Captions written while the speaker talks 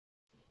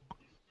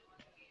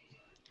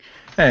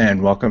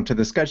And welcome to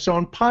the Sketch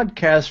Zone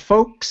podcast,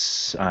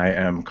 folks. I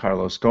am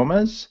Carlos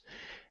Gomez.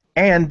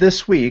 And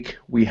this week,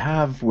 we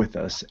have with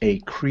us a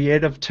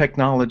creative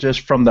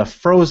technologist from the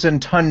frozen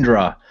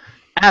tundra,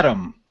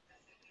 Adam.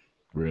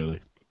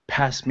 Really?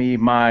 Pass me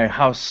my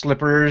house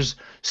slippers,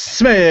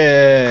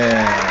 Smith.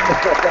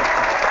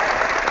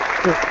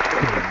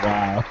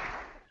 Wow.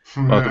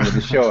 Welcome to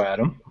the show,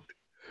 Adam.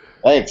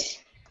 Thanks.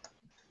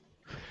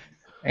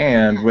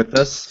 And with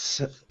us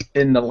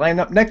in the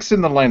lineup, next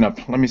in the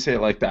lineup, let me say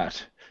it like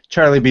that,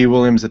 Charlie B.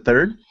 Williams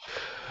III.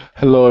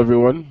 Hello,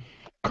 everyone.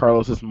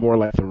 Carlos, is more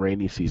like the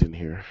rainy season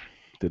here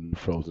than the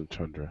frozen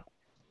tundra.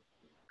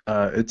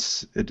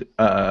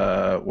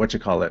 What you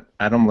call it?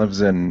 Adam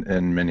lives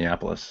in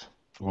Minneapolis.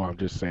 Well, I'm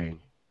just saying.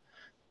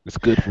 It's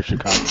good for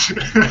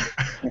Chicago.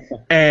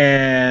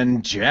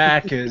 And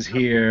Jack is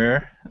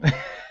here.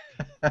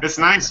 It's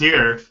nice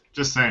here.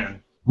 Just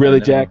saying. Really,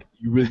 Jack?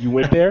 You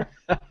went there?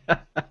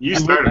 You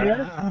started.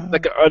 There?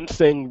 Like an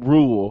unsung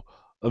rule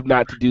of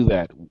not to do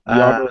that. We all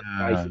know it's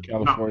nice in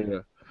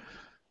California.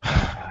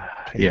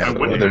 Yeah,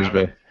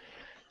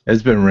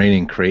 it's been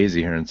raining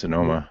crazy here in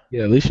Sonoma.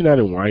 Yeah, at least you're not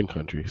in wine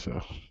country, so.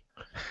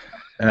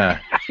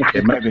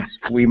 It might be.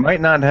 We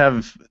might not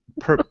have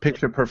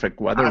picture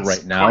perfect weather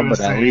right now, but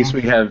at least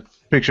we have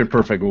picture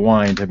perfect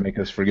wine to make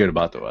us forget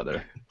about the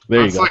weather.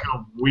 There That's you go. like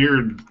a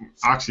weird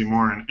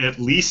oxymoron. At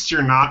least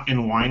you're not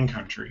in wine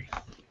country.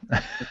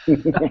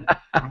 Come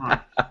on.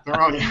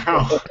 They're on you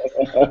know.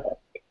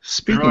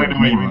 Speaking really of know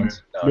what you mean.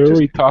 wines, Remember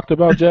we talked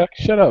about, Jack?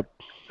 Shut up.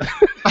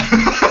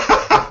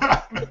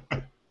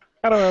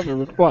 I don't have a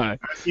reply.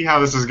 I see how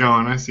this is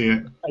going. I see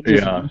it.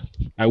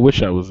 I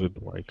wish I was in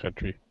wine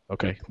country.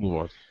 Okay, move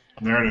on.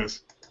 There it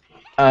is.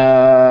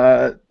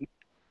 I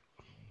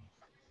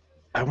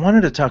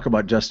wanted to talk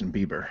about Justin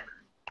Bieber.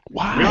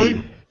 Why?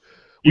 Really?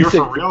 You're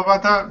for real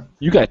about that?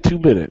 You got 2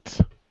 minutes.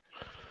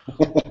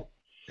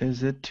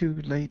 Is it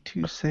too late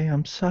to say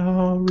I'm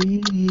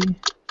sorry?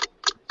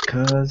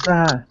 Cause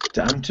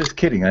I'm just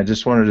kidding. I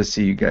just wanted to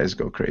see you guys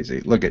go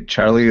crazy. Look at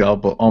Charlie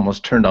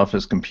almost turned off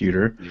his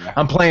computer. Yeah.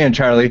 I'm playing,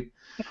 Charlie.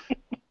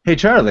 Hey,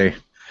 Charlie.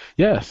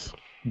 Yes.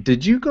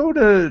 Did you go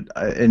to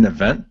an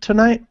event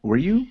tonight? Were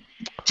you?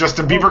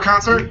 Justin Bieber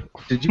concert?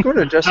 Did you go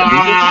to Justin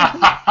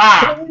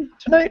Bieber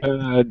tonight?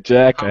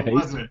 Jack, How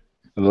was it?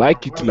 I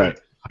like you tonight.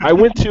 I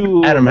went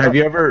to Adam, have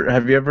you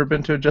ever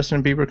been to a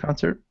Justin Bieber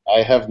concert?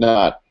 I have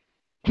not.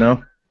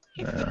 No?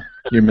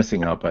 You're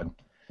missing out, bud.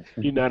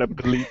 You're not a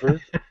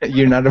believer.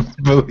 You're not a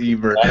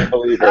believer. I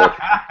believe it.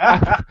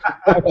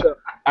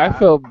 I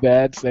felt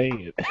bad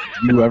saying it.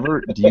 Do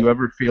you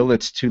ever feel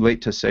it's too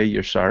late to say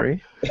you're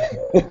sorry?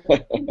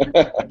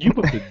 You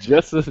must have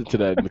just listened to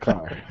that in the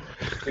car.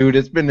 Dude,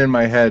 it's been in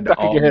my head Stuck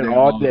in all your head day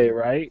all long. day,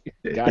 right?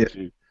 Got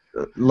you.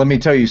 Let me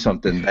tell you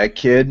something. That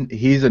kid,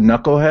 he's a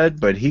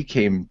knucklehead, but he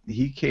came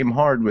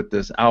hard with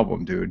this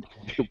album, dude.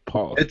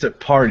 Pause. It's a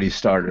party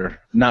starter.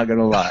 Not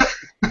gonna lie.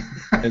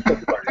 It's a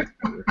party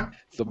starter.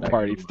 It's a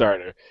party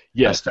starter. I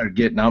Yes. started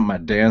getting out my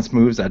dance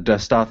moves. I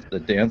dust off the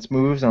dance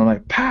moves, and I'm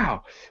like,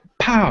 pow,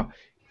 pow.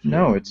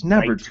 No, it's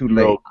never too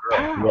late. Girl.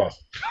 Pow,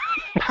 Yes.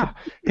 pow.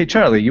 Hey,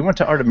 Charlie, you went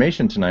to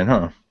Artimation tonight,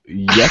 huh?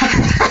 Yes.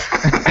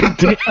 I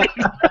did.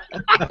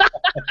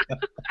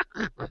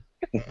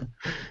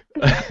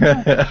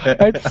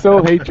 I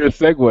so hate your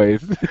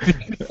segues.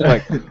 It's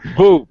like,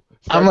 boom.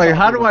 I'm like,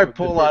 how do I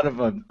pull out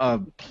of a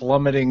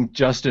plummeting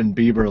Justin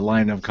Bieber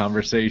line of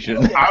conversation?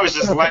 I was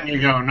just letting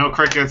you go. No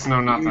crickets,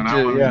 no nothing.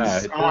 I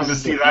wanted to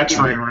see that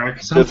train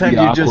wreck. Sometimes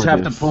the you just have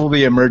to awkwardness. pull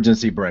the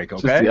emergency brake,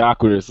 Just okay? the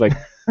awkwardness. Like,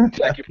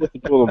 Jack, you're supposed to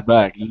pull him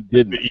back. He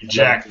didn't.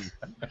 Eject.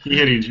 He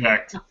hit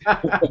eject.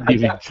 He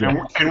didn't.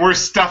 And we're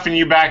stuffing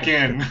you back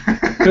in.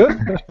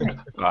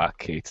 I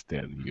can't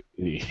stand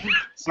you.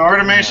 So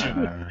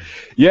Artimation.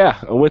 Yeah,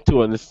 I went to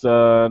one. This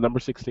number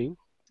 16. It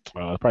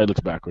probably looks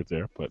backwards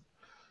there, but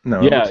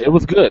No. yeah, it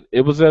was good.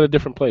 It was at a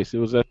different place. It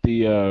was at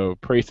the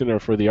Prairie Center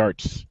for the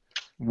Arts.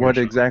 What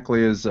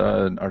exactly is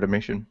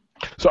Artimation?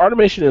 So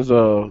Artimation is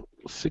a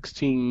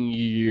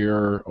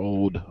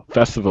 16-year-old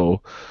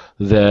festival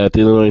that the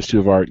Illinois Institute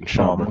of Art in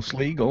Schaumburg.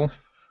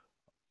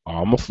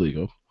 Almost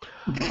legal.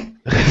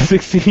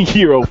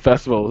 16-year-old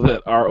festival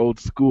that our old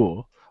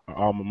school, our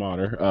alma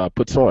mater,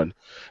 puts on.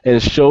 And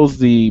it shows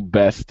the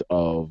best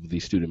of the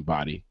student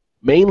body,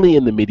 mainly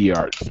in the media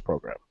arts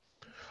program.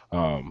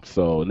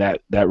 So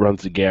that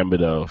runs the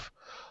gambit of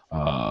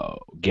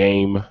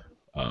game,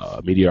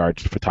 media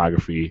arts,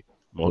 photography,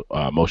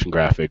 motion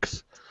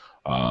graphics,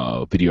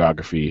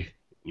 videography,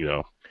 you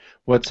know.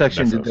 What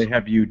section did they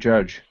have you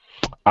judge?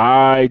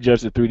 I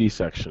judged the 3D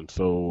section.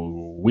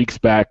 So weeks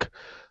back,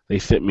 they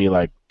sent me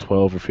like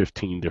 12 or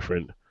 15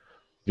 different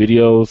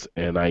videos,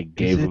 and I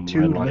gave them Is it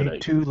too my line.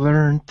 late to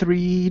learn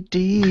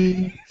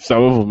 3D?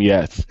 Some of them,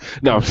 yes.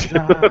 No,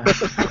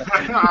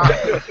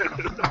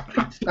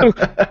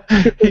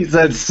 He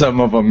said some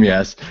of them,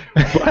 yes.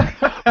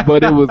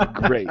 but it was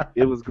great.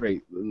 It was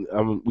great.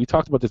 We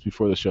talked about this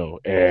before the show,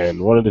 and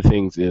one of the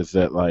things is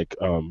that like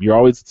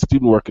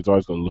student work is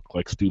always going to look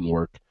like student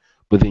work,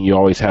 but then you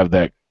always have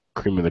that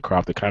cream of the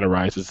crop that kind of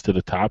rises to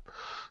the top.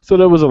 So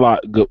there was a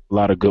lot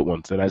of good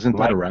ones. And Isn't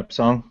that a rap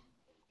song?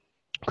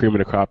 Cream of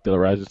the crop that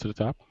rises to the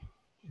top.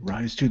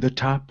 Rise to the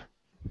top.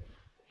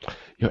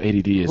 Your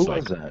ADD is Who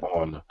like was that?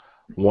 on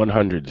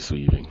 100 this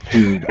evening.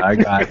 Dude, I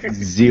got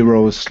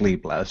 0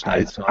 sleep last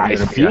night, so I'm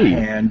going to be a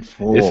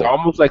handful. It's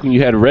almost like when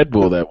you had Red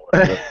Bull that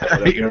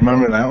one. You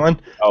remember that one?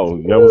 Oh,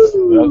 that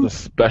was a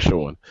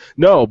special one.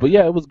 No, but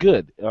yeah, it was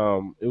good.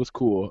 It was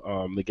cool.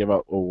 They gave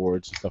out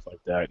awards and stuff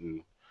like that,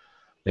 and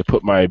they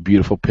put my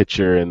beautiful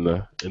picture in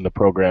the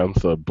program,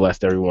 so it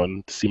blessed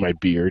everyone to see my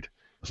beard. It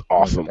was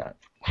awesome.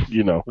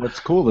 You know. What's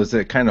cool is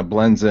it kind of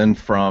blends in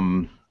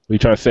from. What are you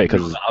trying to say?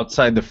 Because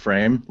outside the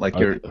frame, like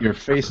your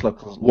face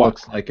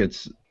looks like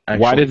it's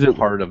actually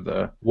part of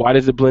the. Why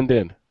does it blend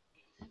in?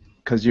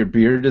 Because your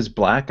beard is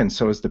black and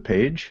so is the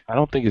page. I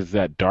don't think it's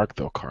that dark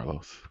though,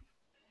 Carlos.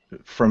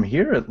 From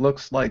here, it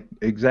looks like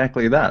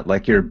exactly that.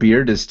 Like your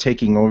beard is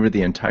taking over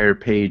the entire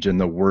page,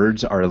 and the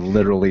words are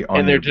literally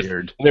on your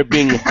beard. They're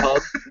being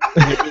hugged.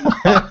 Is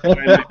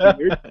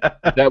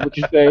that what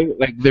you're saying?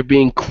 Like they're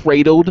being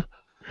cradled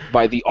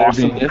by the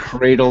awesomeness. Being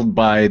cradled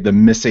by the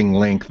missing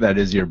link that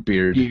is your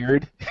beard.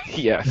 Beard,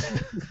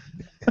 yes.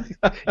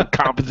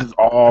 Encompasses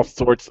all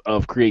sorts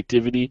of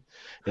creativity,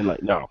 and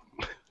like no,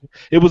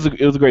 it was a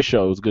great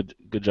show. It was a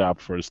good job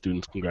for the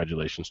students.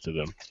 Congratulations to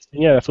them.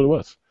 And yeah, that's what it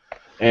was.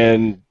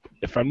 And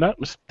if I'm not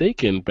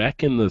mistaken,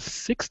 back in the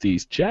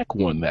 '60s, Jack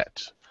won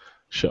that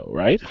show,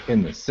 right?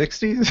 In the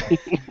 '60s?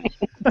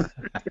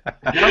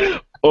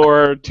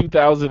 Or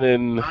 2000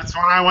 and... That's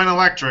when I went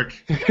electric.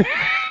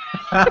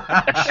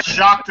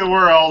 Shocked the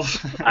world.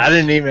 I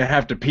didn't even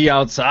have to pee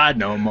outside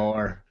no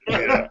more.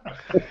 Yeah.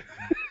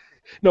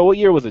 No, what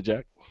year was it,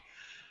 Jack?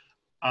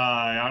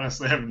 I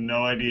honestly have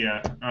no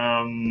idea.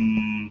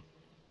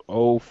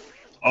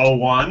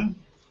 01?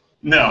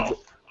 No.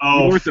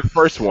 You weren't the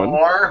first one.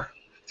 4?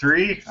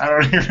 3? I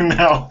don't even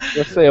know.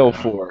 Let's say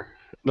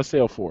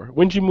 04.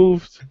 When'd you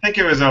move? I think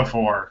it was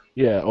 04.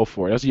 Yeah,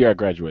 04. That's the year I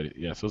graduated.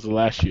 Yeah, so it was the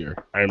last year.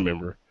 I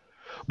remember.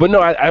 But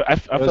no, I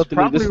felt it was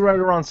probably right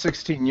around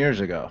 16 years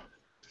ago.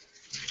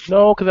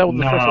 No, because that was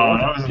the first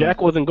one.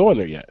 Jack wasn't going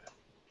there yet.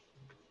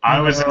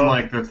 I was in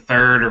like the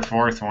third or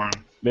fourth one.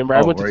 Remember,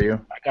 I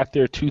got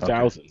there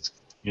 2000. Okay.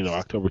 You know,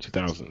 October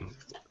 2000.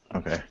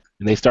 Okay.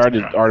 And they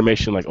started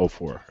automation like 04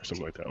 or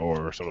something like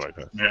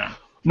that, Yeah.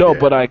 No,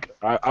 but I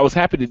was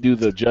happy to do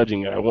the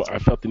judging. I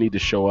felt the need to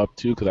show up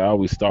too, because I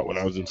always thought when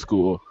I was in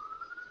school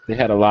they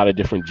had a lot of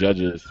different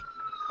judges.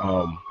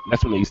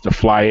 That's when they used to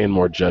fly in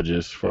more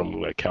judges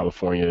from like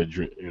California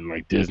and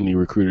like Disney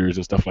recruiters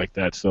and stuff like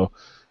that. So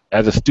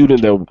as a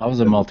student, I was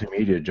a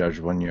multimedia judge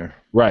one year.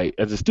 Right.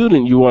 As a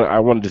student, I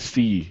wanted to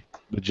see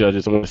the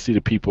judges. I wanted to see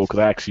the people because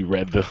I actually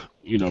read the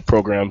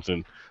programs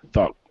and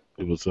thought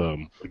it was a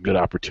good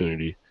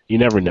opportunity. You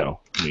never know.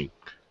 I mean,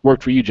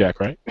 worked for you, Jack,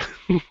 right?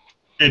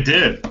 It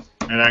did.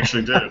 It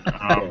actually did.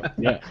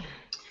 Yeah.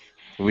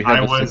 We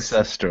have a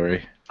success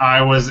story.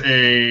 I was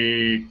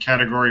a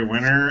category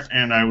winner,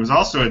 and I was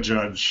also a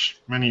judge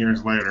many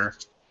years later.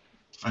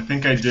 I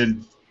think I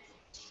did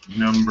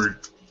number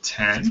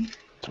 10.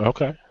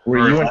 Okay.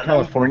 Were you in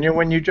California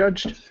when you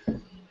judged?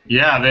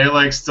 Yeah,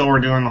 they still were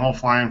doing the whole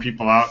flying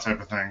people out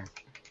type of thing.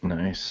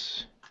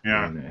 Nice.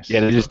 Yeah. Very nice. Yeah,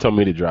 they just told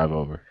me to drive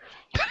over.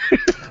 Right.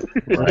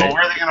 Well,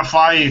 where are they going to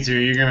fly you to?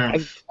 You're going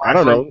to I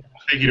don't know.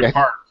 Take you to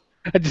park.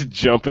 I just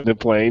jump in the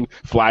plane,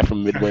 fly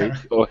from Midway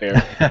to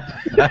O'Hare.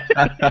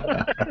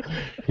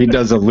 He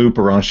does a loop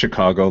around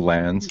Chicago,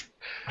 lands.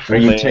 Or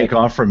you take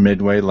off from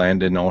Midway,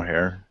 land in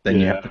O'Hare, then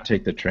you have to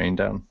take the train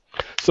down.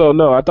 So,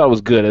 no, I thought it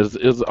was good.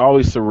 It was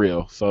always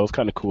surreal, so it was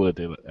kind of cool that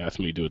they asked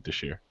me to do it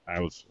this year. I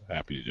was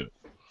happy to do it.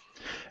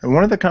 And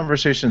one of the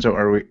conversations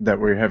that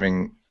we're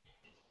having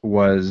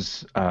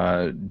was,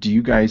 do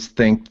you guys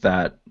think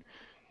that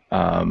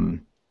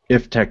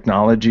if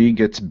technology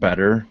gets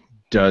better,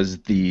 does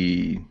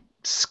the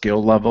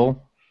skill level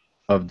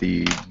of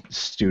the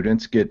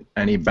students get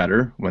any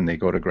better when they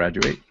go to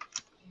graduate?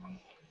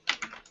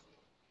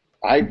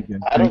 I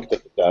don't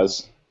think it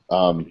does.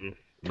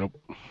 Nope.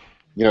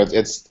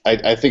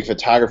 I think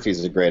photography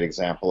is a great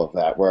example of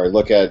that, where I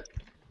look at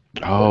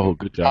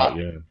good job,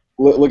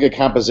 look at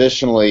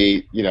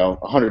compositionally,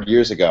 100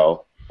 years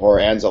ago, or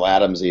Ansel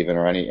Adams even,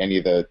 or any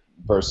of the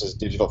versus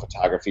digital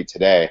photography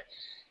today.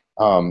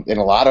 In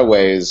a lot of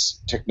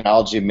ways,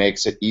 technology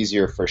makes it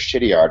easier for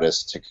shitty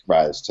artists to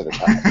rise to the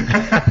top.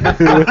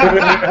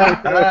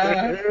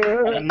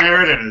 And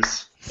there it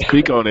is.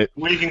 Speak on it.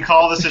 We can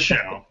call this a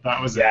show.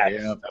 That was it.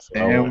 Yeah,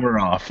 and we're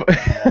off.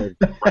 I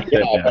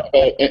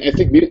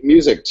think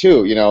music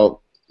too.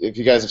 If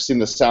you guys have seen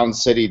the Sound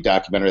City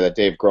documentary that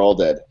Dave Grohl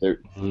did,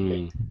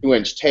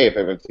 2-inch tape,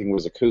 everything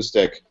was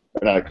acoustic,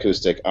 or not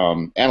acoustic,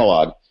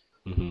 analog.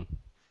 Mm-hmm.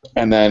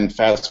 And then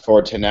fast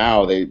forward to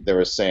now, they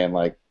were saying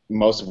like,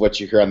 most of what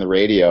you hear on the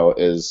radio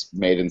is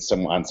made on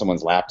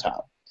someone's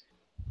laptop,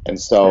 and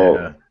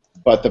so,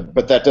 but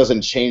that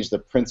doesn't change the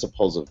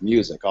principles of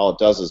music. All it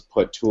does is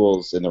put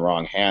tools in the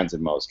wrong hands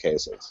in most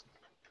cases.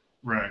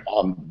 Right.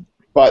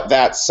 But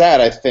that said,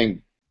 I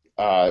think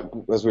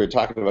as we were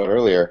talking about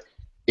earlier,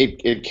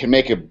 it can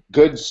make a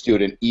good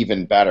student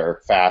even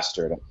better,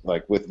 faster.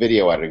 Like with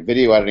video editing.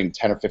 Video editing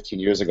 10 or 15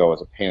 years ago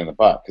was a pain in the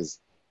butt because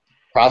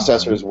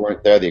processors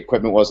weren't there, the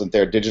equipment wasn't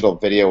there, digital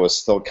video was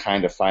still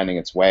kind of finding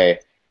its way.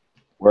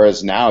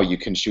 Whereas now you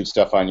can shoot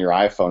stuff on your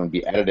iPhone and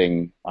be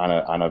editing on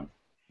a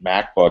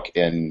MacBook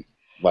in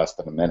less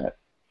than a minute.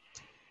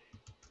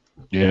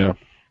 Yeah.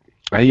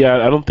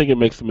 Yeah, I don't think it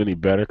makes them any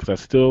better because I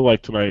still,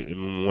 like tonight,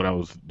 when I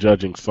was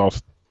judging, saw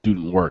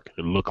student work.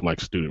 It looked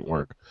like student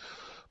work.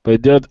 But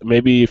it does,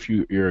 maybe if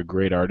you're a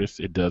great artist,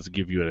 it does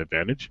give you an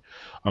advantage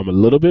a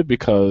little bit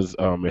because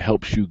it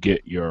helps you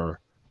get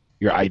your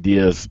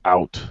ideas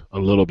out a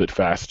little bit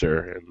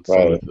faster, and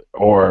Right.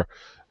 or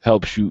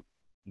helps you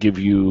give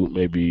you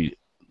maybe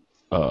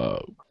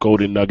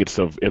golden nuggets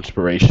of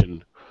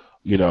inspiration,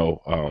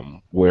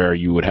 where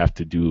you would have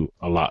to do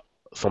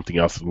something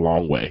else a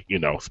long way,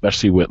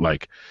 especially with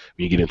like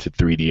when you get into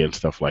 3D and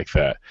stuff like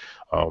that.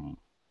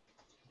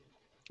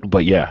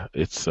 But yeah,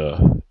 it's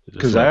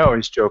because I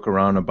always joke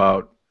around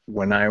about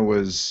when I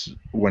was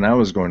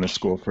going to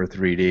school for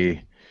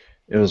 3D,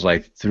 it was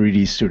like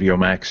 3D Studio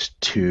Max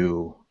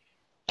 2.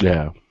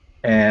 Yeah.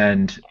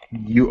 And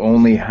you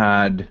only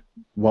had,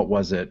 what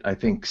was it? I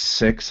think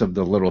 6 of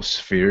the little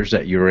spheres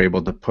that you were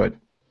able to put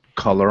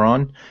color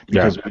on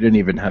because we didn't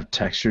even have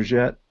textures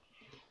yet.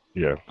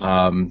 Yeah.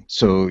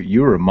 So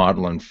you were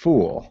modeling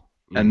full,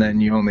 and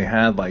then you only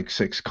had like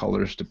 6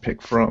 colors to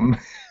pick from.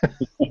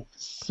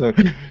 So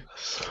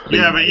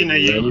yeah, but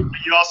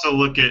you also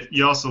look at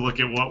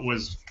what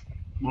was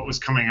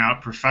coming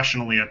out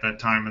professionally at that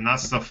time, and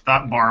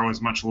that bar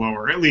was much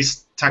lower, at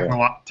least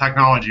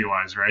technology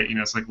wise, right?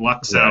 It's like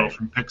Luxo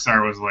from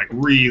Pixar was like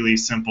really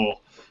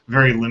simple,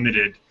 very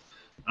limited.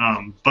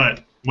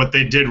 But what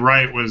they did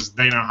right was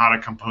they know how to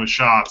compose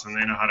shots, and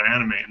they know how to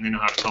animate, and they know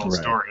how to tell a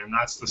story, and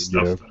that's the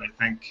stuff that I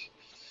think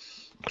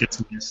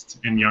gets missed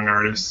in young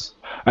artists.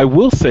 I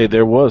will say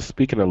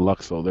speaking of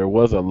Luxo, there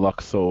was a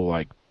Luxo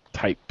like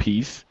type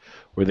piece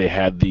where they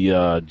had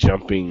the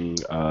jumping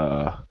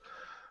lamp,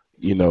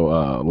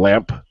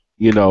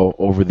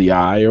 over the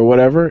eye or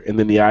whatever, and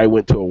then the eye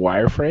went to a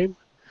wireframe,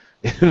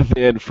 and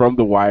then from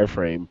the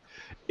wireframe,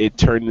 it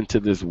turned into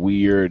this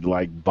weird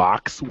like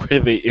box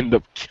where they end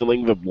up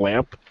killing the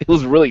lamp. It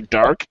was really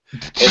dark,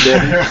 and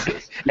then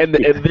and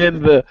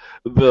then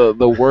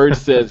the word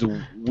says,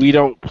 "We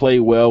don't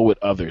play well with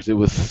others." It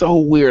was so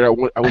weird. I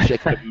wish I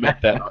could have met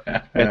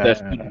that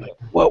student. Like,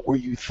 what were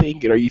you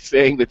thinking? Are you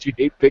saying that you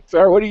hate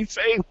Pixar? What are you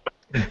saying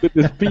with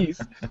this piece?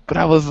 But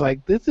I was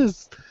like,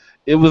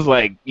 it was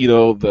like,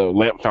 the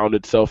lamp found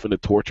itself in a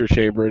torture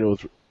chamber, and it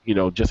was,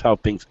 just how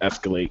things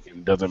escalate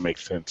and doesn't make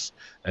sense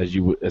as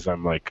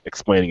I'm like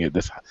explaining it.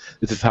 This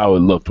is how it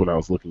looked when I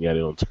was looking at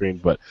it on screen,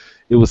 but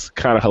it was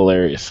kind of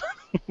hilarious.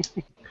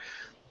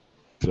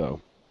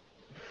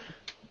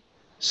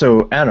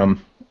 So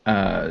Adam,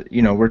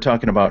 we're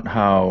talking about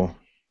how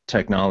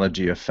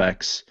technology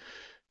affects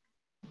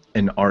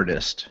an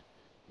artist.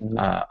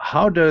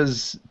 How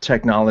does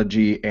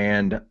technology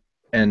and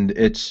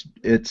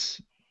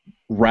its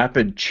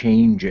rapid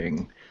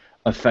changing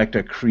affect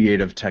a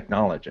creative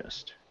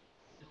technologist?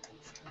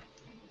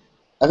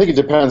 I think it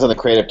depends on the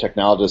creative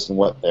technologist and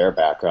what their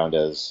background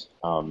is.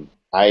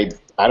 I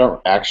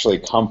don't actually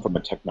come from a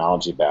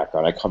technology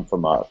background. I come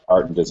from an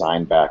art and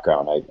design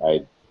background.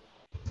 I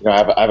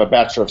have a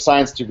Bachelor of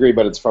Science degree,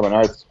 but it's from an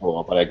art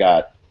school. But I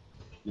got,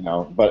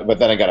 but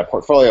then I got a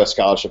portfolio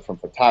scholarship from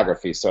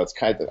photography. So it's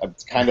kind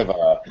of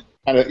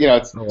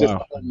just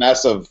a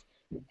mess of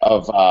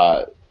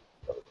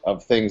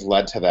things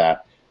led to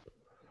that.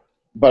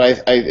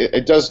 But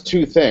it does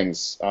two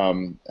things,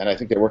 and I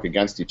think they work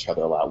against each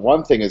other a lot.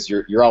 One thing is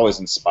you're always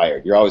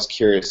inspired. You're always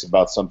curious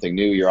about something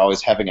new. You're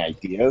always having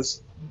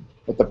ideas.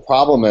 But the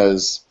problem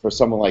is, for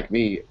someone like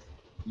me,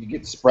 you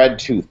get spread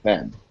too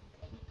thin.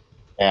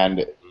 And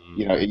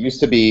it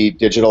used to be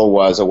digital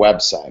was a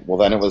website. Well,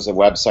 then it was a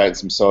website and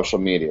some social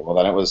media. Well,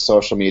 then it was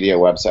social media,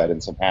 website,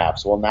 and some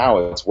apps. Well, now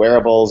it's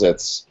wearables.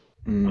 It's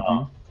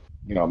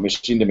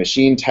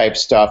machine-to-machine type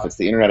stuff. It's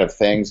the Internet of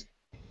Things.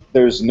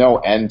 There's no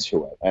end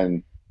to it,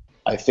 and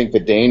I think the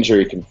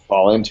danger you can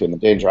fall into, and the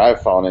danger I've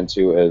fallen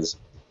into, is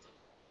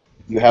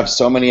you have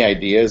so many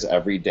ideas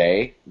every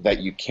day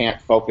that you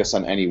can't focus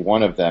on any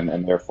one of them,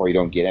 and therefore you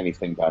don't get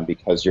anything done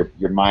because your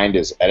mind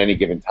is at any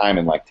given time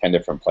in like 10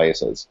 different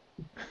places.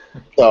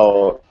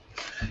 So,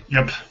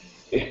 yep.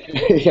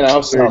 We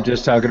were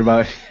just talking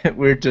about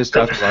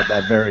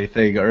that very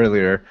thing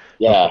earlier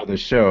before the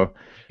show.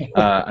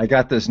 I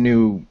got this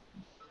new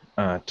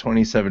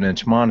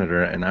 27-inch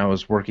monitor, and I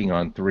was working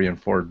on 3 and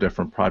 4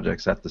 different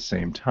projects at the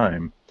same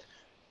time,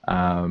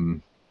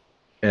 and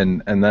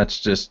that's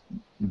just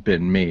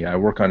been me. I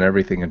work on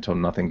everything until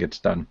nothing gets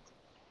done.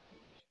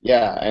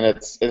 Yeah, and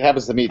it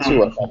happens to me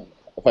too.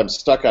 If I'm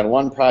stuck on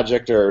one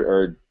project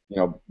or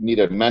need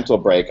a mental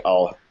break,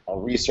 I'll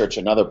research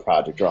another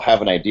project, or I'll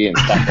have an idea and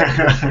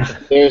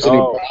stuff. There's a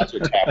new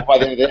project tab. By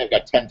the end of the day, I've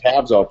got 10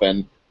 tabs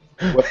open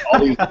with all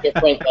these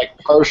different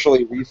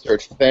partially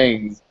researched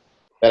things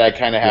that I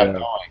kind of have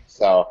going.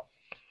 So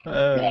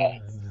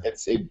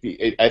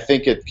I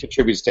think it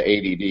contributes to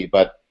ADD.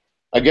 But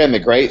again, the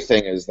great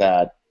thing is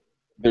that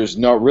there's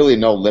really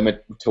no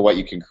limit to what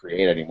you can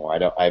create anymore.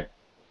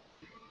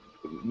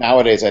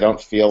 Nowadays I don't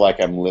feel like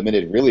I'm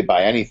limited really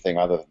by anything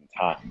other than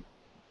time.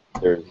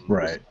 There's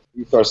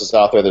resources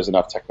out there. There's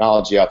enough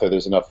technology out there.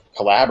 There's enough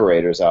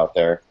collaborators out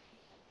there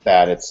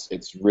that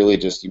it's really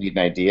just you need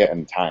an idea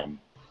and time.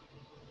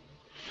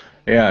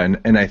 Yeah,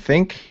 and I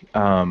think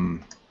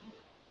one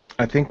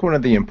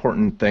of the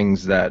important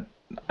things that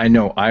I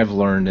know I've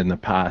learned in the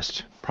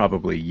past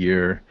probably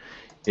year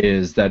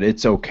is that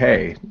it's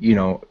okay,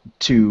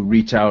 to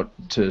reach out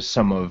to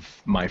some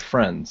of my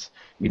friends.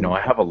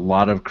 I have a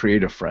lot of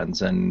creative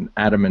friends, and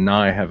Adam and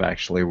I have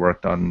actually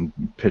worked on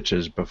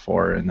pitches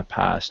before in the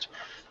past.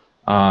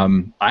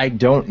 I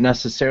don't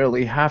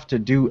necessarily have to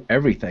do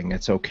everything.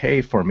 It's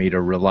okay for me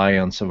to rely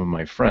on some of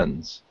my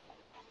friends.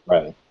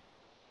 Right.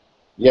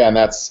 Yeah, and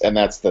that's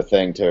the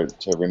thing to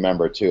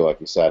remember too. Like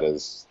you said,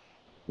 is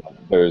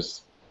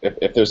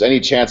if there's any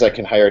chance I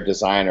can hire a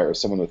designer or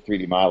someone with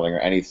 3D modeling or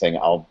anything,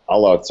 I'll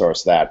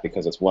outsource that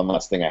because it's one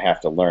less thing I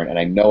have to learn, and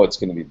I know it's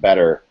going to be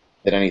better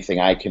than anything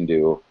I can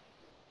do,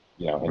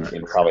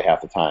 in probably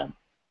half the time.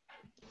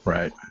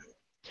 Right.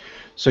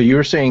 So you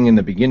were saying in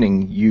the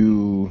beginning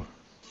you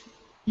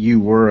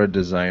were a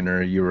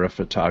designer, you were a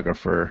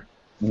photographer.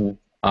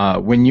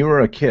 Mm-hmm. When you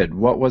were a kid,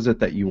 what was it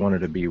that you wanted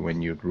to be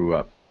when you grew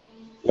up?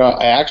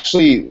 I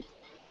actually,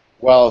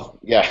 I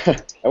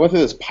went through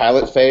this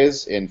pilot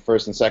phase in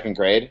first and second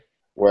grade,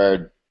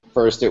 where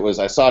first it was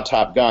I saw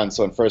Top Gun,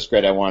 so in first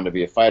grade I wanted to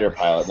be a fighter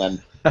pilot.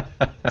 And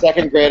then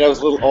second grade I was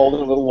a little older,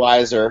 a little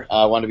wiser.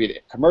 I wanted to be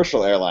a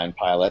commercial airline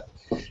pilot.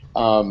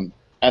 And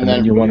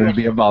then you wanted to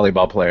be a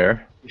volleyball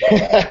player.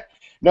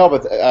 No,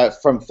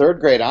 but from third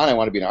grade on, I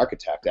wanted to be an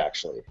architect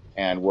actually,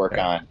 and work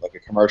on like a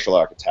commercial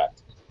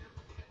architect.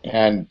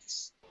 And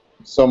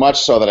so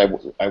much so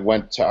that I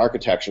went to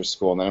architecture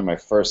school, and then in my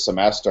first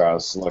semester I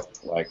was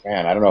like,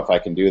 man, I don't know if I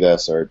can do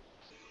this, or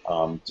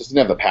just didn't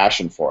have the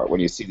passion for it. When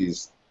you see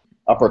these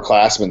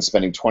upperclassmen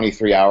spending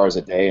 23 hours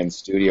a day in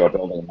studio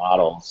building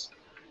models,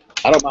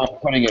 I don't mind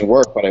putting in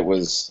work, but it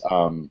was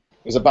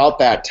about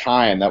that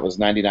time, that was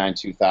 99,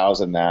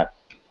 2000, that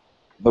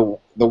the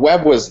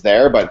web was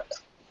there, but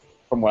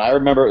from what I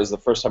remember, it was the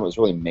first time it was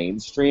really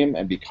mainstream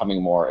and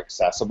becoming more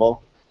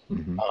accessible.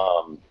 Mm-hmm.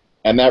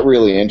 And that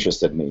really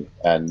interested me,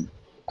 and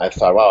I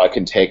thought, wow, I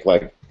can take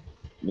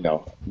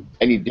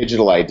any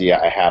digital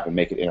idea I have and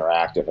make it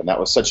interactive, and that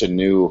was at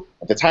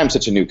the time,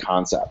 such a new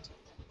concept.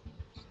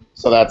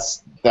 So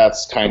that's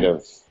kind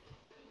of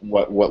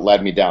what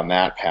led me down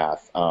that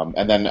path.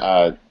 And then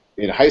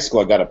in high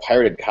school, I got a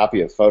pirated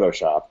copy of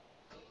Photoshop,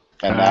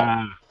 and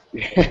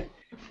that,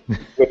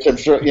 which I'm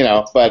sure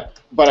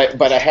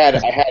but I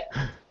had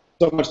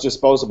so much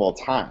disposable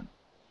time.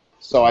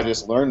 So I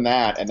just learned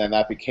that, and then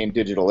that became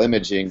digital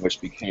imaging, which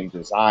became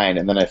design,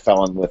 and then I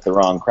fell in with the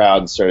wrong crowd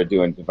and started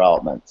doing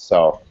development.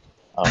 So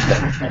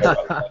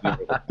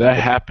that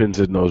happens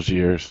in those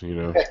years,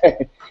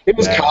 It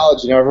was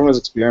college, everyone was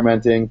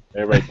experimenting.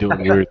 Everybody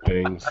doing weird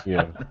things,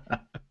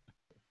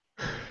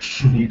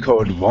 You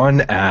code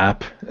one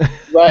app.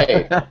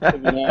 Right.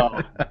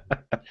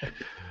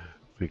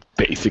 Like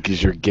BASIC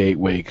is your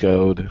gateway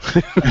code.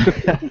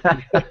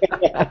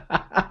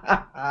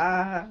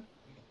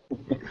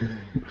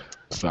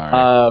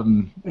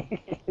 Sorry.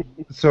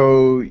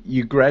 So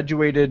you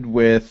graduated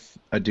with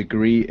a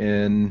degree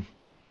in?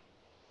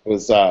 It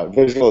was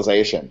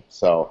visualization.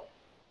 So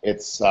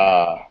it's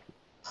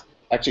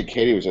actually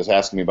Katie was just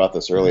asking me about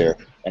this earlier,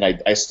 and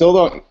I still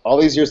don't. All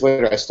these years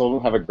later, I still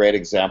don't have a great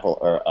example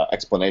or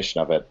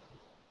explanation of it.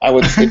 I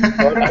would say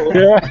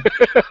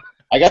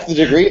I got the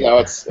degree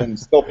though. I'm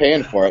still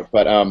paying for it,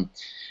 but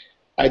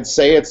I'd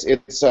say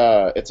it's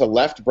a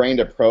left-brained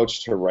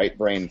approach to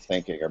right-brain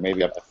thinking, or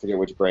maybe I forget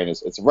which brain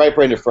is. It's a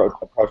right-brained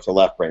approach to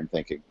left-brain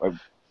thinking.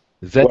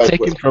 Is that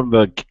taken from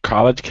the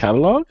college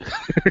catalog?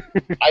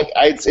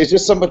 It's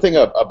just something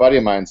a buddy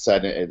of mine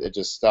said, and it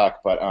just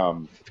stuck. But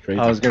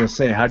I was gonna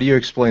say, how do you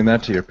explain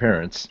that to your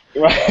parents?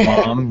 Right.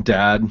 Mom,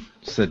 Dad,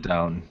 sit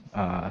down.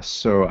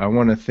 So I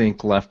want to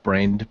think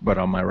left-brained, but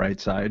on my right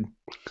side.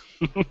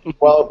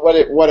 Well, what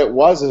it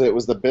was is it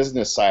was the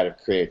business side of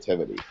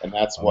creativity, and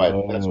that's what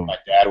my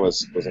dad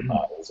was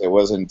about. It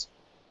wasn't,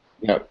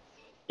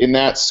 in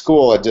that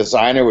school, a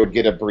designer would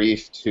get a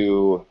brief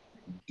to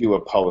do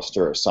a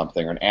poster or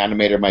something, or an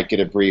animator might get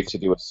a brief to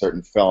do a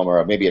certain film,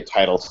 or maybe a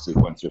title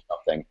sequence or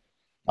something.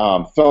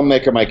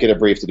 Filmmaker might get a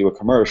brief to do a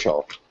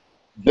commercial.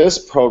 This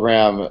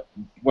program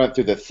went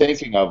through the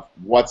thinking of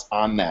what's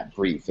on that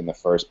brief in the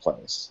first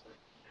place.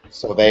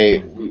 So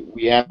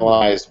we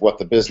analyzed what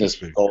the business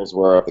goals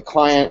were of the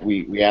client.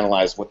 We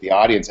analyzed what the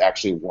audience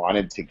actually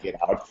wanted to get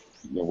out,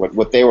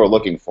 what they were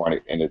looking for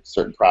in a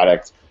certain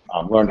product.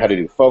 Learned how to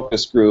do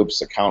focus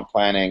groups, account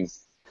planning,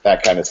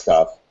 that kind of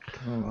stuff.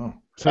 Oh, wow.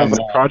 Sounds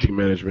like project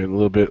management, a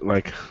little bit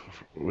like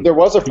there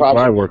was a project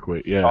I work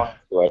with, yeah.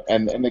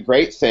 And the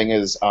great thing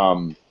is a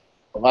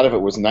lot of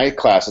it was night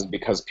classes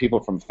because people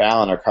from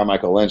Fallon or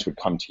Carmichael Lynch would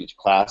come teach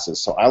classes.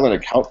 So I learned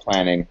account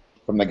planning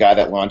from the guy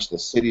that launched the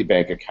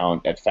Citibank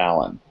account at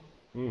Fallon.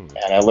 Mm.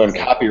 And I learned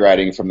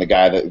copywriting from the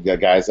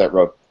guys that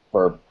wrote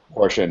for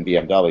Porsche and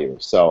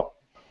BMW. So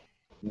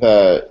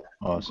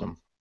awesome.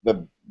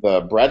 The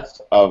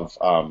breadth of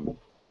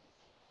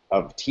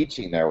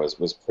teaching there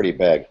was pretty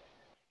big.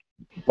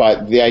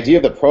 But the idea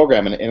of the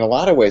program, and in a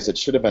lot of ways, it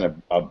should have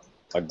been a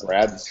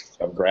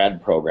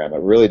grad program.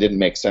 It really didn't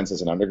make sense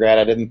as an undergrad,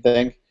 I didn't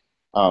think,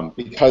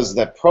 because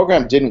that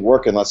program didn't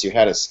work unless you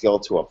had a skill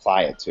to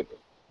apply it to.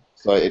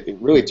 So it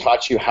really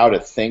taught you how to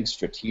think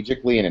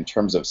strategically and in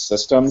terms of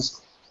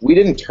systems. We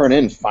didn't turn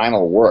in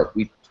final work.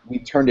 We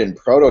turned in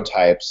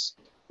prototypes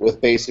with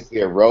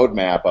basically a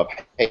roadmap of,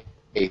 hey,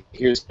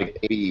 here's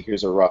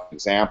a rough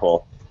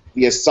example.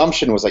 The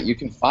assumption was that you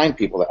can find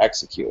people to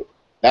execute.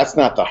 That's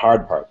not the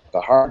hard part.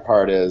 The hard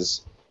part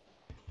is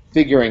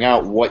figuring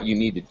out what you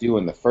need to do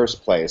in the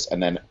first place,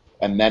 and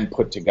then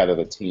put together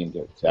the team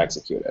to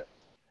execute it.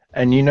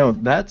 And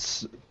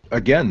that's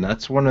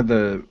one of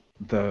the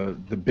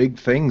big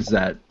things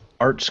that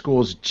art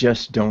schools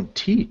just don't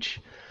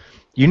teach.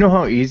 You know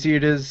how easy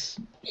it is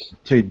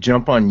to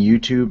jump on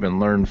YouTube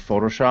and learn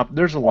Photoshop?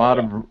 There's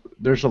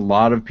a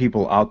lot of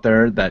people out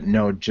there that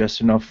know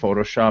just enough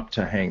Photoshop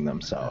to hang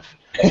themselves.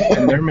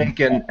 And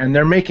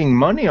they're making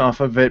money off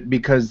of it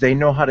because they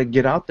know how to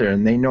get out there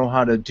and they know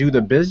how to do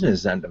the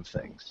business end of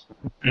things.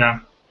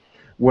 Yeah.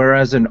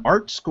 Whereas an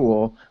art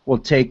school will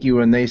take you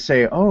and they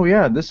say, oh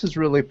yeah, this is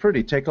really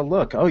pretty, take a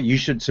look. Oh, you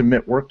should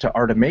submit work to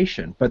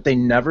Artimation. But they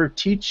never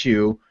teach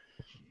you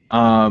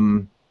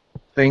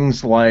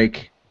things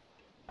like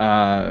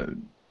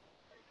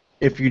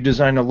if you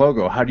design a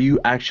logo, how do you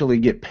actually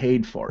get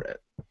paid for it?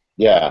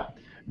 Yeah.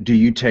 Do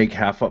you take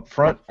half up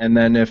front, and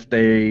then if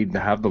they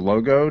have the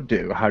logo,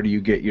 how do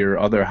you get your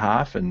other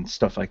half and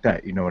stuff like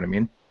that? You know what I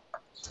mean?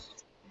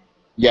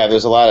 Yeah,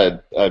 there's a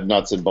lot of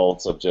nuts and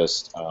bolts of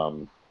just,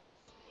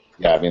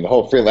 yeah. I mean, the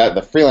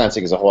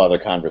freelancing is a whole other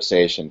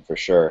conversation for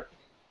sure.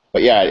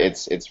 But yeah,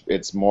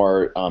 it's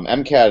more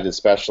MCAT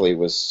especially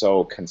was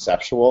so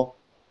conceptual,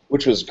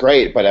 which was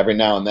great. But every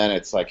now and then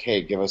it's like,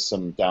 hey, give us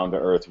some down to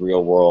earth,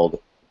 real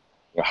world.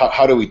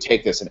 How do we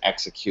take this and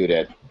execute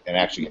it and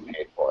actually get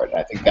paid for it? And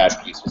I think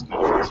that piece was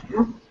kind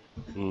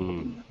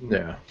of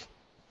Yeah.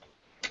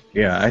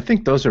 Yeah, I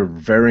think those are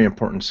very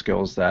important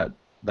skills that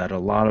a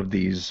lot of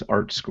these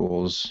art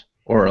schools,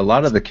 or a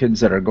lot of the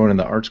kids that are going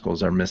to the art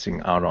schools, are missing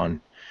out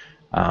on.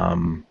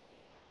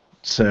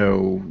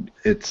 So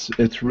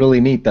it's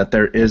really neat that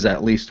there is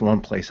at least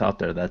one place out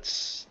there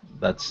that's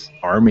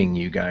arming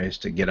you guys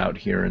to get out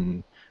here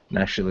and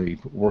actually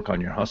work on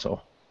your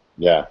hustle.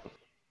 Yeah.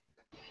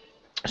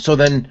 So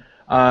then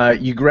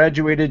you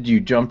graduated,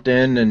 you jumped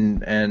in,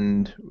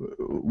 and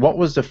what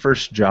was the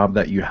first job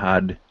that you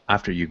had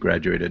after you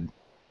graduated?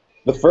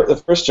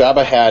 The first job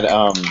I had,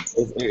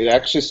 it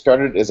actually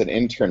started as an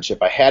internship.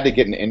 I had to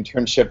get an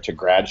internship to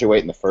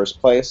graduate in the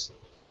first place.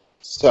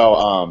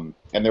 So,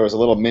 and there was a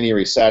little mini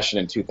recession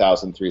in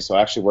 2003, so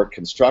I actually worked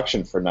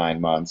construction for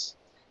 9 months,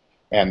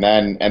 and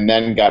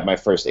then got my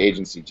first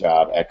agency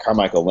job at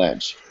Carmichael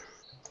Lynch.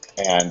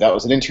 And that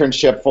was an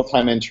internship,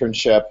 full-time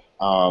internship.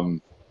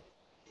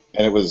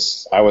 And I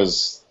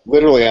was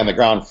literally on the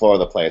ground floor of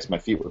the place. My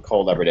feet were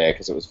cold every day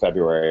because it was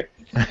February.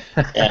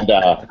 And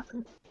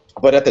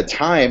but at the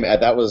time,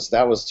 that was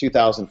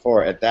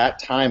 2004. At that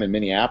time in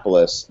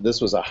Minneapolis,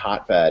 this was a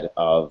hotbed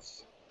of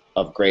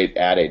great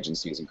ad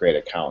agencies and great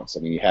accounts. I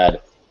mean, you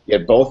had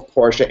both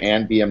Porsche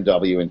and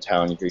BMW in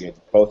town. You had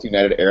both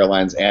United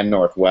Airlines and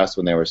Northwest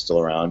when they were still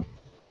around.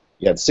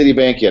 You had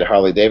Citibank, you had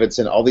Harley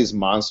Davidson, all these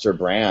monster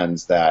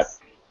brands that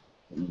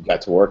you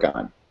got to work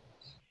on.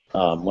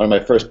 One of my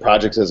first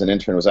projects as an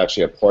intern was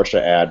actually a Porsche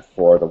ad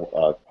for the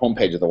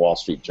homepage of the Wall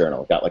Street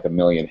Journal. It got like 1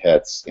 million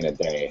hits in a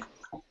day,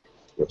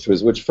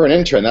 which for an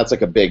intern, that's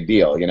like a big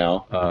deal, you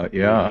know?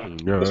 Yeah.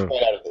 Just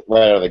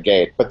right out of the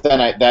gate. But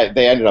then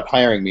they ended up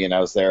hiring me, and I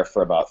was there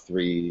for about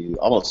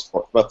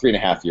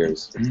 3.5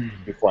 years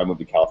before I moved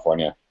to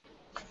California.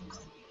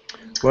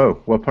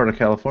 Whoa, what part of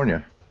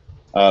California?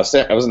 I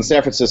was in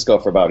San Francisco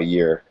for about a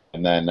year,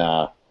 and then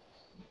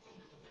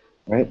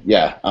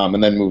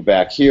and then moved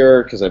back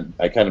here because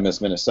I kind of miss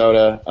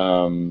Minnesota,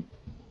 and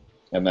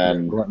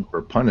then glutton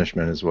for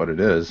punishment is what it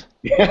is.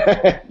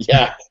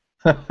 Yeah,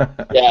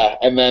 yeah,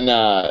 and then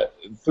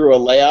through a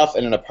layoff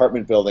and an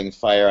apartment building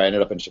fire, I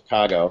ended up in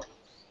Chicago,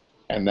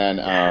 and then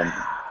and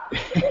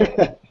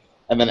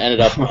then ended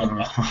up.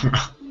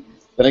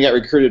 Then I got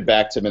recruited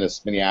back to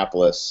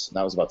Minneapolis. And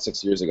that was about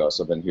 6 years ago,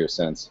 so I've been here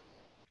since.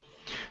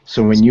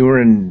 So when you were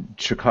in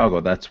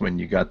Chicago, that's when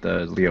you got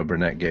the Leo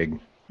Burnett gig.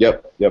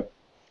 Yep.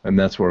 And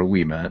that's where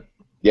we met.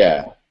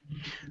 Yeah.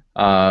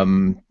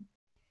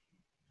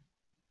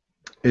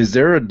 Is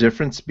there a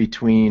difference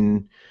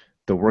between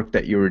the work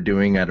that you were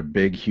doing at a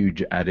big,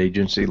 huge ad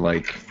agency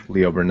like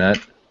Leo Burnett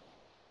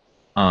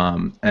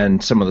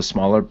and some of the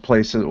smaller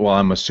places? Well,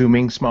 I'm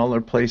assuming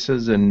smaller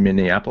places in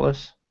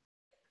Minneapolis?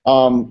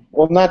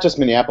 Well, not just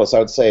Minneapolis. I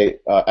would say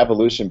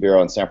Evolution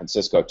Bureau in San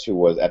Francisco, too,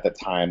 was at the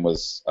time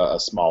a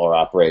smaller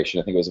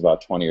operation. I think it was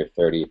about 20 or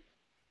 30.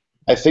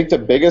 I think the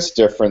biggest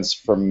difference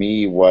for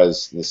me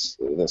was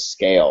the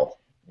scale.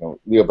 You know,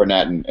 Leo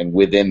Burnett and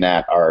within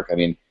that arc. I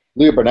mean,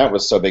 Leo Burnett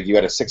was so big. You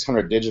had a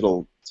 600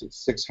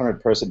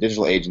 person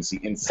digital agency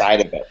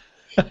inside of it.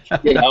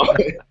 You know,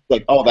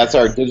 like, oh, that's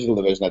our digital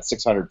division. That's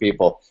 600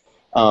 people.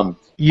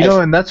 You know,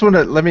 and that's one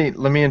of, let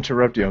me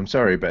interrupt you. I'm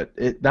sorry, but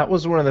that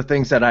was one of the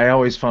things that I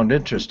always found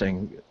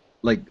interesting.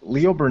 Like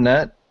Leo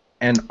Burnett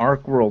and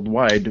Arc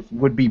Worldwide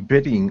would be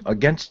bidding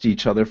against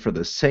each other for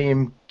the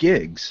same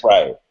gigs.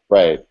 Right,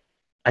 right.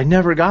 I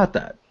never got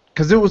that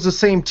because it was the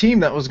same team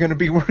that was going to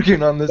be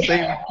working on the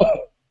same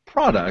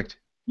product.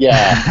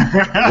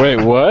 Yeah.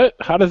 Wait, what?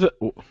 How does it?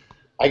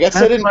 I guess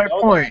That's I didn't my know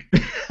point.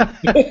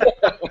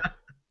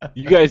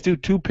 You guys do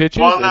 2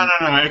 pitches? Well,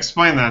 no.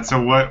 Explain that.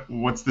 So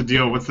what's the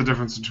deal? What's the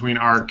difference between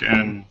Arc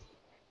and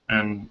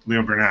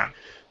Leo Burnett?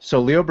 So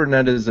Leo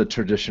Burnett is a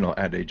traditional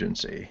ad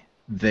agency.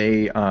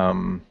 They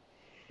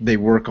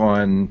work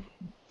on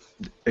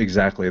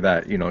exactly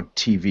that, you know,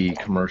 TV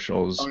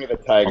commercials, Tony the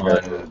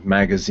Tiger,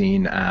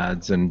 magazine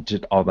ads, and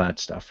just all that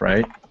stuff,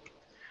 right?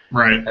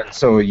 Right. And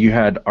so you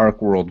had Arc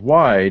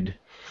Worldwide,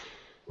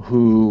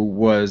 who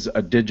was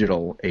a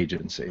digital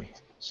agency.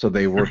 So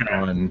they worked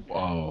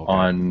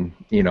on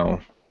you know,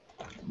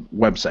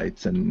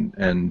 websites and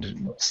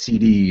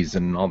CDs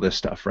and all this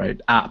stuff, right?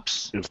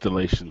 Apps,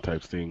 installation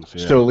type things.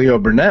 Yeah. So Leo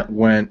Burnett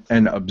went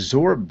and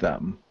absorbed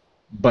them,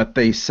 but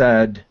they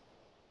said,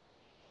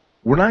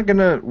 we're not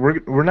gonna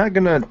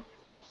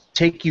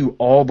take you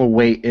all the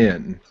way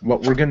in.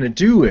 What we're gonna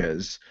do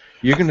is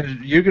you're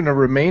gonna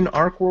remain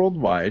Arc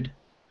Worldwide,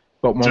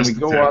 but when we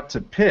go out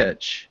to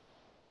pitch,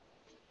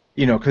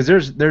 you know, because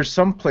there's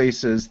some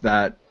places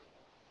that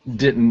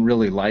didn't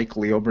really like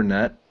Leo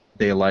Burnett,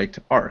 they liked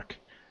Arc.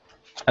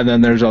 And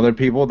then there's other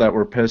people that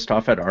were pissed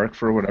off at Arc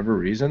for whatever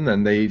reason,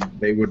 and they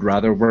would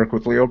rather work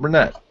with Leo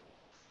Burnett.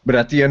 But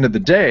at the end of the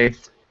day,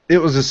 it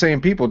was the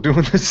same people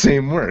doing the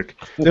same work.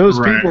 There was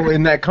people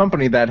in that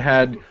company that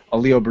had a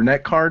Leo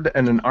Burnett card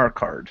and an Arc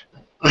card.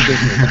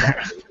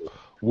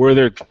 Were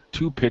there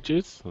 2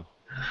 pitches?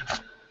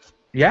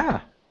 Yeah.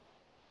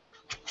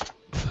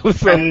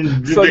 So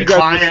you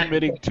guys are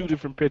submitting 2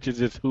 different pitches.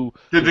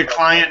 Did the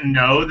client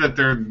know that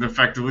they're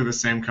effectively the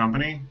same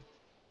company?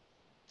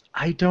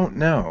 I don't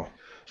know.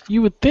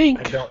 You would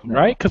think,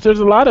 right? Because there's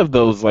a lot of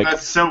those, like,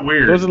 that's so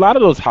weird. There's a lot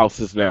of those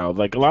houses now.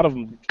 Like, a lot of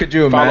them. Could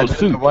you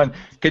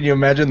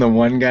imagine the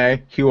one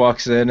guy? He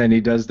walks in and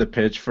he does the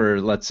pitch for,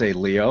 let's say,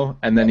 Leo,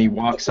 and then he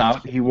walks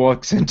out. He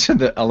walks into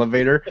the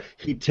elevator.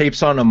 He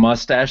tapes on a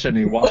mustache and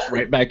he walks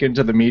right back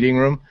into the meeting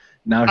room.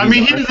 Now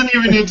he doesn't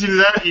even need to do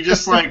that. He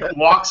just like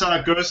walks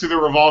on, goes through the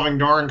revolving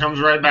door, and comes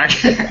right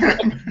back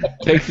in.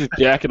 Takes his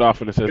jacket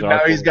off and it says.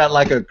 Now he's got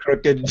like a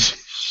crooked,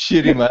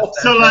 shitty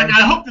mustache. So like,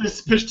 I hope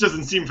this pitch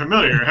doesn't seem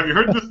familiar. Have you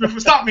heard this before?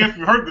 Stop me if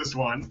you've heard this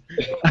one.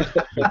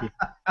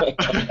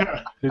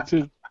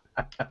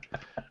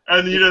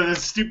 And you know,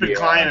 this stupid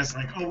client is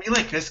like, "Oh, we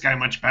like this guy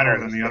much better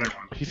than the other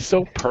one." He's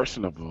so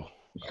personable.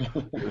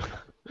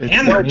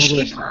 And they're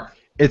cheaper.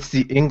 It's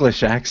the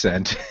English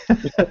accent.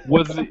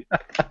 Was it?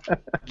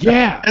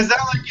 Yeah. Is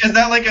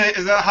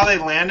that how they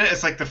land it?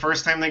 It's like the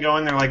first time they go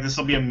in, they're like, "This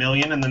will be $1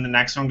 million," and then the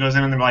next one goes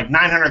in, and they're like,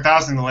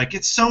 $900,000. They're like,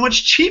 "It's so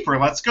much cheaper.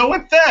 Let's go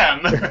with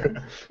them."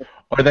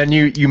 Or then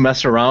you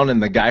mess around,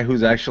 and the guy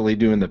who's actually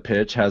doing the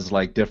pitch has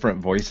like different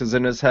voices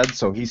in his head,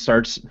 so he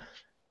starts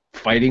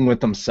fighting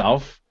with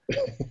himself,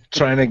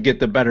 trying to get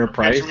the better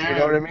price. You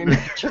know what I mean?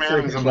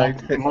 Man is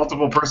a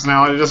multiple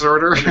personality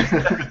disorder.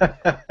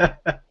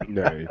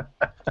 No.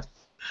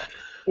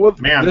 Well,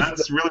 man,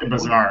 that's really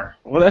bizarre.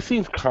 Well, that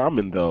seems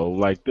common though.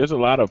 Like, there's a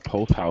lot of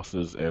post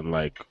houses and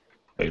like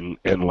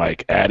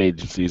ad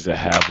agencies that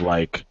have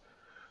like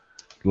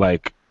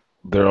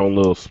their own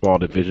little small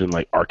division,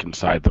 like Arc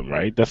inside them,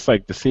 right? That's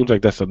like, it seems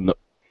like that's a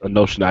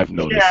notion I've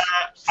noticed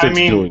since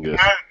doing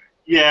this.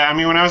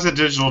 When I was at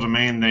Digital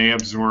Domain, they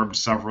absorbed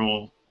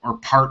several or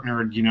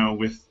partnered, you know,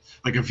 with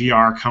like a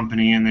VR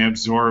company, and they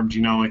absorbed,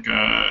 you know, like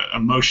a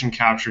motion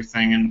capture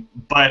thing,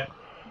 but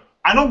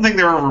I don't think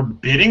they were ever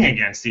bidding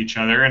against each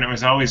other, and it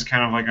was always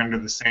kind of like under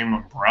the same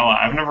umbrella.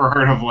 I've never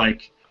heard of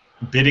like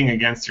bidding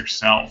against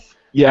yourself.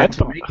 Yeah,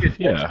 to make it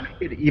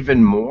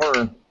even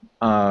more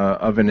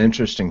of an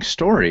interesting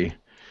story,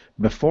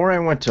 before I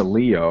went to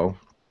Leo,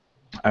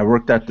 I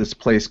worked at this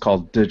place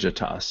called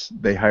Digitas.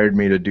 They hired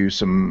me to do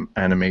some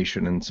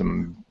animation and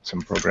some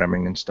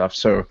programming and stuff.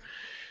 So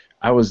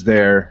I was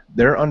there.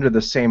 They're under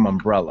the same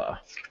umbrella.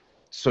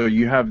 So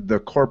you have the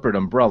corporate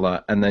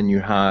umbrella, and then you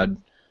had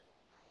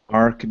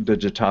Arc,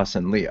 Digitas,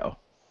 and Leo,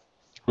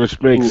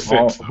 which makes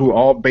sense. Who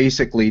all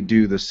basically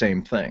do the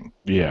same thing.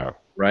 Yeah.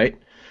 Right.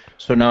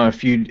 So now,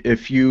 if you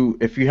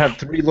have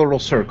 3 little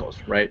circles,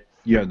 right?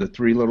 You have the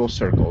 3 little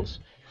circles,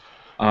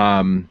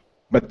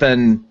 but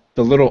then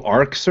the little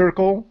Arc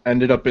circle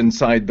ended up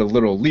inside the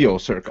little Leo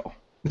circle.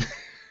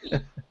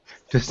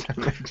 Does that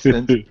make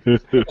sense?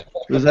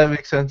 Does that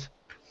make sense?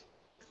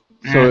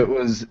 So it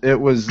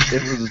was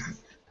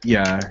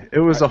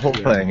a whole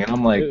thing, and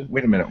I'm like,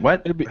 wait a minute,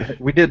 what?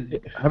 We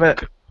did, how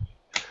about,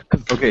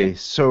 okay,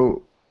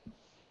 so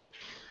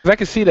 'Cause I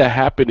can see that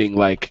happening,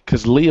 like,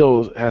 because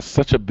Leo has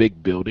such a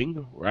big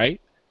building, right?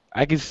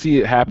 I can see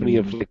it happening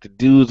if, like, the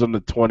dudes on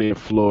the 20th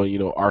floor,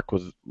 Ark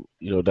was,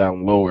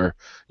 down lower,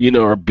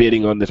 are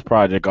bidding on this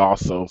project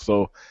also.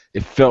 So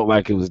it felt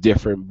like it was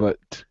different. But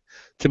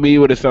to me,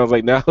 what it sounds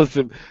like now is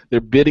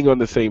they're bidding on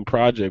the same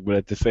project, but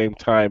at the same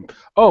time,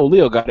 oh,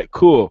 Leo got it,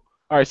 cool.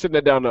 All right, send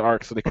that down to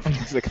Ark so they can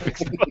fix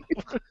it.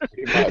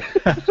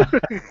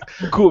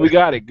 Cool, we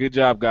got it. Good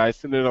job, guys.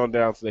 Send it on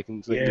down so they can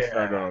get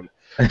started on.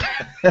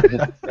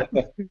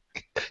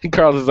 And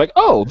Carlos is like,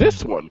 oh,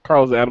 this one.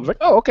 Carlos Adams like,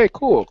 oh, okay,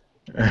 cool.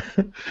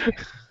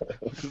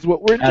 This is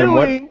what we're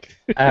doing.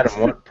 Adam,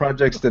 what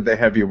projects did they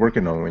have you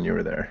working on when you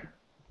were there?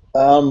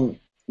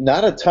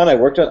 Not a ton. I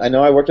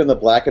know I worked on the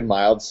Black and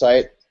Mild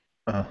site.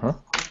 Uh-huh.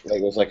 It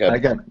was like I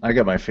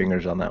got my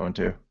fingers on that one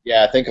too.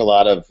 Yeah, I think a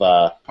lot of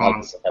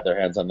artists had their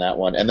hands on that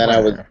one. And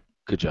then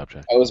Good job,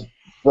 Jack. I was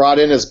brought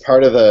in as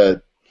part of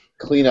the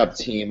cleanup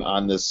team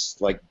on this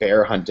like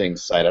bear hunting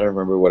site. I don't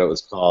remember what it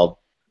was called.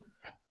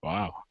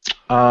 Wow.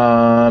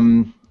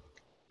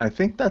 I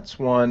think that's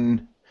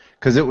one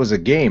because it was a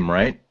game,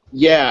 right?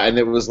 Yeah, and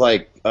it was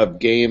like a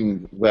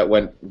game that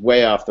went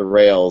way off the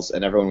rails,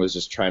 and everyone was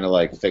just trying to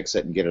like fix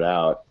it and get it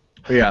out.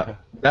 Yeah,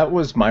 that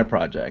was my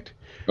project.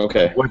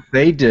 Okay. What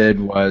they did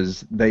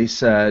was they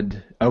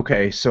said,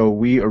 okay, so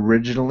we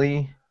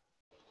originally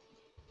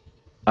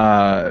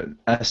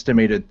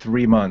estimated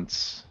 3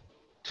 months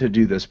to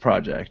do this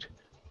project.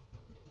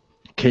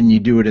 Can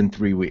you do it in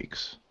 3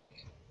 weeks?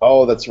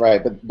 Oh, that's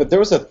right. But there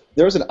was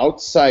an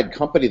outside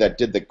company that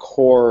did the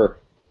core.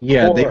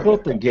 Yeah, they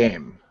built the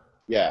game.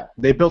 Yeah.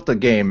 They built the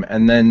game,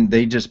 and then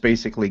they just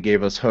basically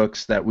gave us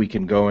hooks that we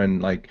can go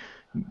and like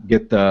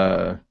get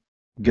the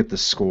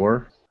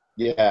score.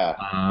 Yeah.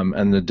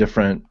 And the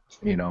different,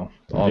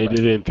 all They that.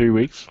 did it in 3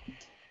 weeks?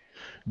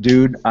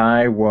 Dude,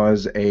 I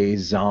was a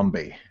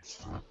zombie.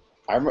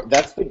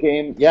 That's the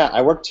game. Yeah,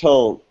 I worked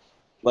till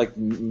like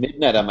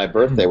midnight on my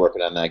birthday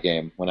working on that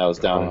game when I was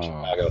down in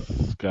Chicago.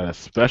 It's got a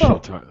special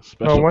place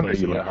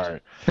in my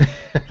heart.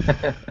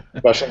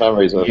 Special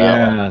memories with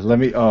that one. Yeah, let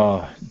me.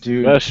 Oh,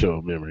 dude.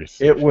 Special memories.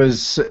 That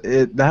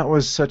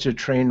was such a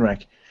train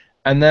wreck.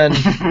 And then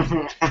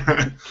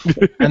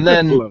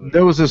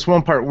there was this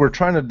one part we're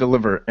trying to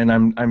deliver, and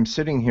I'm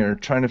sitting here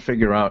trying to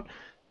figure out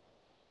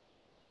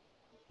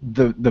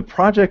the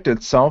project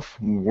itself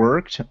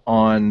worked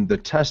on the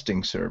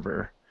testing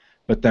server,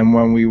 but then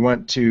when we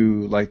went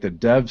to like the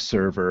dev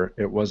server,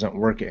 it wasn't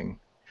working.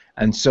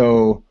 And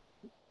so,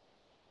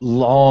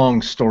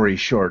 long story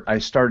short, I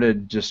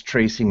started just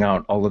tracing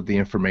out all of the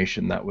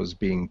information that was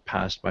being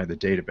passed by the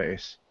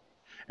database.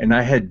 And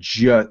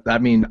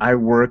I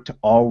worked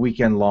all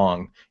weekend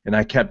long, and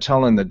I kept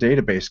telling the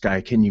database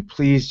guy, can you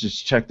please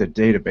just check the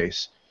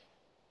database?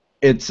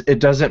 It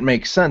doesn't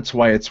make sense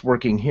why it's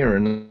working here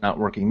and not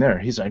working there.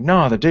 He's like,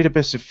 no, the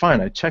database is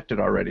fine. I checked it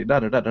already,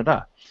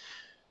 da-da-da-da-da.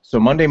 So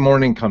Monday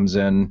morning comes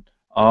in,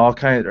 all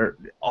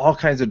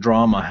kinds of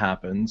drama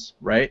happens,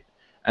 right?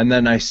 And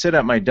then I sit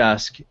at my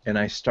desk, and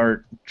I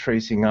start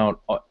tracing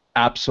out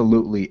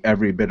absolutely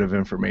every bit of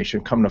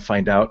information. Come to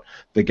find out,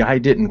 the guy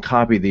didn't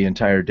copy the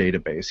entire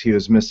database. He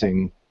was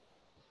missing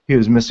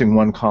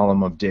one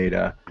column of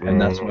data,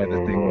 and that's why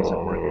the thing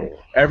wasn't working.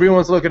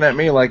 Everyone's looking at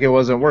me like it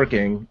wasn't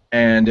working,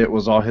 and it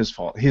was all his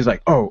fault. He's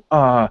like,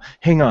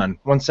 hang on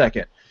 1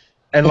 second.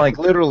 And like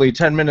literally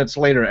 10 minutes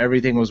later,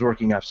 everything was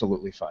working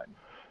absolutely fine.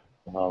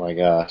 Oh my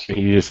gosh. And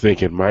you're just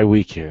thinking, my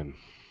weekend.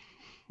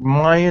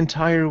 My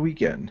entire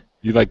weekend.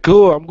 You're like,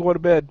 cool, I'm going to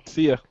bed.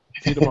 See ya.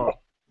 See you tomorrow.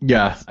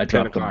 Yeah, I 10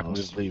 dropped the o'clock, I'm mouse.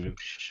 just leaving.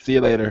 See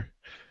you later.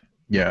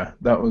 Yeah,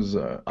 that was.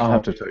 I'll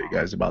have to tell you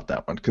guys about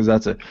that one because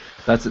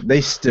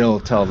they still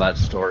tell that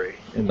story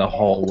in the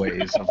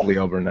hallways of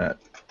Leo Burnett.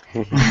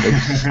 They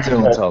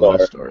still tell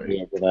that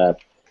story.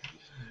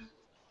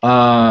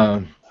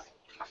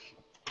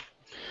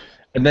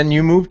 And then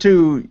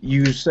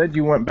you said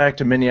you went back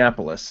to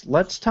Minneapolis.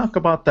 Let's talk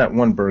about that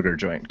one burger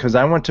joint because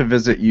I went to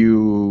visit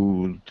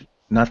you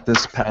not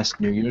this past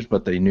New Year's,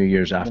 but the New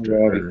Year's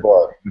after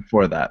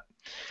before that.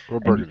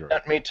 And you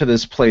sent me to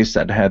this place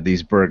that had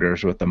these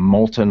burgers with the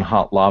molten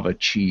hot lava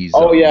cheese.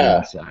 Oh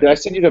yeah. Did I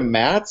send you to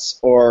Matt's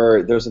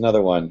or there's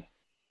another one?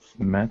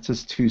 Matt's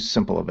is too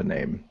simple of a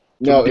name.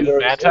 No,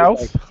 Matt's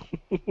house.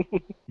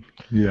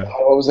 Yeah.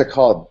 What was it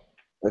called?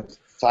 Like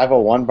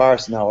 501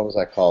 bars? No, what was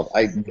that called?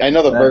 I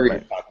know the burger you're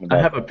talking about.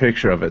 I have a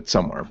picture of it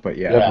somewhere, but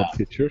yeah. You have a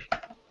picture?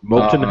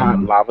 Molten hot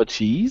lava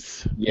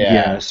cheese?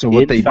 Yeah. So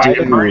what they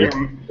do,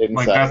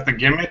 like that's the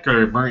gimmick,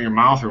 or burn your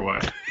mouth, or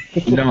what?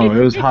 No, it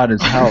was hot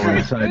as hell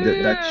inside.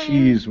 That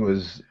cheese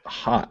was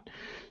hot.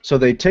 So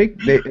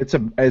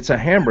it's a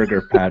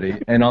hamburger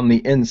patty, and on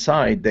the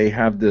inside they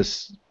have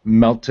this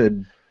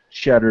melted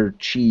cheddar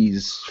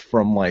cheese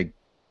from like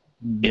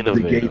the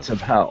gates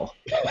of hell.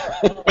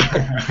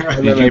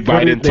 And then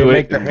they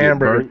make the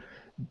hamburger.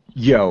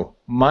 Yo,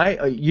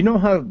 you know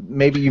how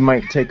maybe you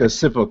might take a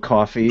sip of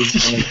coffee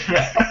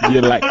and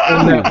you're like,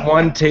 and that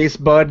one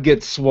taste bud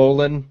gets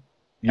swollen.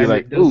 You're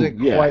like,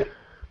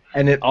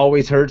 and it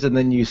always hurts, and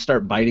then you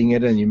start biting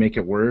it and you make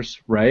it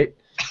worse, right?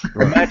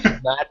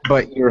 Imagine that,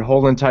 but your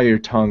whole entire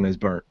tongue is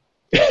burnt.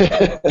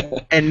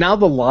 And now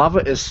the lava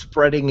is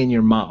spreading in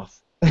your mouth.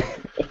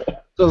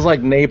 So it's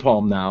like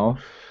napalm now.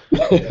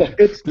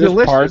 It's There's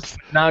delicious. parts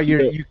Now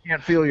you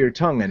can't feel your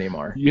tongue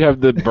anymore. you have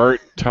the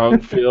burnt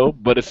tongue feel,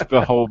 but it's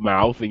the whole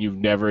mouth, and you've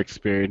never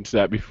experienced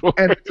that before.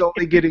 And it's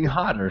only getting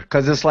hotter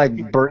because it's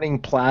like burning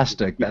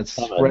plastic that's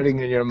spreading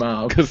in your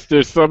mouth. Because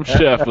there's some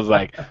chef was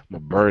like, I'm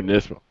gonna burn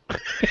this one.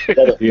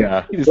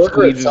 Yeah. He just Burger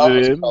squeezes itself it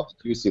is in. called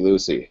the Jucy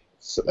Lucy.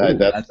 So, Ooh,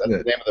 that's the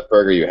it. name of the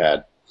burger you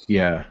had.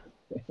 Yeah.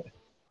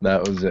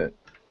 That was it.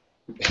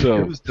 So,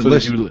 It was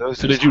delicious.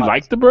 did you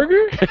like the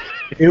burger?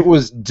 It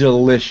was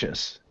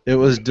delicious. It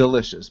was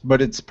delicious.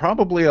 But it's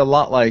probably a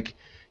lot like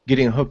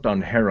getting hooked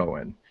on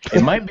heroin.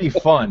 It might be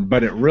fun,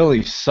 but it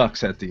really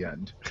sucks at the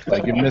end.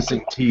 Like you're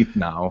missing teeth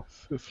now.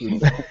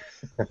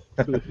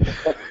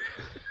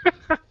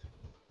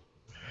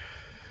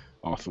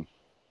 Awesome.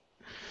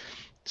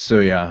 So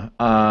yeah.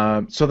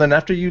 So then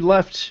after you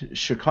left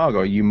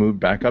Chicago, you moved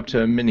back up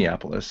to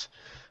Minneapolis.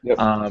 Yep.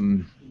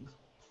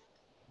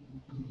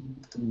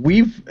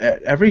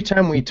 Every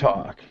time we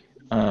talk,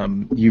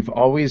 you've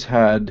always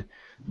had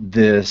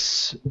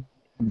this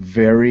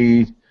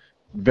very,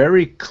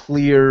 very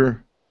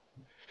clear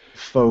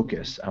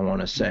focus, I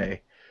want to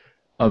say,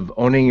 of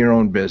owning your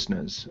own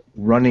business,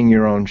 running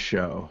your own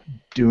show,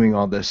 doing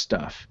all this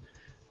stuff,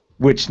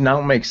 which now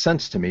makes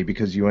sense to me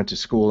because you went to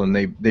school and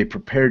they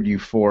prepared you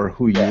for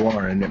who you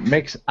are, and it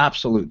makes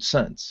absolute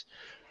sense.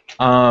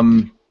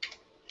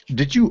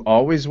 Did you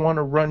always want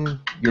to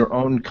run your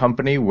own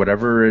company,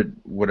 whatever it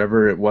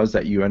was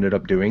that you ended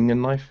up doing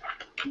in life?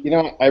 You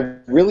know, I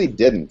really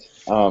didn't.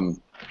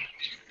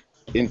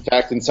 In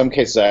fact, in some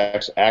cases, I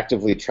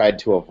actively tried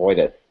to avoid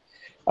it.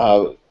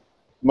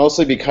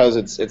 Mostly because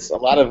it's a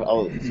lot of.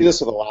 I'll see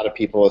this with a lot of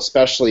people,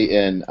 especially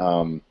in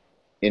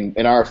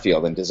our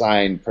field, in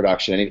design,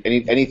 production,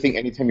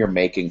 anything you're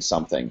making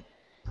something.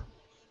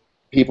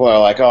 People are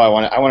like, oh, I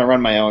want to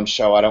run my own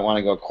show. I don't want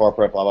to go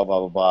corporate. Blah blah blah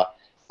blah blah.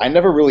 I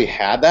never really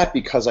had that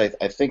because I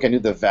think I knew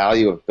the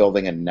value of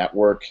building a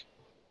network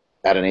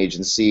at an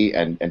agency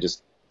and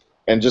just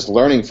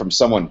learning from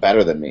someone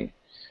better than me.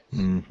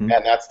 Mm-hmm.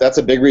 And that's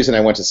a big reason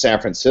I went to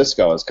San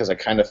Francisco, is because I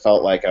kind of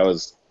felt like I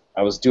was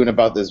doing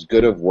about as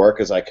good of work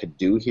as I could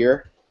do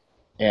here,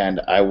 and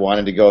I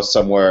wanted to go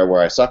somewhere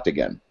where I sucked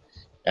again.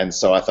 And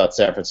so I thought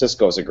San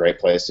Francisco was a great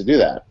place to do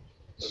that.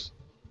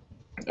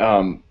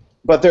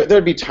 But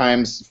there'd be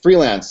times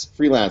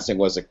freelancing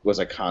was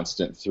a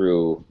constant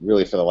through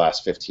really for the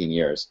last 15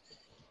 years.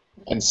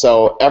 And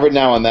so every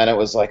now and then it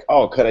was like,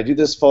 oh, could I do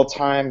this full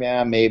time?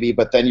 Yeah, maybe.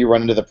 But then you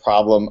run into the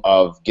problem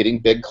of getting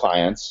big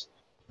clients.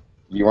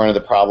 You run into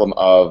the problem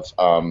of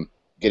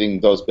getting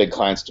those big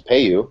clients to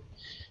pay you,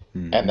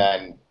 mm-hmm. and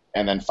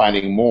then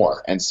finding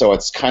more. And so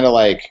it's kind of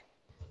like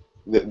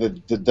the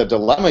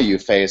dilemma you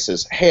face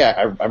is, hey,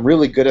 I'm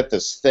really good at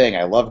this thing.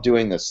 I love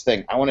doing this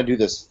thing. I want to do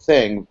this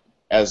thing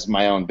as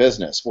my own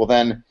business. Well,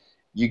 then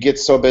you get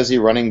so busy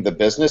running the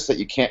business that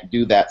you can't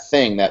do that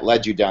thing that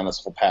led you down this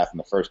whole path in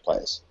the first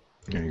place.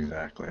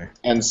 Exactly.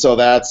 And so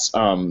that's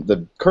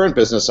the current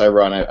business I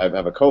run. I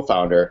have a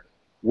co-founder,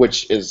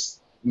 which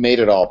is made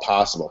it all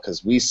possible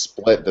because we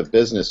split the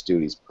business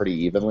duties pretty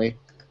evenly.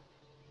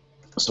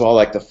 So all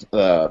like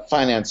the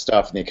finance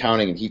stuff and the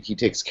accounting, and he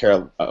takes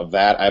care of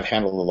that. I've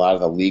handled a lot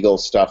of the legal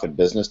stuff and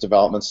business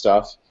development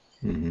stuff,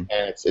 mm-hmm.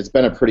 and it's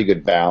been a pretty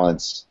good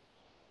balance.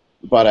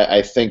 But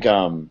I think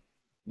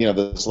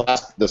this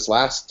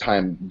last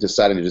time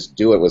deciding to just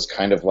do it was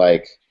kind of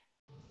like,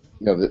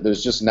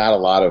 there's just not a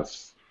lot of,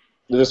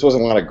 there just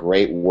wasn't a lot of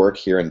great work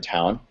here in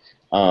town,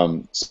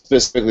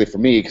 specifically for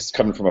me, because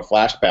coming from a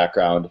Flash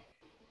background,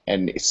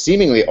 and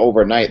seemingly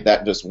overnight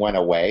that just went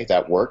away,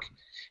 that work,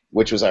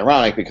 which was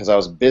ironic because I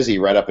was busy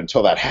right up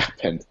until that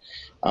happened.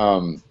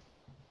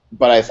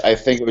 But I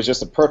think it was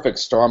just a perfect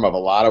storm of a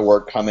lot of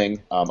work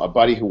coming, a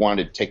buddy who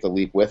wanted to take the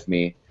leap with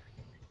me,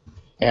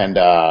 and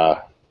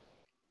that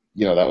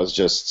was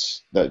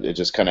just that. It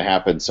just kind of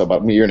happened. So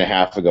about a year and a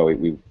half ago,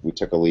 we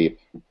took a leap.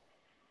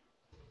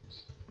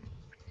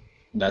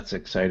 That's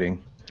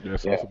exciting.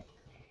 Yes, yeah.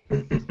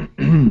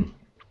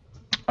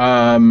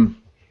 Awesome.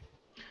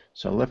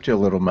 So I left you a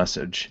little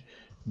message.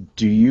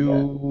 Do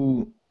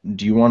you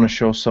want to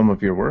show some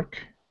of your work?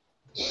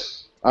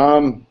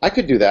 I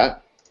could do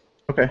that.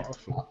 Okay.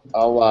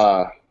 I'll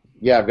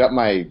I've got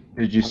my.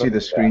 Did you see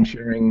the screen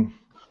sharing?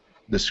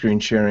 The screen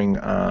sharing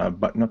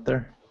button up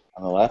there?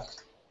 On the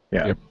left?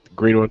 Yeah. Yep.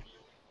 Green one.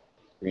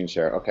 Screen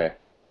share. Okay.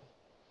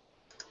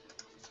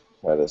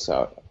 Try this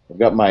out. I've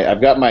got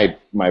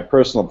my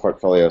personal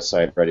portfolio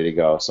site ready to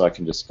go, so I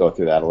can just go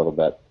through that a little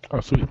bit.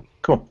 Oh, sweet.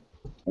 Cool.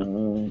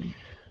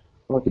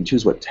 I can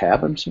choose what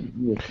tab I'm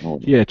seeing.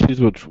 Yeah, choose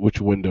which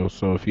window.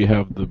 So if you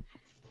have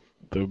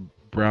the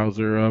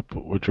browser up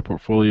with your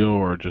portfolio,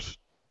 or just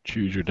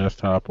choose your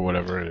desktop or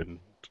whatever, and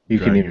you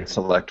can even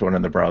select one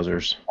of the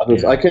browsers.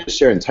 I could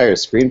share entire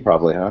screen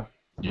probably, huh?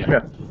 Yeah.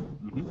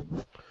 Mm-hmm.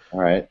 All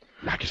right.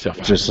 Knock yourself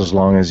out. Just as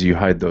long as you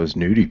hide those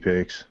nudie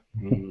pics.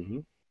 Mm-hmm.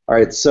 All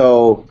right.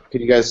 So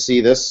can you guys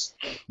see this?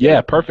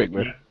 Yeah, perfect,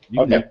 man.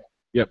 Okay.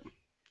 Yep.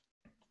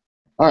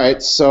 All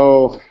right,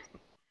 so,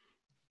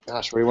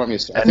 gosh, what do you want me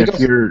to say?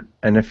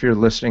 And if you're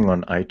listening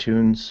on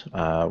iTunes,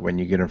 when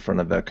you get in front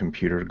of that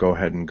computer, go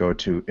ahead and go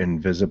to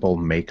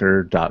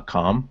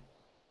invisiblemaker.com,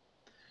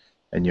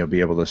 and you'll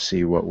be able to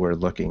see what we're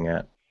looking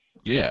at.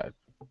 Yeah,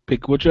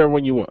 pick whichever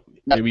one you want.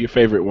 Maybe your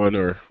favorite one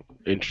or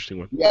interesting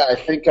one. Yeah, I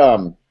think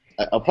I'll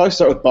probably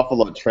start with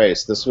Buffalo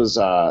Trace. This was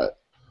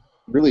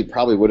really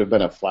probably would have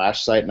been a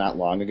Flash site not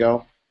long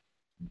ago,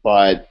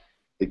 but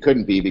it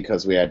couldn't be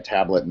because we had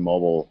tablet and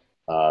mobile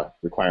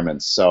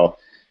requirements. So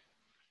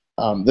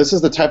this is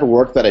the type of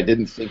work that I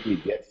didn't think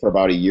we'd get for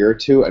about a year or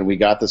two, and we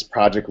got this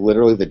project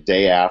literally the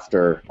day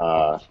after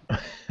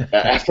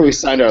after we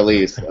signed our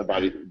lease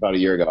about a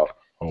year ago.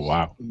 Oh,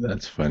 wow.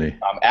 That's funny.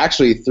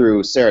 Actually,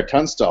 through Sarah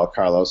Tunstall,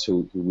 Carlos,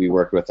 who we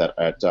worked with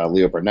at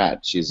Leo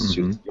Burnett. She's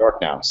in New York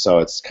now, so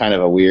it's kind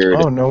of a weird.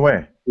 Oh, no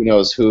way. Who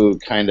knows who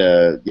kind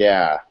of,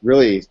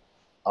 really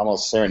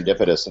almost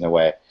serendipitous in a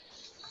way.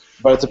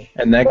 But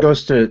and that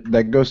goes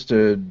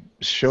to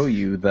show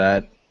you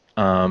that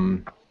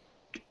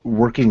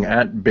working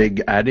at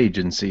big ad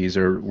agencies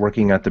or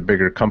working at the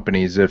bigger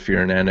companies, if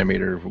you're an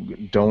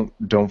animator,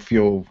 don't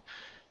feel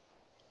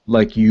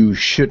like you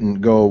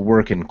shouldn't go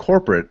work in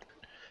corporate,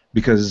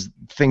 because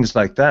things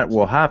like that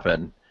will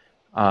happen,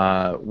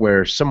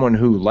 where someone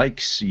who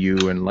likes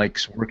you and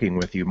likes working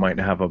with you might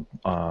have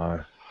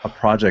a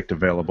project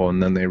available,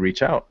 and then they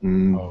reach out,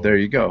 and there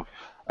you go.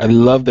 I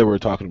love that we're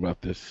talking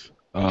about this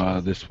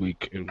this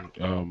week, and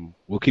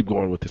we'll keep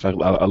going with this. I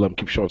let them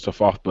keep showing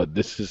stuff off, but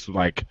this is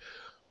like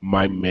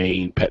my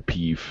main pet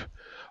peeve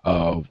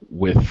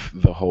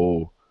with the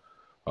whole,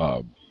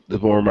 or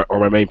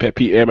my main pet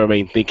peeve and my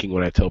main thinking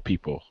when I tell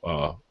people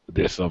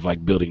this of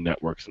like building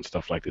networks and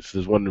stuff like this. This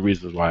is one of the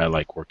reasons why I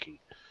like working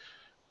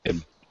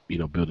and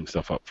building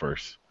stuff up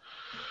first.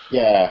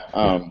 Yeah,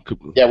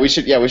 we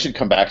should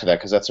come back to that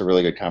because that's a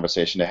really good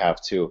conversation to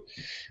have too.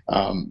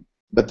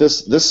 But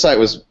this site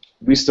was.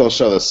 We still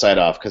show the site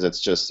off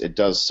because it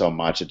does so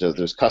much.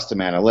 There's custom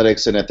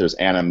analytics in it. There's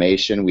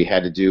animation. We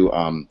had to do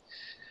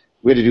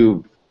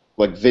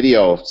like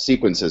video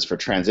sequences for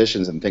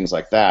transitions and things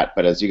like that.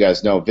 But as you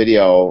guys know,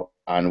 video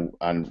on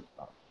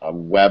a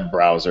web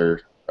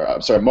browser,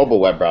 mobile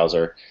web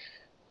browser,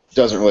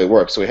 doesn't really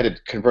work. So we had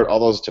to convert all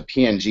those to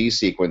PNG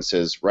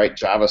sequences, write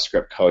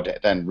JavaScript code to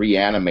then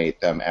reanimate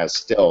them as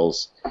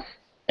stills,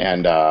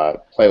 and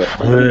play with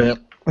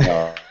them.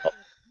 It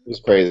was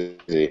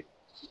crazy.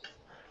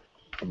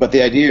 But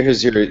the idea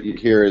is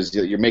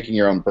you're making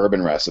your own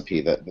bourbon recipe.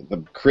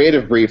 The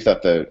creative brief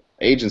that the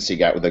agency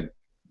got with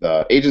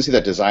the agency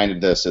that designed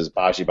this is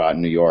Bajibot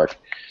in New York.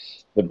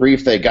 The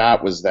brief they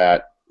got was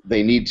that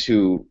they need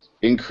to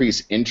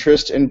increase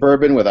interest in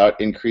bourbon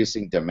without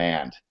increasing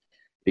demand,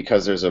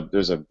 because there's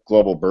a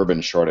global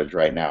bourbon shortage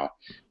right now,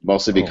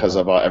 mostly because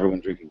of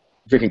everyone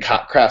drinking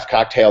craft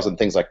cocktails and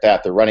things like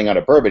that. They're running out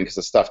of bourbon because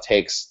the stuff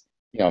takes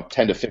 10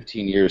 to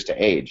 15 years to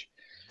age.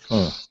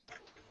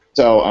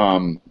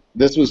 So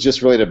this was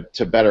just really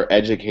to better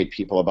educate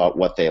people about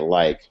what they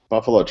like.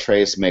 Buffalo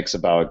Trace makes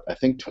about, I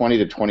think, 20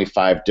 to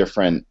 25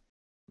 different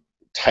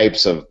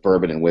types of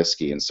bourbon and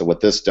whiskey. And so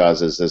what this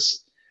does is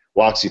this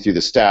walks you through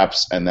the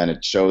steps, and then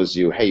it shows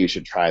you, hey, you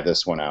should try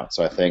this one out.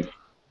 So I think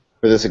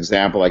for this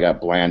example, I got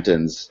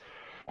Blanton's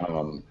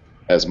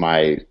as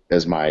my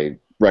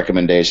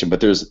recommendation.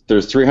 But there's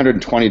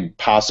 320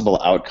 possible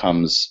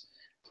outcomes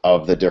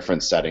of the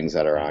different settings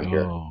that are on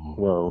here.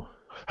 Whoa!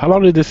 How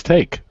long did this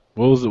take?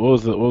 What was the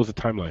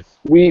timeline?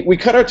 We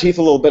cut our teeth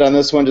a little bit on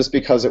this one just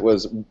because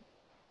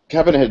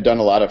Kevin had done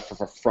a lot of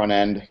front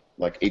end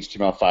like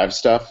HTML5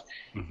 stuff,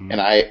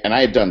 and I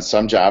had done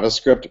some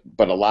JavaScript,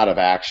 but a lot of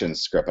action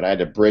script, and I had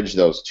to bridge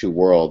those two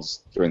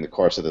worlds during the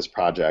course of this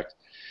project.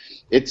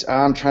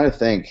 I'm trying to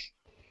think.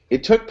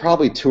 It took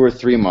probably 2 or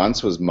 3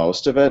 months was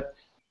most of it,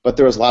 but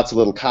there was lots of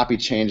little copy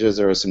changes.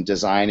 There was some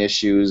design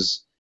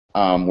issues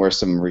where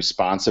some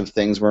responsive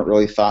things weren't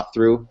really thought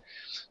through.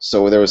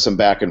 So there was some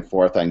back and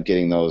forth on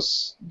getting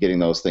those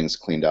things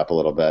cleaned up a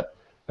little bit.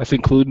 That's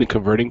including the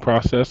converting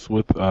process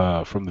with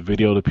from the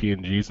video to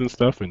PNGs and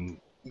stuff. And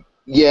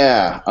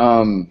yeah,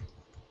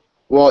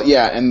 well,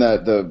 yeah, and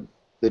the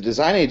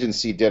design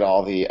agency did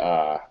all the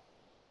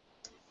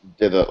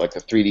like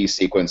the 3D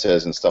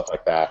sequences and stuff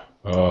like that.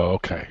 Oh,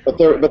 okay. But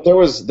there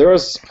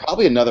was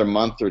probably another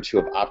month or two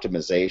of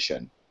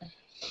optimization.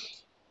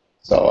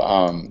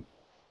 So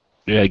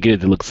yeah, get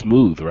it to look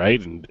smooth,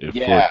 right? And for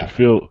it to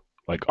feel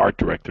like art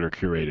director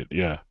curated,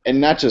 yeah.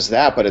 And not just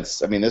that, but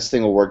this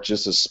thing will work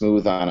just as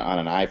smooth on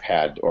an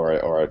iPad or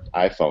an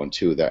iPhone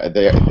too.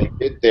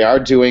 They are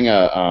doing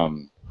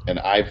an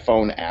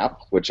iPhone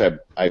app, which I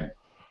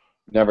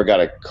never got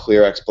a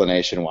clear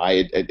explanation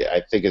why.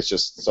 I think it's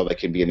just so they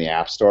can be in the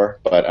App Store.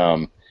 But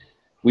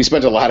we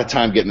spent a lot of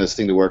time getting this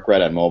thing to work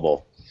right on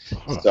mobile.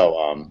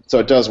 So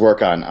it does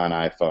work on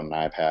iPhone and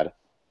iPad.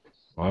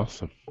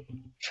 Awesome.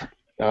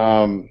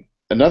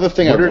 Another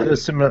thing.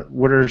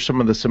 What are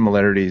some of the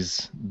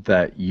similarities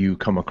that you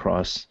come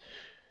across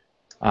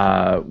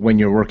when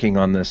you're working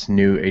on this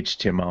new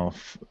HTML,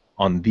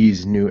 on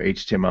these new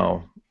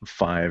HTML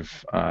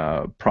 5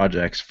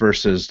 projects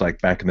versus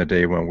like back in the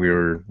day when we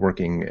were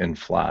working in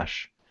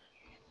Flash?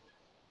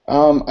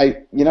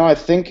 I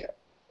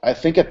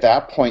think at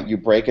that point you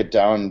break it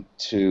down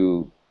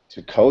to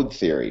code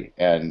theory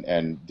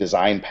and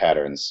design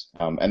patterns,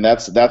 and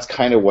that's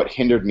kind of what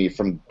hindered me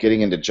from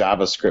getting into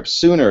JavaScript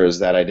sooner. Is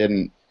that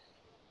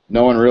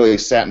no one really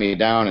sat me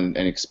down and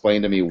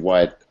explained to me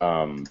what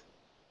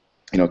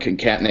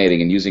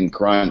concatenating and using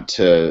grunt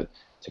to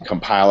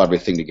compile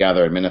everything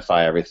together and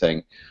minify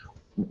everything.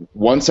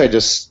 Once I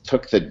just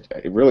took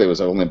it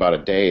was only about a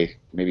day,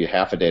 maybe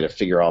half a day to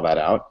figure all that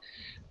out.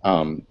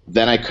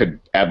 Then I could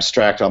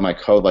abstract all my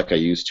code like I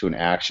used to an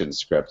action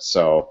script.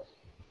 So,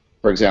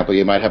 for example,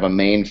 you might have a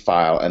main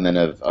file and then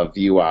a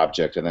view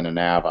object and then a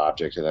nav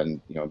object and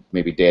then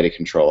maybe data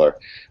controller.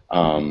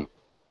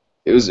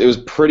 It was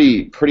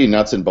pretty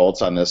nuts and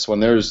bolts on this one.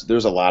 There's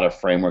a lot of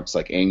frameworks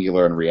like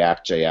Angular and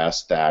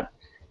React.js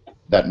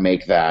that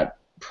make that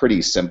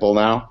pretty simple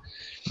now.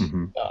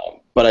 Mm-hmm.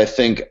 But I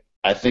think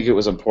it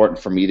was important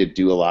for me to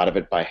do a lot of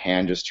it by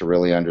hand just to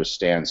really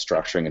understand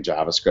structuring a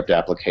JavaScript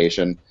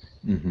application.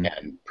 Mm-hmm.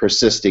 And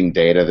persisting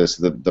data.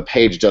 The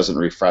page doesn't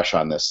refresh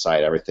on this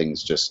site.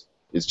 It's just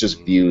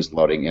views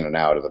loading in and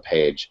out of the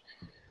page.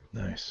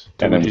 Nice.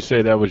 And would you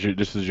say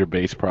this is your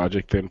base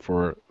project then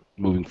for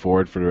moving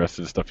forward for the rest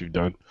of the stuff you've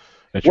done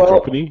at your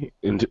company?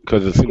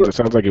 Because it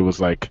sounds like it was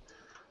like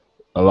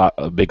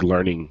a big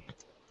learning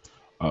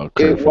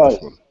curve for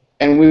this one.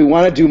 And we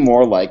want to do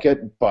more like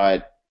it,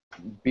 but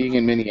being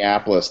in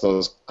Minneapolis,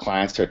 those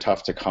clients are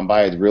tough to come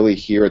by. Really,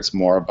 here it's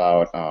more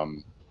about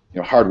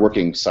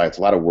hard-working sites,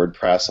 a lot of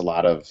WordPress, a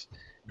lot of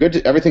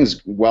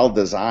everything's well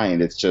designed.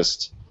 It's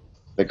just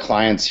the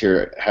clients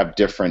here have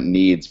different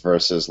needs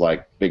versus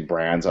like big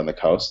brands on the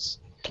coasts.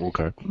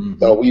 Okay.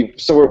 Mm-hmm.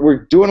 So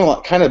we're doing a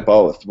lot, kind of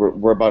both.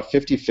 We're about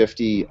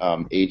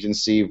 50-50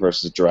 agency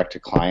versus direct to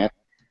client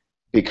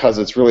because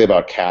it's really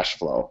about cash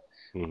flow.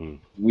 Mm-hmm.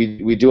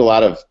 We do a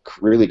lot of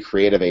really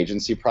creative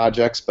agency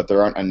projects, but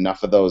there aren't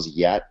enough of those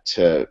yet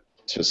to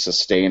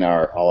sustain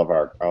all of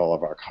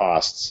our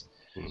costs.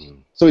 Mm-hmm.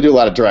 So we do a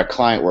lot of direct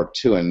client work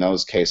too. In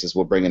those cases,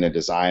 we'll bring in a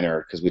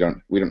designer because we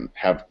don't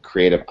have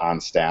creative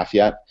on staff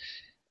yet,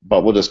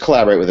 but we'll just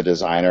collaborate with a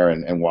designer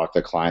and walk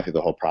the client through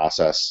the whole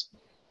process.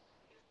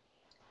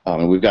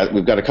 And we've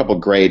got a couple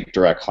great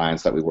direct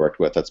clients that we worked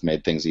with that's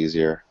made things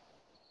easier.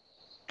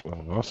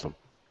 Oh, awesome.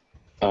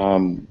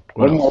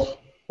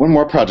 One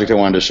more project I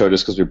wanted to show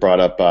just because we brought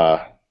up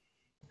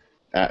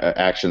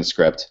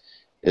ActionScript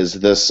is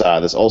this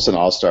Olsen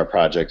All-Star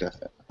project.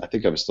 I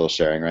think I'm still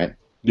sharing, right?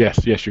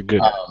 Yes, you're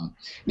good.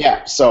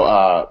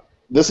 So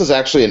this is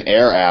actually an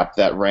Air app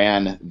that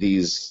ran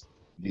these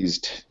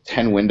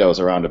 10 windows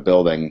around a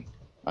building.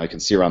 I can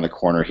see around the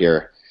corner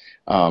here.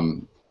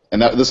 And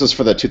this is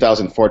for the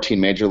 2014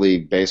 Major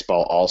League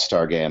Baseball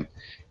All-Star Game.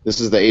 This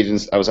is the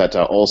agents. I was at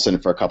Olsen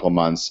for a couple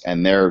months,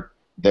 and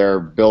their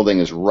building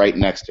is right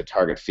next to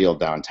Target Field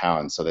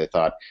downtown. So they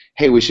thought,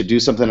 hey, we should do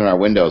something in our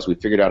windows. We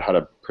figured out how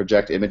to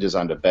project images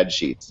onto bed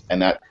sheets,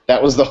 and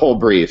that was the whole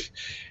brief.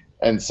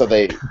 And so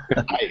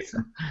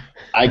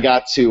I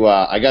got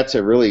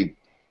to really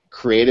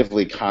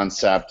creatively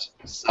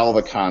sell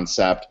the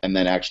concept, and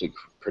then actually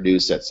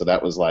produce it. So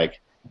that was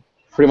like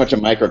pretty much a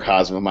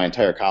microcosm of my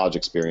entire college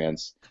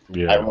experience.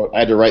 Yeah. I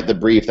had to write the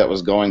brief that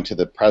was going to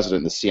the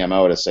president and the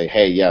CMO to say,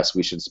 hey, yes,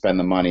 we should spend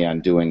the money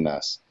on doing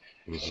this.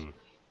 Mm-hmm.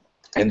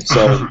 And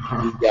so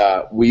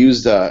we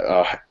used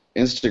a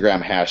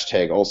Instagram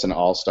hashtag Olsen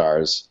All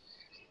Stars,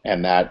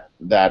 and that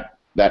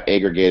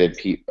aggregated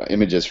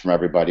images from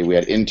everybody. We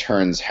had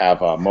interns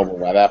have a mobile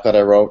web app that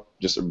I wrote,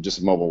 just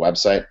a mobile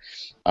website,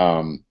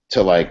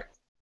 to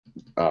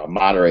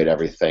moderate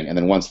everything. And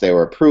then once they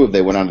were approved,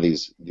 they went onto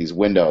these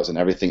windows and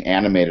everything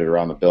animated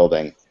around the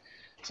building.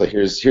 So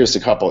here's a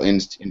couple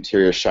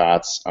interior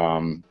shots.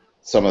 Some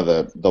of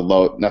the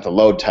load, not the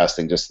load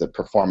testing, just the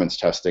performance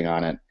testing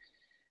on it,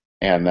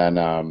 and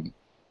then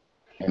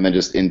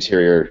just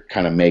interior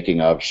kind of making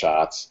of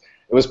shots.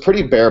 It was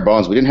pretty bare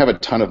bones. We didn't have a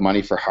ton of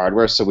money for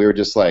hardware, so we were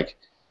just like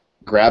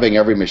grabbing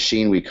every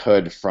machine we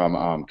could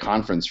from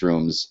conference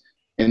rooms.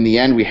 In the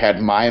end, we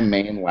had my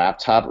main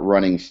laptop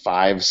running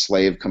 5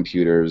 slave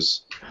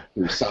computers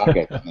through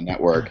sockets on the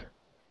network,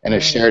 and a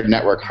shared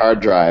network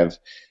hard drive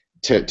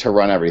to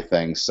run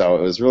everything.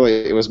 So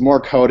it was more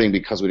coding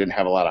because we didn't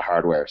have a lot of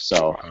hardware.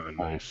 So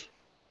nice.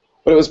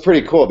 But it was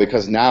pretty cool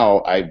because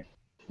now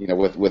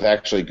with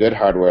actually good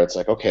hardware, it's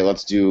like, okay,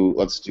 let's do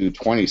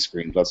 20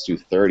 screens, let's do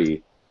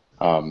 30.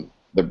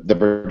 The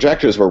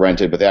projectors were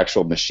rented, but the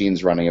actual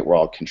machines running it were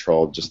all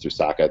controlled just through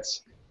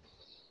sockets.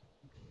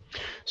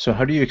 So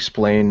how do you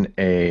explain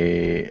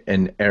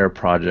an Air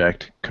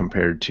project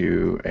compared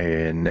to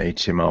an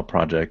HTML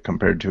project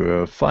compared to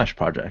a Flash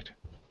project?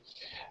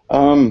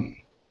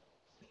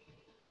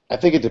 I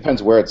think it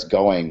depends where it's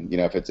going.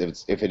 If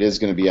it is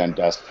going to be on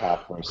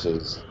desktop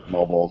versus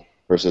mobile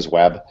versus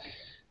web.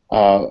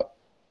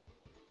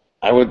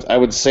 I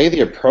would say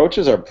the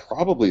approaches are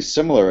probably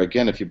similar.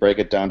 Again, if you break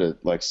it down to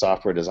like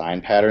software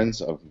design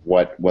patterns of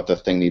what the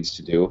thing needs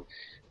to do.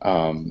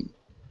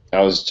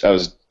 I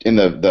was in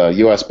the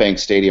U.S. Bank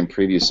Stadium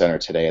Preview Center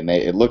today, and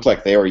it looked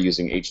like they were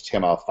using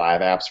HTML5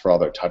 apps for all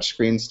their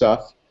touchscreen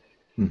stuff,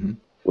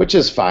 which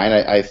is fine.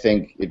 I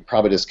think it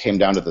probably just came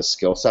down to the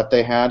skill set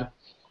they had.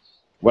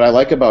 What I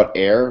like about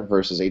Air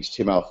versus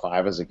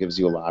HTML5 is it gives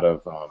you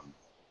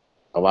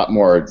a lot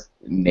more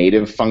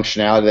native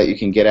functionality that you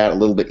can get at a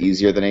little bit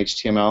easier than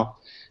HTML,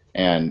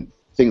 and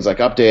things like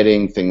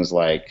updating, things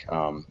like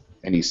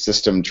any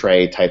system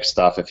tray type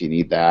stuff if you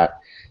need that.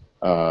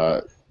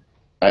 I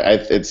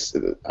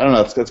don't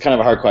know. It's kind of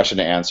a hard question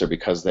to answer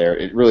because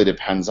it really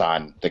depends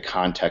on the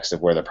context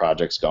of where the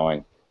project's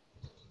going.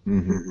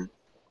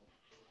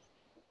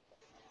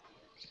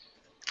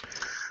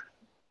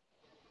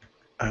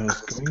 I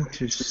was going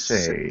to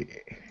say,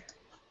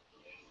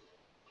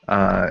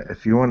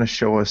 if you want to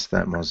show us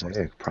that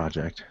mosaic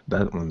project,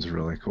 that one's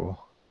really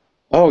cool.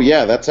 Oh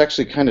yeah, that's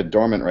actually kind of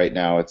dormant right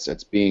now.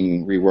 It's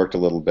being reworked a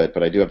little bit,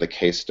 but I do have the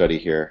case study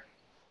here.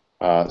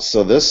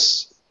 So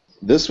this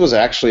was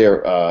actually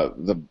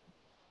the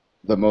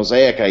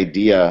mosaic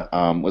idea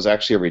was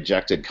actually a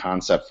rejected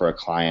concept for a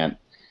client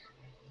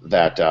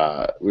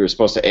that we were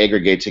supposed to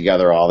aggregate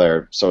together all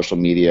their social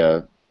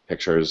media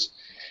pictures.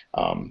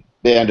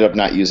 They ended up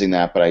not using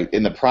that, but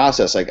in the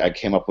process, I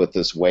came up with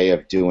this way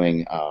of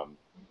doing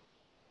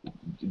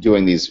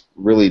these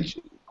really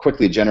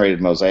quickly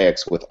generated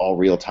mosaics with all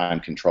real-time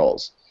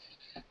controls,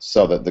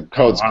 so that the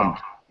code's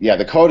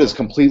the code is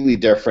completely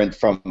different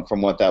from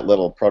what that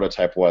little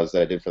prototype was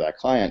that I did for that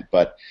client.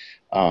 But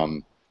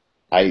I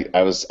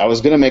was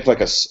going to make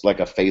like a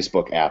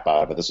Facebook app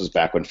out of it. This was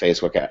back when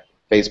Facebook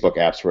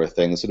apps were a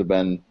thing. This would have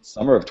been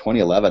summer of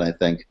 2011, I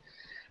think.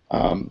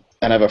 And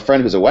I have a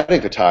friend who's a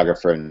wedding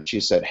photographer, and she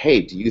said, "Hey,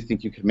 do you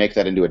think you could make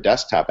that into a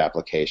desktop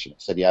application?" I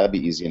said, "Yeah, that'd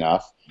be easy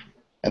enough."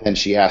 And then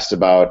she asked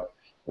about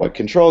what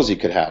controls you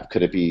could have.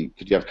 Could you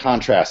have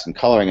contrast and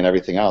coloring and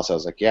everything else? I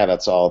was like, "Yeah,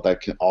 that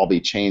can all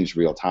be changed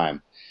real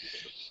time."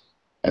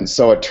 And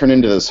so it turned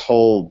into this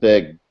whole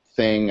big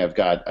thing.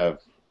 The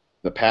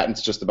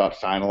patent's just about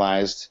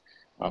finalized,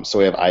 so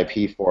we have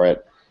IP for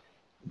it.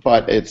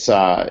 But it's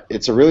a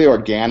really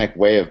organic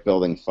way of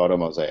building photo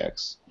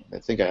mosaics. I'm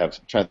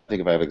trying to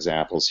think if I have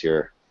examples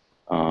here.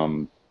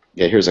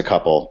 Yeah, here's a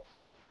couple.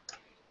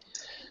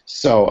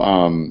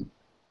 So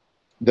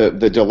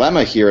the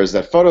dilemma here is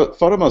that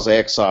photo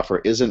mosaic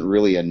software isn't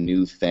really a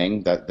new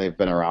thing. That they've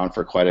been around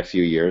for quite a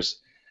few years.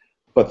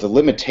 But the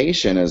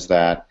limitation is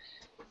that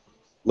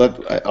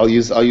I'll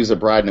use a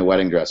bride in a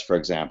wedding dress, for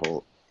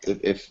example.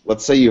 If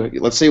let's say you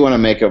want to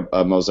make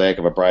a mosaic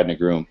of a bride and a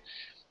groom,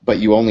 but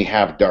you only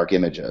have dark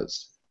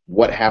images.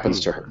 What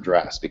happens to her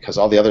dress? Because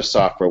all the other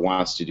software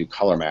wants to do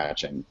color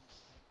matching.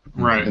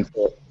 Right. And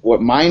so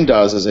what mine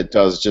does is it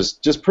does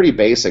just pretty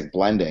basic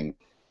blending,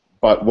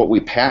 but what we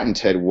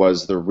patented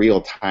was the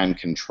real-time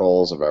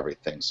controls of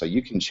everything. So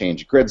you can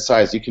change grid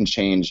size, you can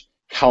change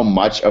how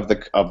much of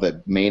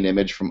the main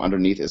image from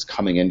underneath is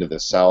coming into the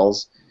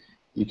cells.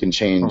 You can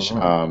change.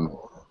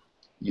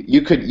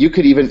 You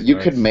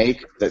could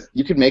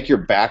make your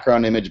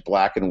background image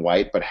black and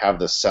white, but have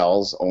the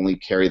cells only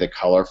carry the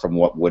color from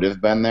what would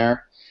have been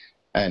there.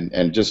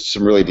 And just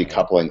some really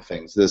decoupling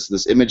things.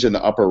 This image in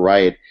the upper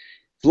right,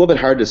 it's a little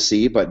bit hard to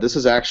see, but this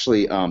is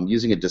actually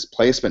using a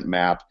displacement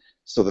map,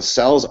 so the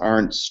cells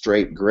aren't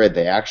straight grid.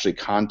 They actually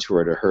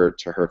contour to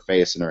her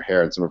face and her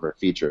hair and some of her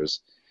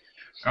features.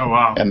 Oh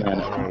wow! And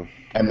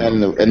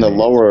then in the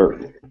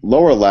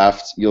lower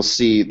left, you'll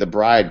see the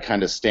bride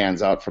kind of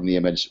stands out from the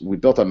image. We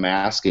built a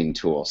masking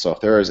tool, so if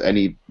there is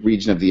any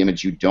region of the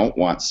image you don't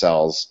want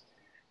cells,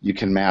 you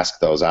can mask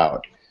those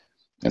out.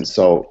 And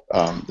so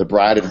the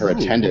bride and her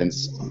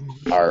attendants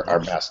are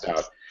masked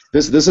out.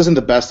 This isn't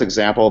the best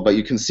example, but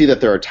you can see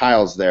that there are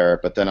tiles there,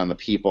 but then on the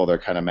people they're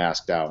kind of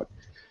masked out.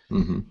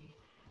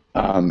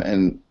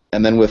 And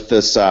then with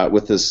this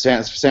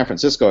San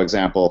Francisco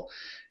example,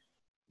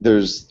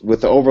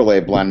 with the overlay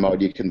blend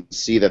mode, you can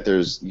see that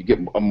you get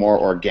a more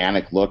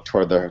organic look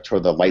toward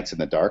the lights and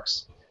the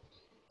darks,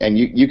 and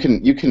you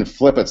can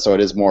flip it so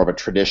it is more of a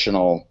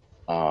traditional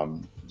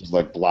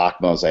like block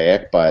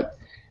mosaic, but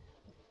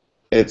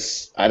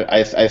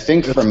I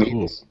think for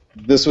me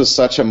this was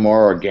such a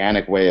more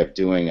organic way of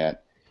doing it.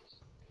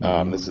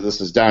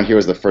 This is down here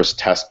was the first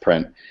test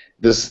print.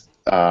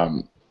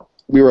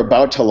 We were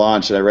about to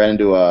launch, and I ran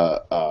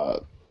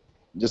into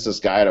just this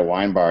guy at a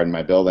wine bar in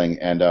my building,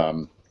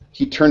 and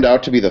he turned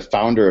out to be the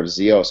founder of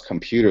Xeos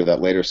Computer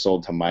that later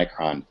sold to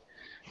Micron.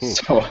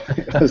 So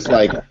it was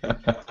like,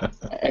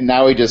 and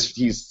now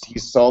he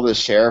sold his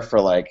share for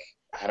like,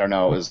 I don't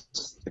know, it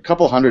was a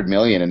couple $100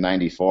 million in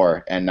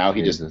 '94, and now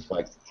he just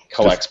like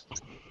collects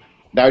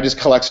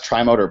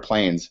trimotor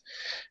planes.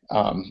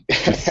 And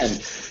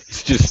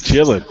he's just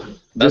chilling.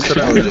 That's what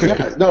I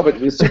was. No, but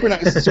he's super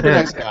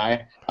nice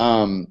guy.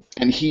 And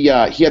he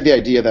had the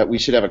idea that we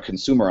should have a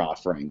consumer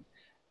offering.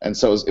 And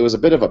so it was a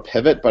bit of a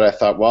pivot, but I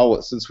thought, well,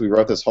 since we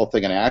wrote this whole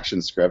thing in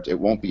ActionScript, it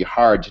won't be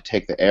hard to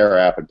take the Air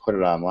app and put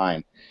it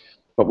online.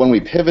 But when we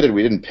pivoted,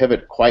 we didn't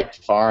pivot quite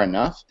far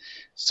enough,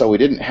 so we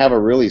didn't have a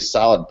really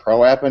solid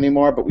pro app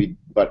anymore,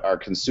 but our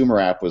consumer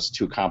app was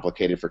too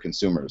complicated for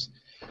consumers.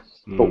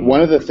 But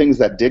one of the things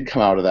that did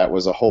come out of that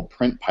was a whole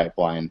print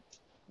pipeline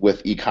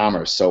with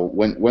e-commerce. So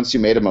once you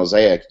made a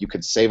mosaic, you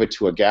could save it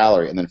to a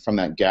gallery, and then from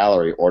that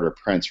gallery, order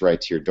prints right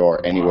to your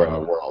door anywhere in the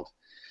world.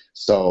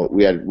 So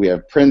we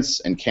have prints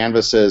and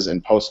canvases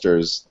and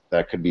posters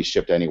that could be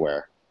shipped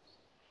anywhere.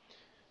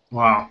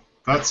 Wow,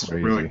 that's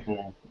really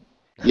cool.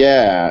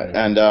 Yeah,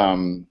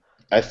 and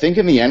I think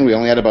in the end we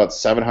only had about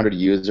 700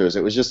 users.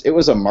 It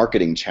was a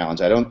marketing challenge.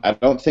 I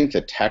don't think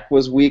the tech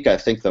was weak. I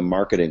think the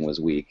marketing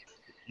was weak.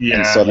 Yeah.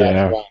 And so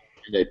that's why,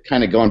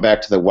 kind of going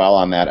back to the well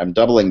on that, I'm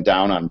doubling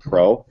down on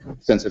Pro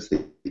since it's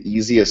the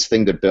easiest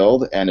thing to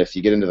build, and if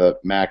you get into the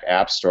Mac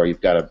App Store,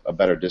 you've got a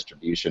better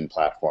distribution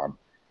platform.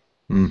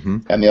 Mm-hmm.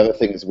 And the other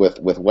thing is with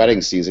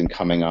wedding season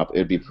coming up,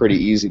 it'd be pretty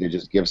easy to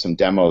just give some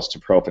demos to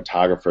pro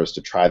photographers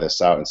to try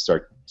this out and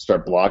start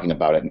blogging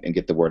about it and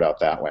get the word out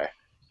that way.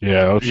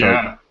 Yeah,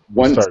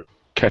 start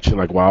catching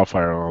like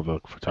wildfire on all the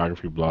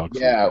photography blogs.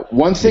 Yeah,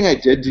 one thing I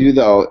did do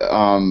though,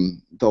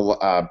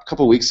 a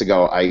couple weeks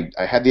ago, I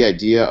had the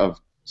idea of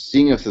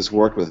seeing if this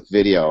worked with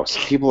video. So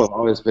people have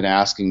always been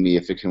asking me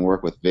if it can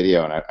work with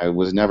video, and I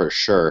was never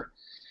sure.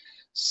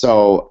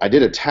 So I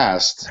did a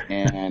test,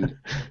 and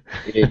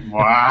it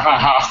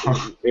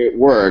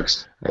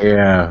works.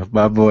 Yeah,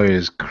 my boy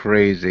is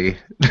crazy.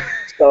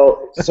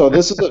 So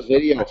this is a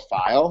video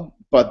file,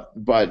 but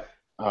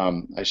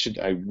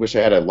I wish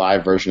I had a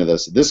live version of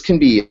this. This can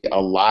be a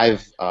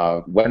live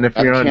webcam and if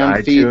you're on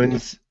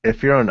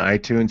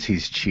iTunes, feed.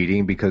 He's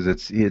cheating because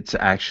it's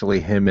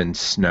actually him in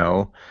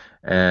snow,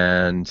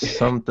 and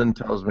something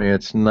tells me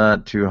it's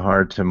not too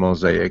hard to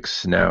mosaic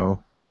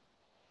snow.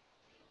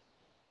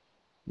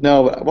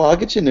 No, well, I'll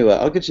get you a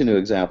new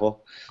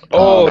example.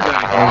 Oh,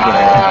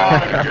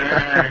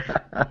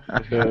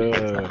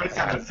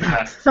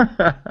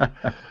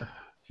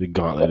 the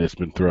gauntlet has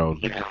been thrown.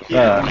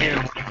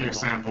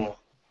 Example.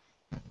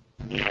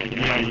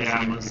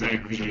 Yeah,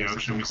 mosaic video.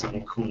 Show me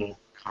something cool,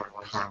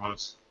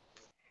 Carlos.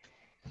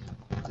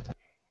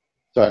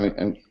 Sorry,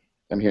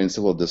 I'm hearing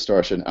some little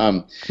distortion.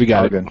 We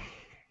got it.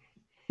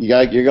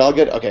 You're all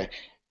good. Okay.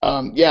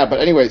 Yeah,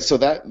 but anyway, so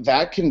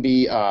that can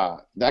be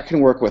that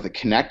can work with a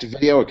Connect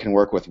video. It can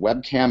work with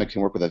webcam. It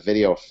can work with a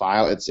video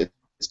file. It's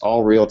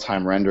all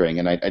real-time rendering,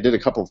 and I did a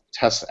couple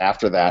tests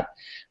after that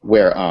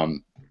where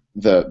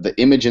the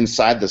image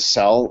inside the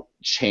cell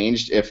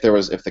changed if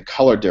the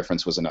color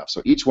difference was enough.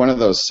 So each one of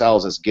those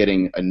cells is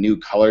getting a new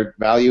color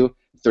value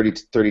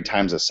 30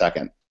 times a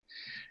second,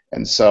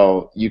 and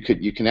so you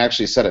can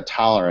actually set a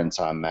tolerance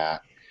on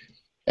that.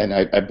 And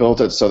I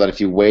built it so that if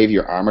you wave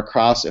your arm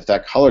across, if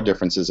that color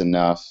difference is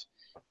enough,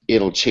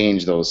 it'll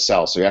change those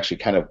cells. So you're actually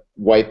kind of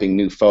wiping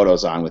new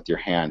photos on with your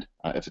hand,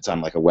 if it's on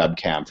like a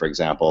webcam, for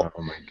example.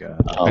 Oh my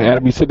God!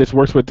 Adam, you said this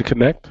works with the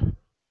Connect?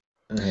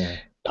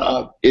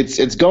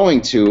 It's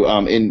going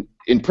to.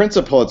 In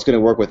principle, it's going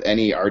to work with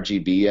any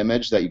RGB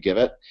image that you give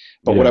it.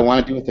 But what I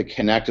want to do with the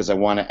Connect is I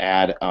want to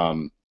add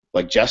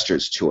like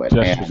gestures to it.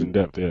 Gestures in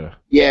depth, yeah.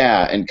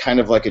 Yeah, and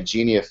kind of like a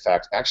genie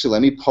effect. Actually,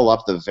 let me pull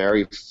up the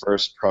very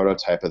first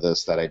prototype of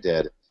this that I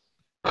did.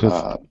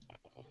 Because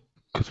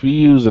we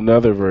use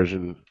another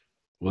version.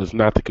 Well, it's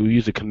not we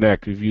use the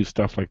Connect. We've used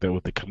stuff like that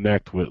with the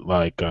Connect, with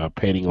like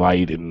painting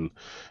light and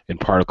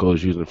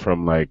particles using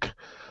from like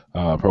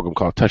a program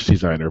called Touch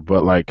Designer.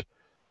 But like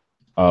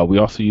we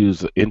also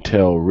use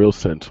Intel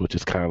RealSense, which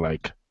is kind of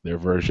like their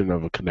version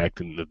of a Connect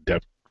in the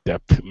depth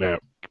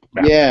map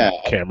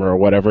camera or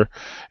whatever.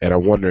 And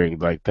I'm wondering,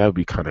 like, that would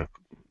be kind of,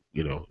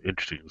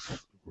 interesting.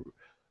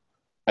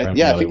 I think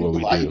there's a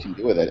lot you can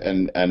do with it.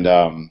 And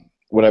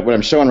what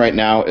I'm showing right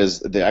now is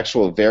the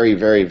actual very,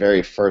 very,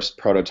 very first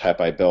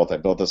prototype I built. I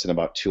built this in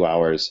about 2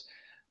 hours.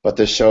 But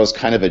this shows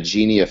kind of a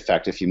genie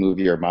effect if you move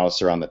your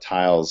mouse around the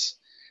tiles.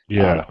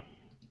 Yeah.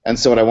 And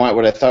so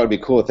what I thought would be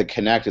cool with the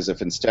Connect is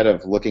if instead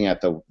of looking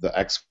at the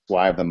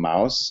XY of the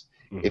mouse,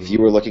 if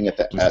you were looking at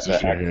the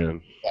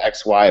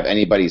XY of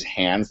anybody's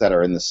hands that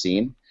are in the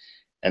scene,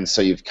 and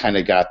so you've kind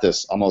of got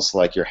this almost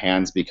like your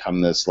hands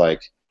become this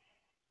like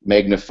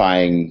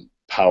magnifying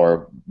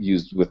power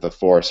used with the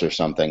Force or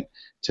something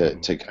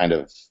to kind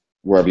of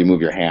wherever you move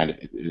your hand,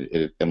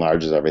 it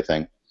enlarges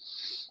everything.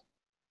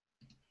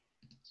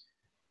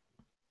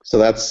 So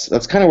that's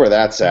kind of where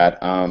that's at.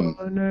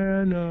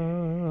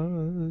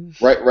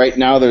 Right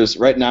now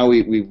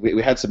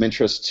we had some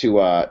interest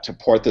to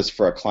port this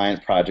for a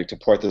client project, to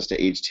port this to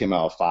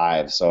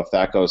HTML5. So if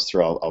that goes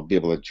through, I'll be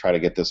able to try to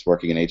get this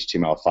working in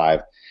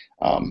HTML5,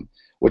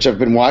 which I've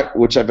been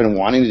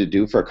wanting to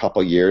do for a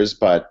couple years,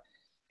 but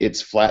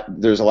it's flat.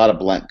 There's a lot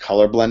of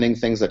color blending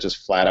things that just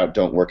flat out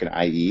don't work in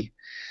IE.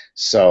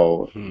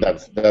 So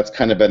that's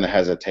kind of been the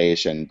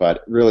hesitation.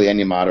 But really,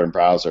 any modern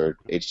browser,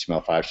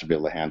 HTML5 should be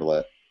able to handle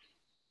it.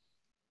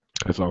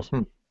 That's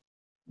awesome.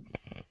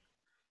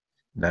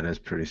 That is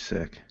pretty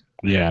sick.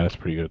 Yeah, that's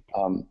pretty good.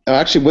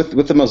 Actually,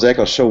 with the mosaic,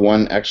 I'll show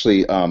one.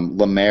 Actually,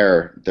 La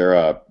Mer, they're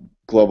a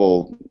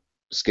global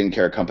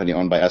skincare company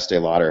owned by Estee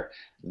Lauder.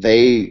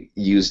 They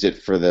used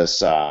it for this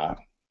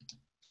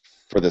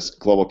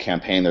global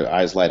campaign, their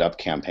Eyes Light Up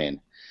campaign.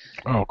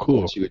 Oh,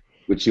 cool.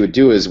 What you would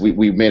do is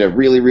we made a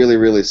really, really,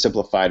 really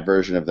simplified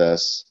version of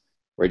this,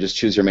 where you just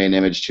choose your main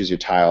image, choose your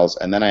tiles,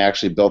 and then I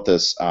actually built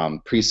this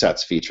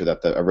presets feature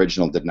that the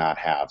original did not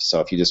have. So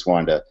if you just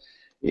wanted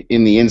to,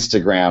 in the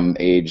Instagram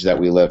age that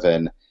we live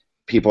in,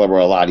 people were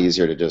a lot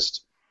easier to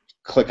just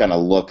click on a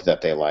look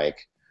that they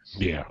like,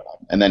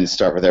 and then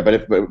start with there.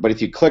 But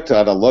if you clicked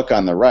on a look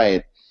on the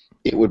right,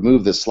 it would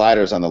move the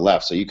sliders on the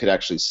left, so you could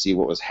actually see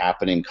what was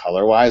happening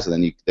color-wise,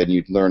 and then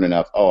you'd learn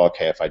enough. Oh,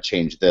 okay, if I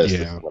change this,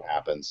 this is what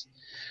happens.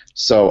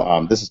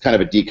 So this is kind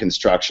of a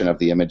deconstruction of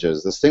the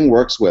images. This thing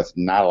works with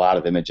not a lot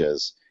of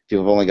images. If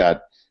you've only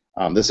got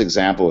this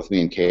example with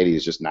me and Katie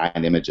is just 9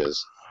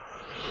 images,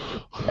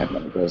 and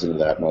then it goes into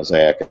that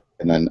mosaic.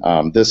 And then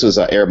this was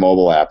an Air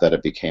mobile app that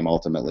it became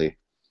ultimately,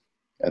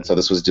 and so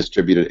this was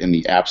distributed in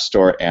the App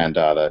Store and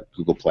the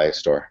Google Play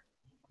Store.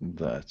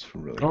 That's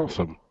really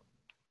awesome. Cool.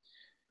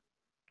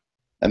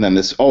 And then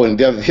this. Oh, and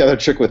the other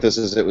trick with this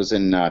is it was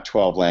in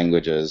 12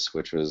 languages,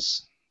 which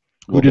was.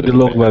 Who did the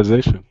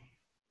localization?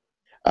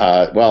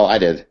 Well, I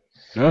did.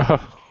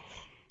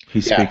 He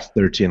speaks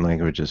 13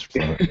 languages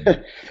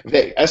fluently.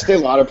 Estee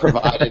Lauder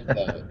provided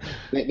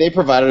they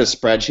provided a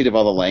spreadsheet of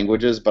all the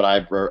languages, but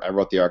I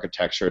wrote the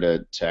architecture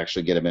to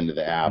actually get them into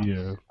the app.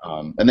 Yeah.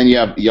 And then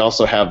you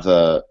also have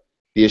the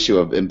issue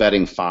of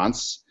embedding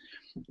fonts,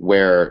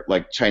 where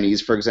like Chinese,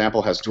 for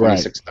example, has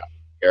 26,000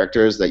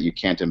 characters that you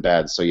can't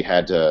embed. So I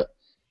had to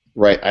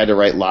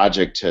write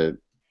logic to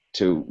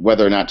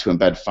whether or not to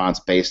embed fonts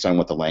based on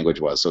what the language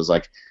was. So it was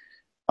like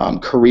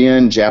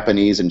Korean,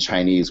 Japanese, and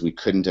Chinese we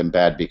couldn't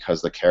embed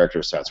because the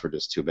character sets were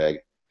just too big.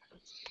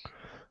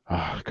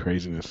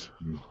 Craziness.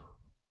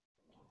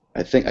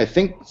 I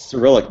think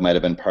Cyrillic might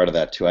have been part of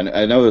that too.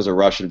 I know there's a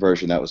Russian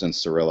version that was in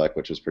Cyrillic,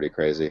 which was pretty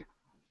crazy.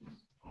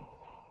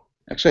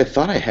 Actually, I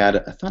thought I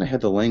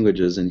had the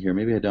languages in here.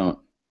 Maybe I don't.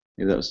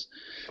 Maybe that was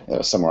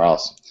somewhere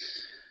else.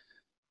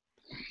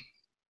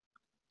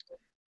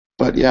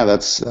 But yeah,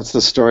 that's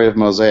the story of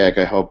Mosaic.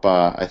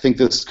 I think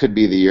this could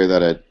be the year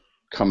that it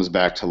comes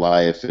back to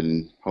life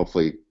and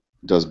hopefully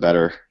does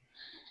better.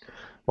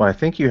 Well, I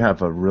think you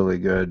have a really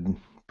good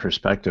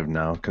perspective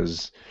now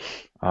because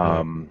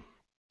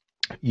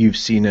you've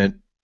seen it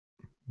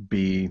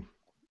be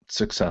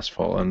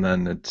successful and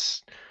then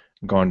it's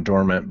gone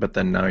dormant, but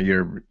then now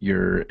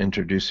you're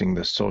introducing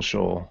the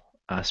social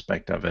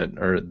aspect of it,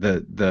 or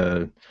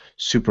the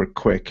super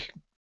quick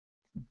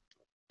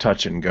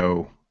touch and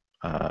go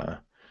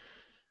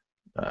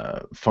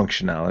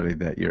functionality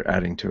that you're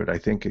adding to it. I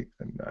think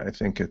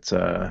it's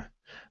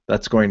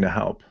that's going to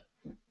help.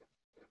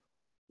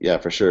 Yeah,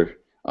 for sure.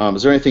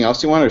 Is there anything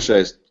else you want,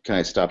 or can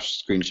I stop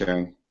screen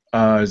sharing?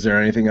 Is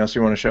there anything else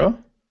you want to show?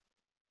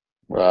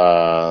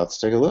 Let's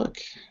take a look.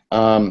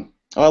 I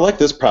like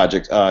this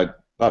project.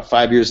 About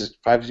 5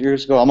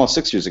 years ago, almost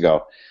 6 years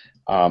ago,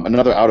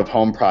 another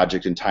out-of-home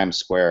project in Times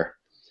Square,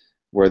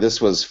 where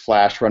this was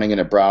Flash running in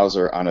a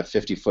browser on a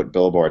 50-foot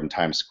billboard in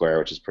Times Square,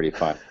 which is pretty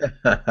fun.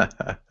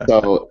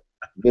 So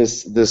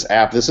this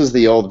app, this is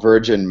the old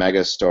Virgin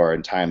Megastore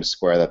in Times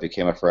Square that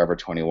became a Forever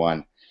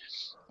 21.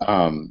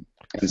 And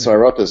so I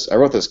wrote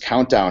this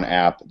countdown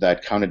app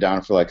that counted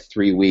down for like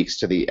 3 weeks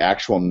to the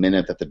actual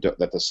minute that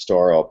the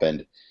store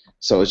opened.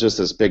 So it was just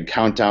this big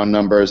countdown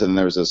numbers, and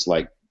there was this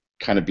like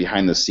kind of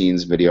behind the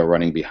scenes video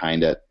running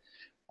behind it.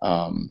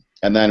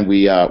 And then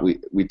we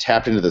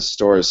tapped into the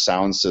store's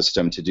sound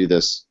system to do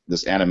this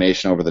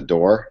animation over the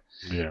door.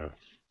 Yeah.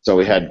 So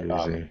we had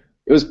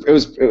it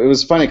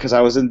was funny because I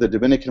was in the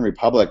Dominican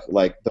Republic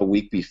like the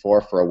week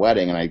before for a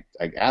wedding, and I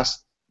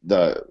asked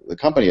the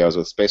company I was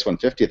with, Space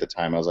 150 at the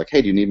time. I was like,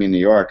 hey, do you need me in New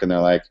York? And they're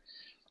like,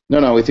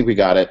 no, we think we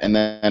got it. And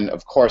then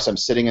of course I'm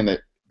sitting in the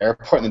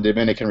airport in the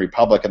Dominican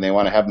Republic, and they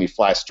want to have me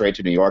fly straight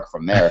to New York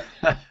from there.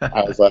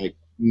 I was like,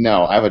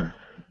 no, I have a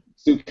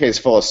suitcase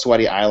full of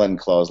sweaty island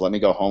clothes. Let me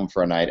go home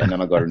for a night, and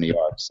then I'll go to New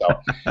York. So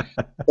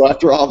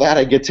after all that,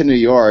 I get to New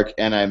York,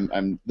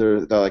 and they're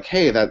like,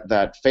 hey,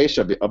 that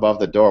fascia above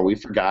the door, we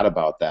forgot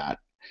about that.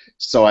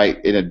 So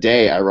in a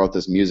day I wrote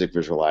this music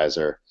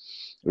visualizer.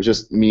 It was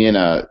just me and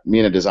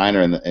a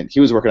designer, and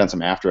he was working on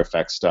some After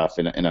Effects stuff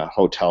in a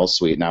hotel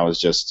suite, and I was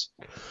just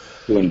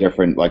doing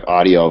different like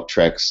audio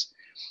tricks.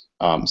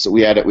 So we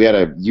had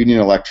a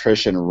union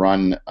electrician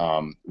run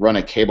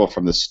a cable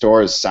from the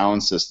store's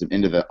sound system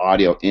into the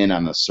audio in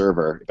on the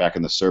server back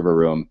in the server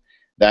room.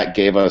 That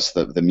gave us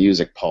the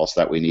music pulse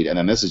that we need, and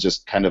then this is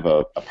just kind of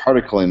a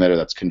particle emitter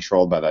that's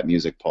controlled by that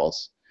music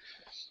pulse.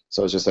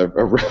 So it's just a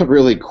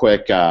really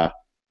quick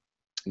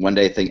one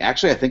day thing.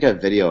 Actually, I think I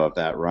have video of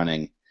that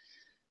running.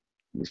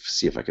 Let me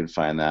see if I can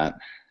find that.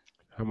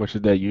 How much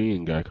did that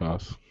union guy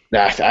cost?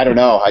 I don't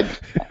know.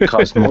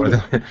 Cost more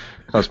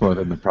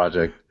than the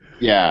project.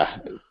 Yeah.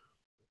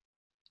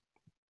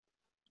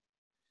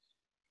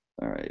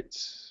 All right.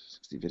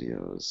 60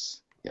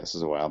 videos. Yeah, this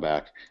is a while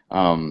back.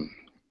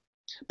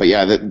 But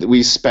yeah,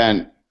 we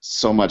spent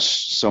so many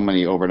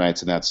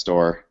overnights in that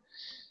store.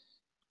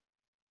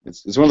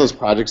 It's one of those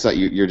projects that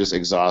you're just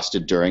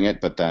exhausted during it,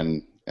 but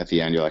then at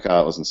the end you're like,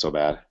 oh, it wasn't so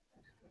bad.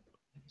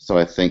 So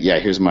I think, yeah,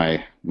 here's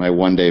my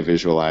one-day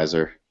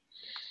visualizer.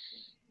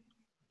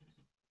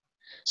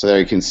 So there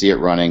you can see it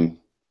running.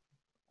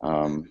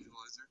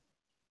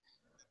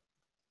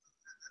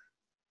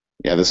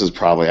 Yeah, this is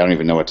probably, I don't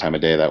even know what time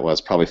of day that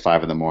was, probably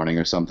 5 in the morning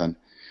or something.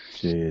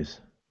 Jeez.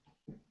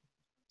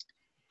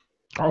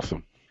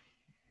 Awesome.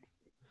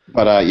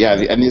 But yeah,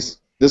 and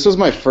this was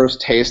my first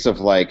taste of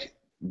like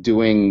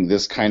doing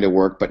this kind of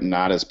work, but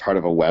not as part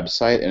of a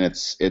website. And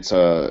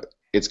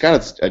it's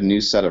got a new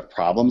set of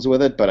problems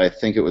with it. But I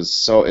think it's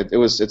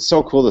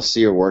so cool to see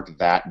your work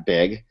that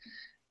big,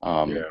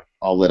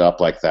 all lit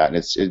up like that.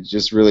 And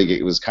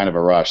it was kind of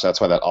a rush.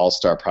 That's why that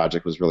All-Star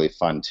project was really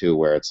fun too,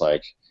 where it's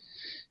like,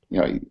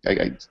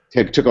 I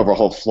took over a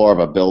whole floor of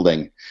a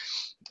building,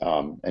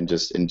 and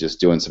just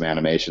doing some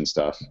animation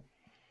stuff.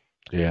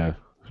 Yeah.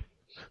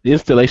 The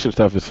installation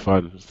stuff is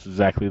fun. It's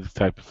exactly the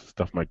type of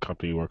stuff my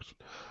company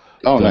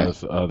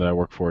Nice. does that I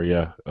work for.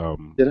 Yeah.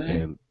 Did I?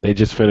 And they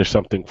just finished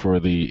something for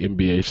the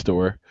NBA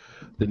store,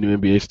 the new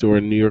NBA store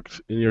in New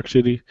York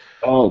City.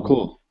 Oh,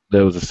 cool.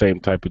 That was the same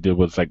type of deal.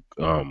 Was like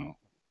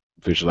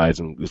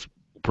visualizing, just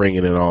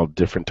bringing in all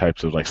different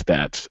types of like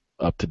stats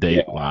up to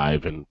date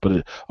live,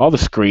 all the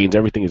screens,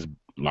 everything is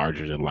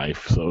larger than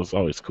life, so it's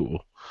always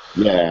cool.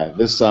 Yeah,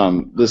 this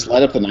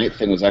Light Up the Night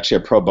thing was actually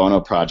a pro bono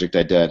project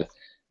I did.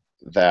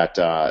 That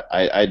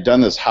I'd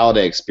done this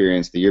holiday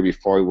experience the year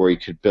before where you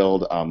could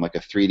build like a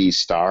 3D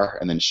star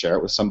and then share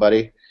it with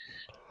somebody.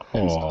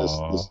 And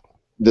so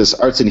this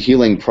Arts and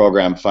Healing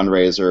Program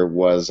fundraiser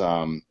was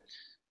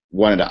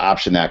wanted to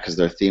option that because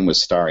their theme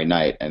was Starry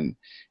Night, and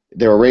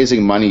they were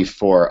raising money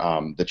for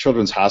the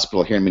Children's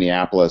Hospital here in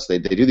Minneapolis. They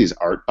do these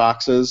art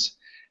boxes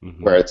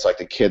where it's like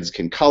the kids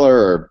can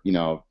color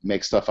or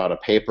make stuff out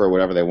of paper or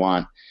whatever they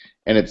want,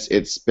 and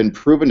it's been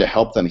proven to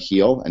help them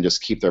heal and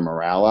just keep their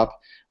morale up.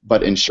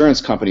 But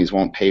insurance companies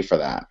won't pay for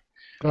that.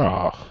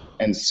 Oh.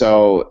 And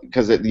so,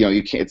 because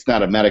it's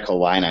not a medical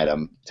line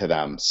item to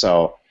them.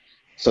 So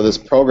this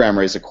program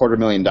raised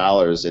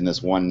 $250,000 in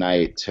this one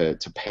night to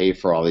pay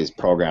for all these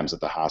programs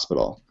at the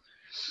hospital.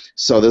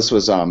 So this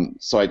was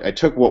I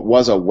took what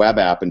was a web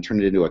app and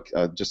turned it into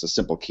just a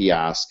simple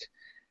kiosk.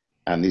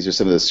 And these are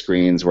some of the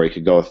screens where you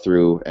could go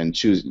through and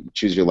choose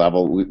your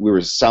level. We were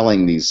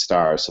selling these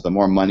stars, so the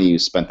more money you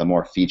spent, the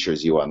more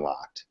features you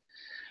unlocked.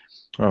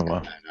 Oh,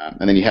 wow.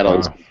 And then you had all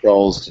these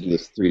controls to do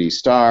this 3D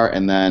star,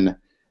 and then...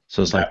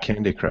 So it's like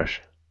Candy Crush.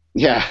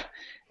 Yeah.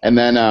 And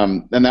then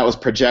that was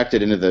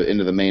projected into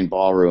the main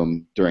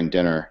ballroom during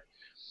dinner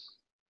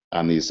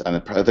I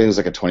think it was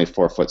like a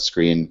 24-foot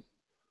screen.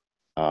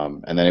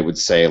 And then it would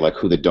say like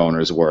who the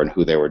donors were and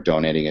who they were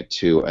donating it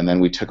to. And then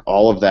we took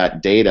all of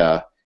that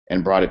data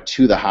and brought it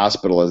to the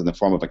hospital as in the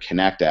form of a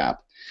Connect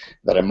app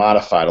that I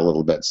modified a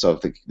little bit. So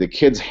if the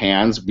kids'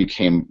 hands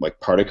became like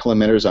particle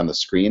emitters on the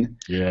screen.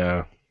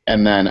 Yeah.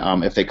 And then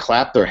if they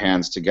clapped their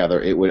hands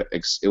together, it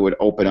would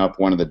open up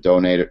one of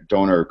the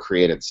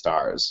donor-created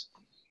stars.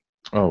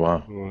 Oh,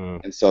 wow.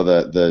 And so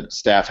the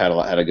staff had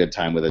a good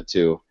time with it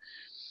too.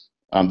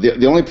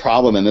 The only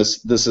problem, and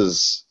this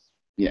is,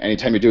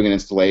 anytime you're doing an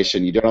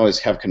installation, you don't always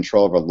have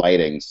control over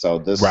lighting. So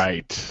this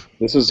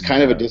was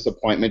kind of a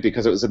disappointment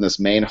because it was in this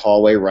main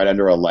hallway right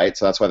under a light,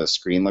 so that's why the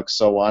screen looks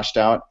so washed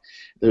out.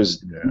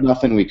 There's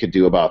nothing we could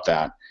do about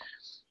that.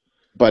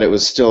 But it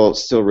was still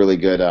really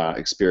good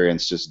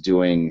experience just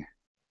doing,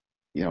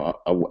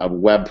 a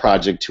web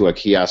project to a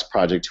kiosk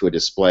project to a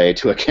display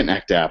to a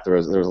Connect app. There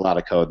was a lot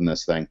of code in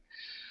this thing.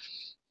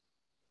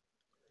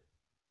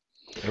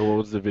 And what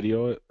was the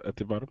video at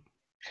the bottom?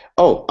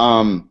 Oh,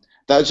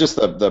 that was just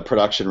the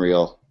production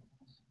reel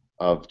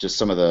of just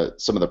some of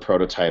the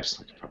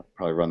prototypes. I could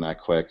probably run that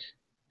quick.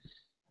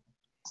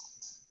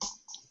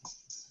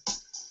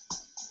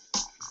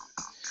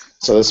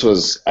 So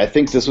I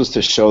think this was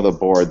to show the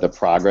board the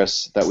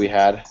progress that we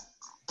had.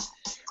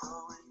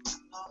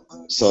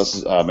 So this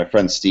is my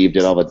friend Steve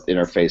did all the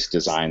interface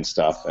design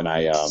stuff, and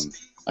I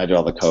did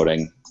all the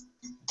coding.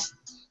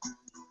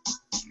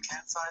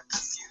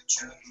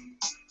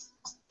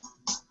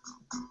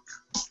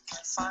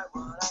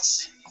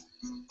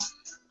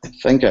 I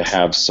think I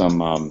have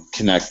some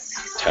Connect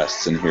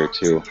tests in here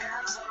too.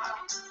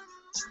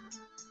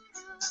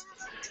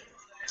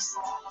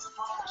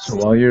 So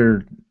while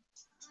you're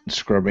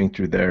scrubbing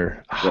through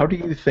there, how do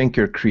you think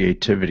your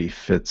creativity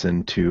fits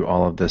into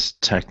all of this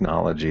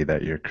technology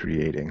that you're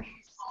creating?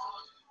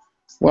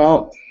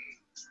 Well,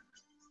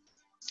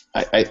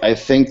 I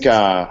think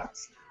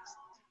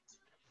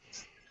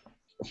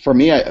for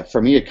me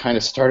it kind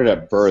of started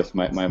at birth.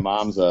 My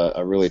mom's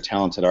a really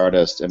talented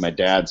artist, and my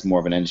dad's more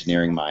of an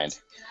engineering mind.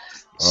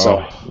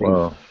 So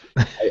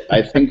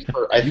I think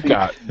you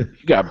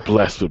got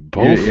blessed with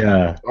both.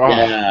 Yeah.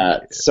 Yeah.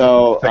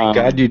 So thank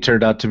God you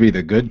turned out to be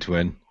the good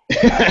twin.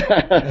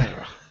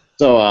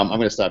 So I'm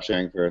going to stop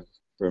sharing for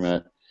a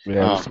minute.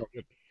 Yeah.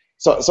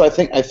 So I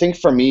think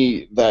for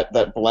me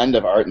that blend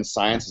of art and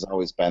science has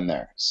always been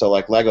there. So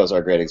like Legos are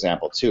a great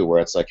example too, where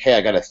it's like, hey,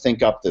 I got to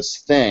think up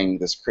this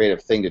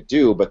creative thing to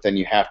do, but then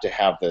you have to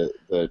have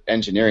the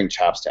engineering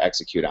chops to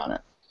execute on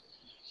it.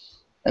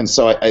 And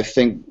so I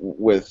think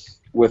with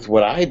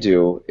what I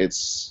do,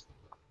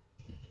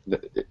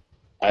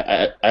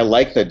 I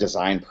like the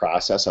design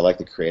process. I like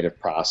the creative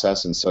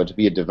process, and so to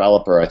be a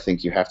developer, I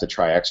think you have to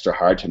try extra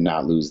hard to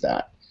not lose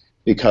that,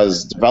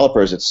 because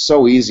developers, it's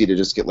so easy to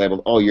just get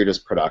labeled, oh, you're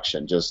just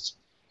production, just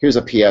here's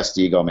a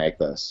PSD, go make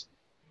this.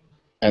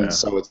 And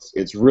so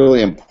it's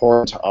really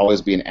important to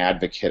always be an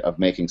advocate of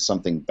making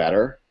something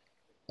better.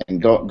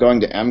 And going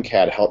to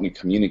MCAD helped me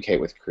communicate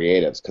with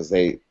creatives, because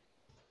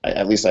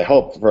at least I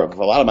hope, for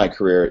a lot of my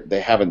career, they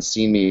haven't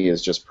seen me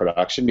as just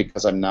production,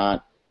 because I'm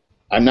not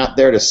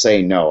there to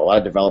say no. A lot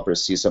of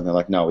developers see something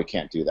like, no, we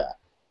can't do that.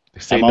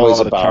 They say I'm no always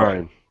all the about,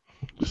 time.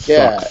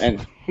 yeah,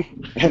 Sucks.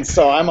 and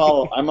so I'm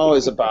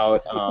always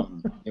about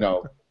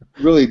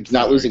really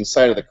not losing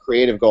sight of the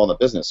creative goal and the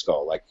business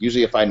goal. Like,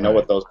 usually if I know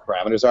what those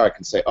parameters are, I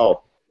can say,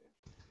 oh,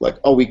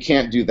 we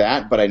can't do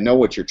that, but I know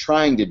what you're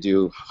trying to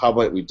do. How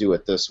about we do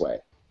it this way?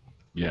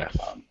 Yes.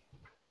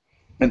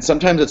 And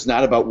sometimes it's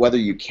not about whether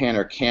you can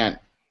or can't,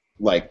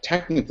 like,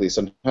 technically.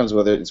 Sometimes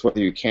whether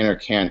you can or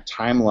can't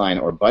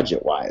timeline or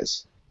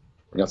budget-wise.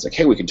 It's like,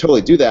 hey, we can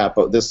totally do that,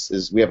 but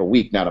we have a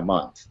week, not a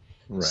month.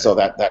 Right. So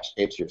that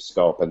shapes your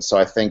scope. And so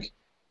I think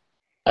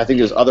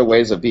there's other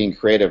ways of being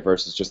creative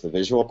versus just the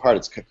visual part.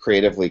 It's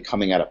creatively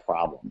coming at a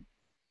problem.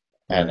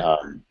 And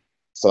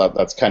so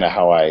that's kind of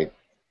how I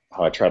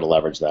try to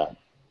leverage that.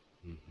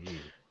 Mm-hmm.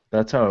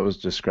 That's how it was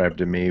described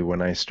to me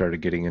when I started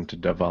getting into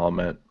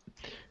development.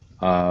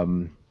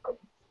 And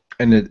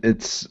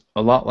it's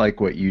a lot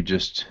like what you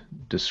just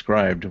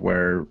described,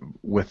 where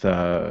with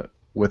a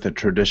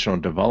traditional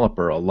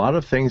developer, a lot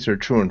of things are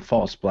true and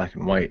false, black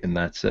and white, and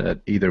that's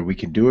it. Either we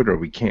can do it or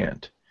we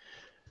can't.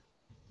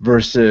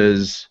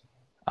 Versus,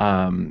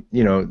 a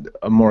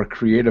more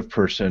creative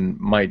person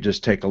might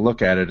just take a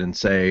look at it and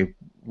say,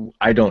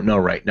 I don't know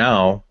right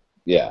now.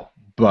 Yeah.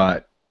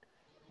 But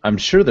I'm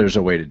sure there's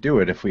a way to do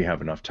it if we have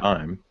enough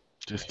time.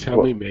 Just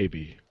tell me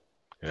maybe.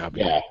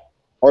 Yeah.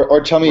 Or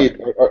tell me,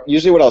 or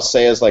usually what I'll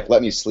say is, like,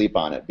 let me sleep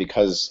on it,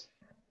 because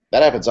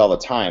that happens all the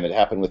time. It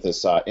happened with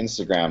this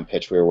Instagram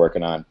pitch we were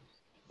working on,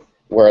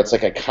 where it's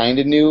like I kind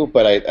of knew,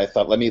 but I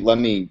thought, let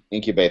me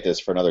incubate this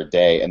for another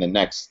day, and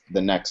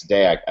the next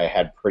day I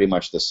had pretty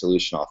much the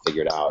solution all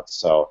figured out.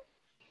 So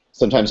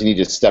sometimes you need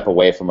to step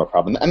away from a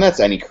problem, and that's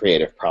any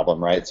creative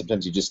problem, right?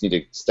 Sometimes you just need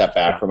to step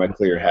back from it,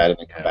 clear your head, and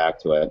then come back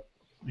to it.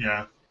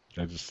 Yeah.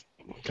 I just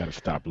gotta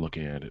stop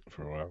looking at it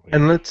for a while. Yeah.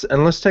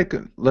 And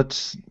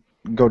let's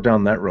go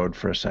down that road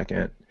for a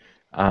second,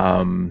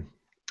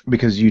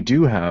 because you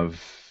do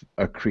have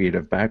a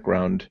creative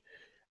background,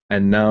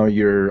 and now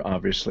you're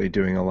obviously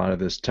doing a lot of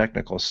this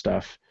technical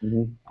stuff.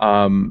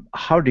 Mm-hmm.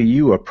 How do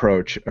you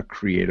approach a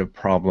creative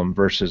problem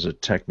versus a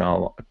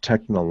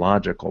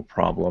technological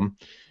problem?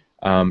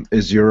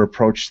 Is your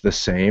approach the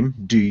same?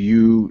 Do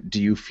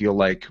you feel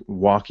like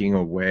walking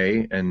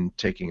away and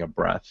taking a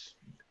breath?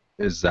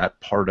 Is that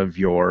part of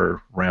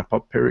your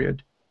ramp-up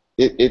period?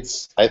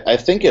 I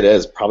think it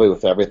is, probably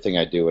with everything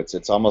I do.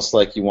 It's almost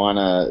like you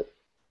wanna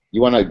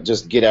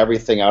just get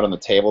everything out on the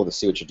table to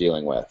see what you're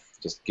dealing with.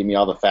 Just give me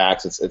all the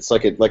facts. It's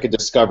like a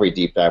discovery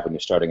deep dive when you're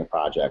starting a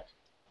project.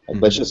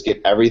 Like, let's just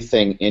get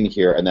everything in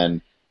here, and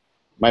then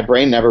my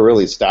brain never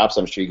really stops.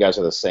 I'm sure you guys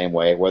are the same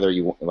way. Whether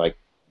you like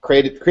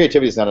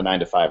creativity is not a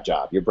 9-to-5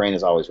 job. Your brain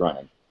is always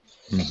running.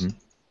 Mm-hmm.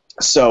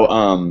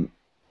 So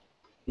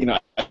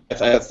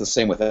that's the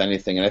same with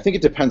anything, and I think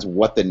it depends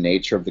what the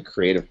nature of the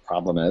creative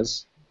problem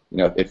is.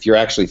 If you're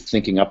actually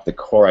thinking up the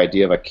core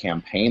idea of a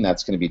campaign,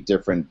 that's going to be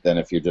different than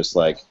if you're just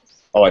like,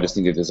 oh, I just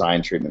need a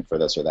design treatment for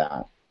this or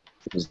that.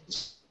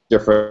 There's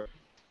different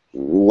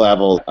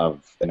level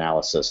of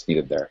analysis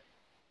needed there.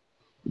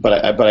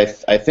 But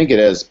I think it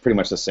is pretty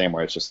much the same,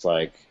 where it's just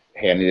like,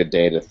 hey, I need a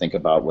day to think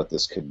about what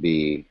this could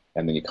be,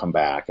 and then you come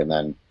back, and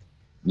then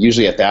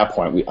usually at that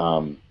point we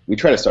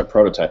try to start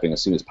prototyping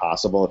as soon as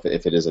possible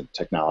if it is a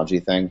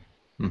technology thing,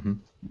 mm-hmm.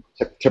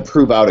 to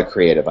prove out a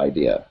creative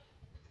idea.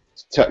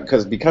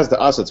 Because to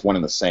us it's one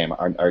and the same.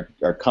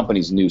 Our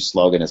company's new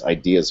slogan is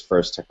ideas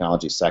first,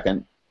 technology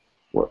second.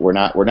 We're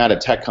not a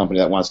tech company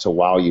that wants to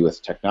wow you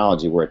with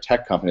technology. We're a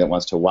tech company that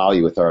wants to wow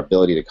you with our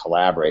ability to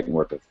collaborate and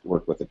work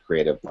with a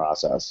creative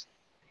process.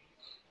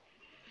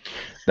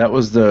 That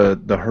was the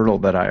hurdle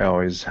that I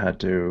always had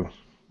to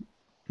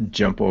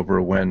jump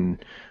over when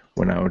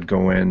I would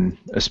go in,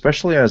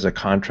 especially as a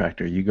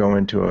contractor. You go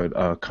into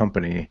a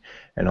company,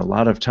 and a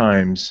lot of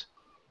times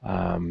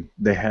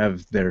they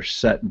have their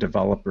set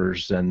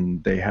developers,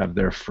 and they have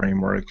their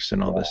frameworks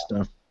and all this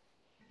stuff.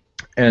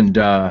 And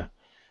I've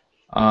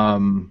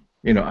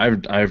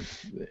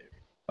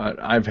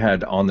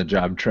had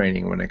on-the-job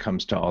training when it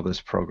comes to all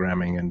this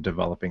programming and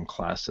developing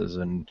classes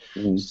and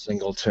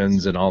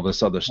singletons and all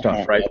this other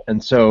stuff, right?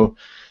 And so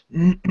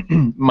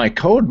my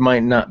code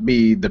might not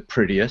be the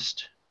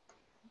prettiest,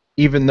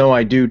 even though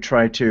I do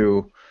try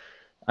to.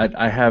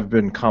 I have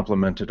been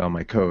complimented on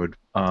my code.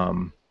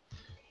 But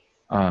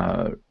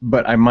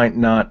I might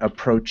not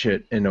approach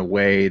it in a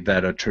way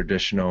that a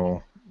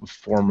traditional,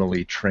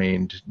 formally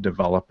trained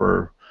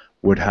developer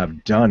would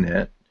have done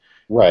it.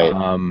 Right.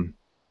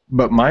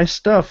 But my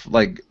stuff,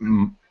 like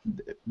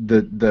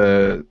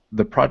the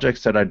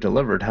projects that I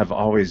delivered, have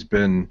always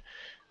been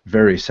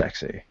very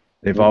sexy.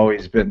 They've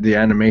always been. The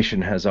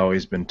animation has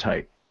always been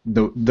tight.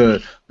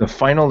 the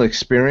final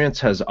experience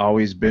has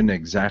always been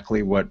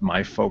exactly what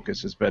my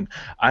focus has been.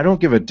 I don't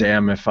give a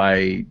damn if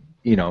I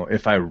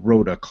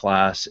wrote a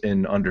class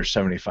in under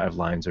 75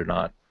 lines or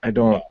not. I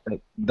don't.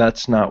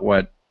 That's not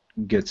what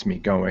gets me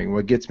going.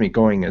 What gets me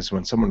going is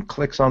when someone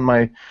clicks on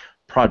my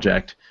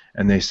project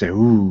and they say,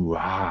 "Ooh,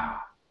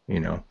 ah," you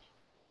know.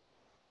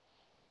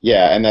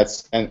 Yeah, and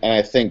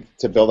I think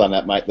to build on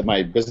that,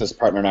 my business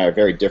partner and I are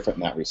very different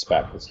in that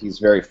respect. 'Cause he's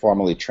very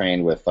formally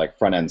trained with like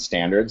front end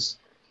standards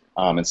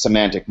and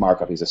semantic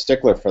markup. He's a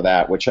stickler for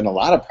that, which in a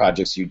lot of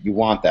projects you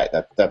want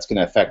that's going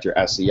to affect your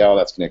SEO.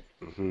 That's going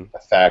to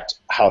affect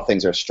how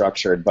things are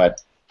structured.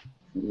 But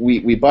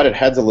we butted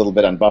heads a little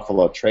bit on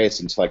Buffalo Trace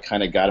until I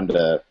kind of got him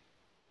to.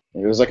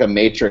 It was like a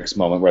Matrix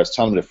moment where I was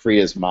telling him to free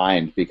his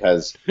mind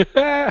because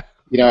at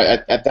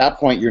that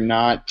point you're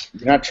not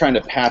trying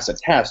to pass a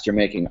test. You're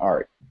making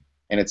art.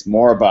 And it's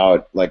more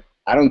about, like,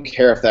 I don't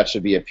care if that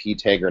should be a P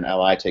tag or an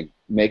LI tag.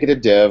 Make it a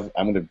div.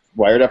 I'm going to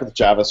wire it up with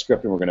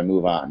JavaScript, and we're going to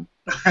move on.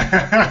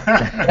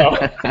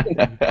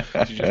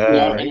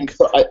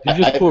 You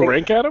just pull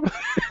rank at him?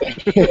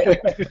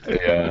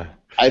 Yeah.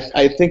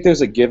 I think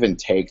there's a give and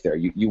take there.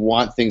 You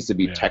want things to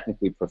be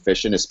technically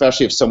proficient,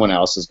 especially if someone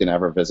else is going to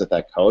ever visit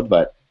that code.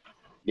 But,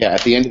 yeah,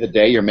 at the end of the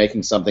day, you're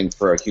making something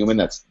for a human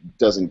that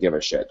doesn't give a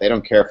shit. They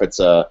don't care if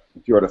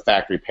you wrote a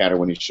factory pattern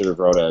when you should have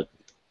wrote a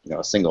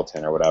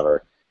singleton or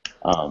whatever.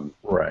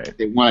 Right.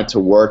 They want it to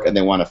work and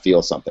they want to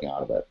feel something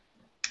out of it.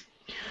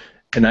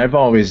 And I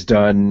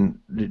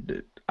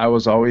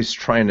was always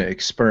trying to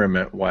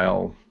experiment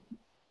while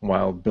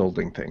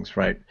building things,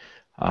 right?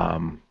 I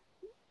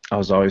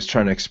was always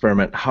trying to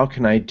experiment. How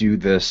can I do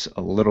this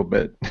a little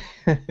bit?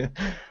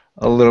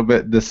 A little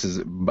bit. This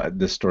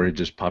story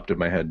just popped in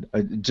my head.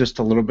 Just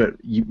a little bit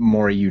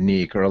more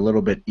unique, or a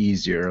little bit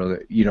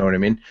easier. You know what I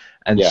mean?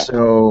 And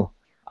so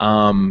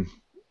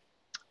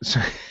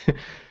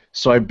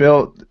I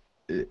built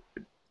the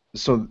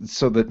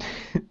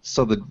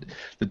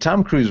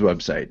Tom Cruise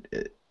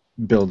website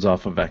builds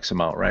off of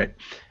XML, right?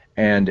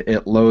 And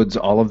it loads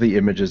all of the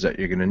images that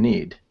you're going to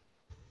need.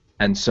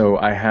 And so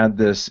I had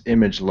this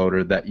image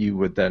loader that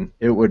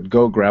it would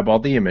go grab all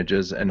the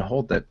images and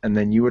hold it, and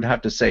then you would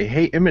have to say,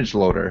 "Hey, image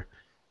loader,"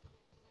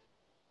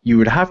 you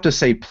would have to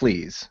say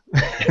please.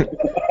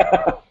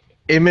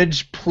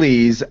 Image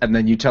please, and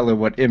then you tell it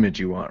what image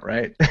you want,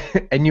 right?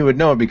 And you would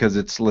know because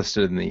it's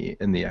listed in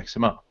the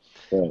XML.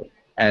 Right.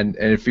 And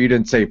if you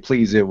didn't say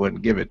please, it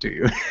wouldn't give it to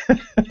you.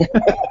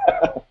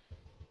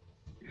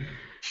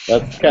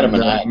 That's kind of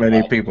not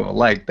many people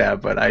like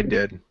that, but I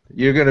did.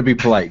 You're gonna be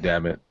polite,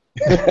 damn it.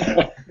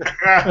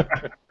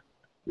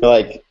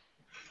 You're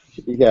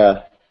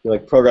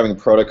like programming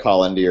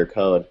protocol into your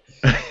code.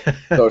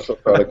 Social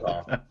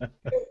protocol.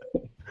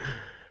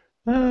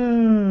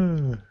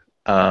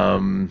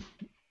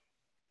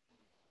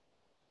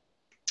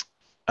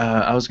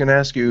 I was going to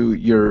ask you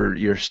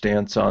your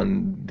stance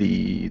on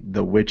the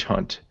witch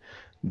hunt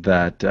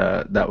that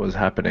was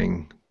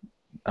happening.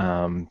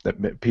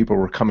 That people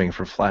were coming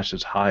for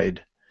Flash's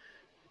hide.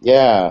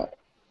 Yeah,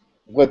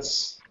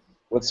 what's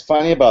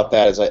funny about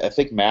that is I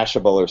think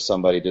Mashable or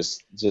somebody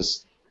just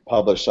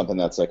published something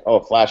that's like, oh,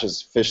 Flash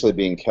is officially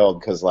being killed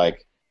because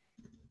like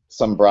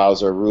some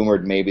browser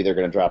rumored maybe they're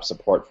going to drop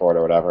support for it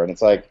or whatever, and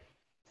it's like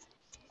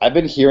I've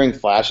been hearing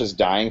Flash is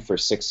dying for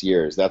 6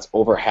 years. That's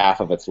over half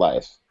of its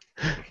life.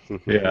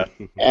 Yeah.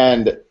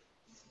 And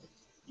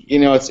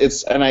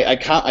it's and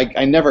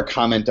I never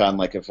comment on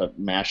like if a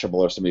Mashable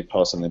or somebody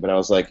posts something, but I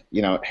was like,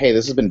 hey,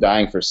 this has been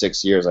dying for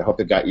 6 years. I hope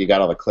you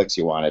got all the clicks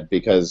you wanted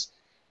because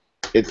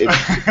it's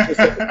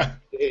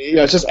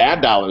just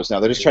ad dollars now.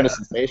 They're just trying to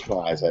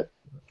sensationalize it.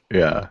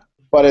 Yeah.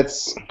 But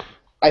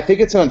I think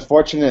it's an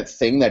unfortunate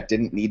thing that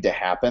didn't need to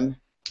happen,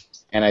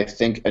 and I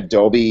think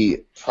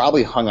Adobe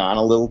probably hung on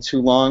a little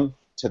too long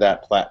to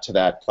that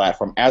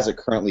platform as it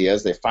currently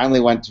is. They finally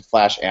went to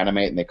Flash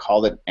Animate, and they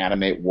called it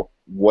Animate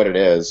what it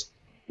is,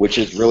 which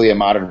is really a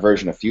modern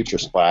version of Future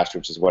Splash,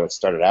 which is what it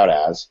started out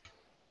as.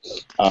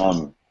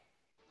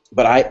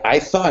 But I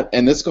thought,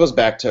 and this goes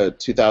back to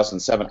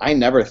 2007, I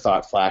never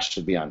thought Flash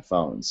should be on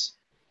phones.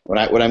 When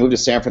I moved to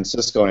San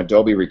Francisco, an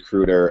Adobe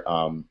recruiter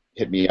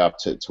hit me up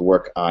to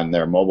work on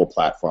their mobile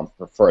platform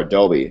for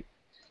Adobe,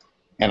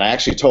 and I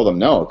actually told them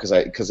no,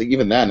 because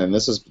even then, and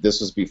this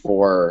was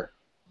before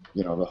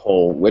the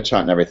whole witch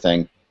hunt and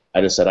everything,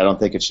 I just said I don't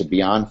think it should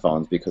be on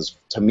phones because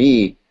to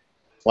me,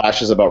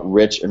 Flash is about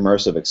rich,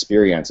 immersive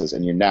experiences,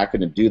 and you're not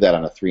going to do that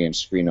on a 3-inch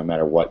screen no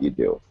matter what you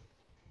do.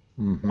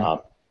 Mm-hmm.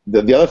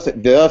 The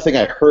other thing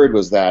I heard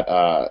was that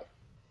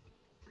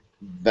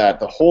that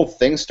the whole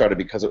thing started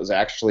because it was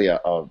actually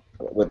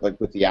with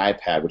the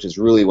iPad, which is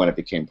really when it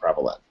became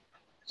prevalent.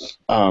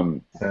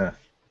 Yeah.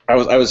 I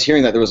was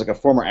hearing that there was like a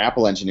former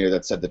Apple engineer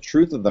that said the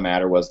truth of the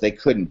matter was they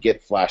couldn't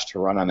get Flash to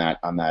run on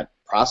that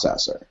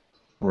processor.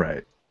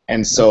 Right.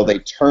 And so they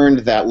turned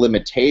that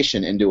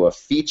limitation into a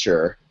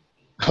feature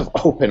of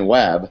open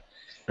web.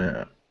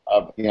 Yeah.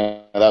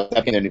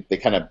 They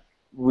kind of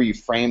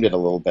reframed it a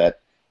little bit,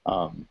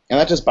 and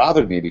that just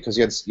bothered me because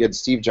you had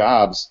Steve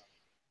Jobs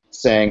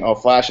saying, "Oh,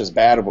 Flash is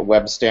bad, but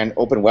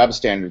open web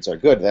standards are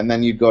good." And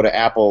then you'd go to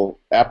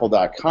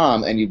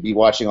Apple.com and you'd be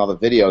watching all the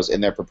videos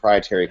in their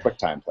proprietary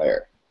QuickTime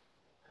player.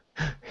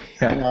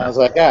 And I was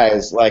like,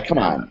 guys, like, come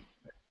on.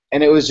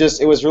 And it was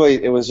just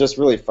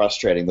really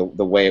frustrating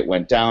the way it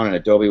went down. And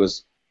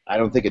I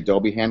don't think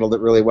Adobe handled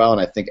it really well,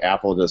 and I think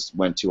Apple just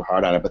went too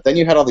hard on it. But then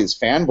you had all these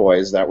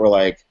fanboys that were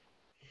like,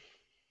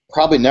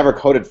 probably never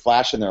coded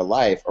Flash in their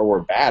life or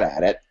were bad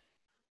at it.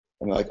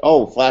 And they're like,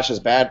 oh, Flash is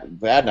bad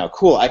now.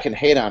 Cool, I can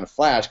hate on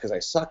Flash because I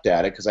sucked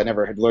at it because I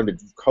never had learned to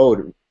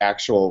code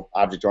actual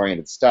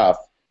object-oriented stuff.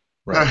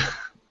 Right.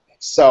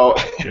 So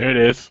there it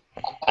is.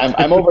 I'm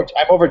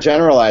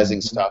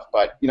overgeneralizing stuff,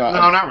 but no,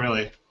 not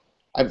really.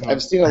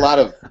 I've seen a lot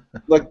of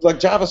like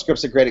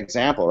JavaScript's a great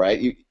example,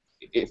 right?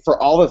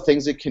 For all the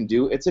things it can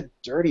do, it's a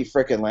dirty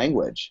frickin'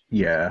 language.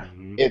 Yeah,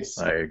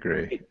 I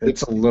agree.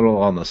 It's a little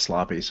on the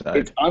sloppy side.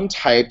 It's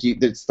untyped.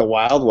 It's the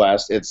Wild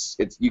West.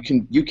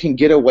 You can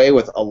get away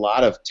with a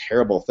lot of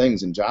terrible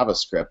things in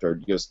JavaScript, or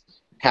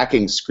just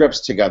hacking scripts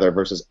together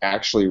versus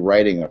actually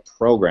writing a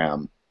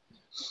program.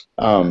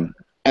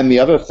 And the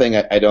other thing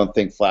I don't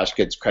think Flash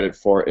gets credit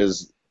for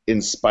is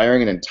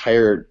inspiring an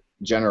entire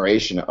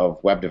generation of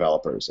web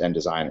developers and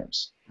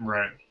designers.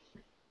 Right.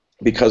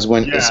 Because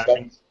when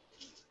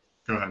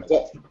Go ahead.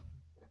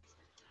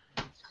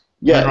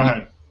 Yeah. Go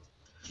ahead.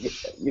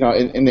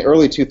 In the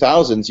early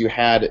 2000s,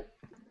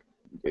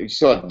 you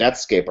still had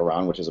Netscape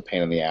around, which is a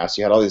pain in the ass.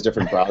 You had all these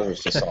different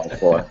browsers to solve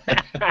for.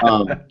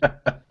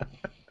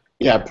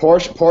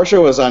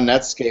 Porsche was on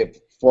Netscape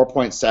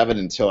 4.7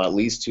 until at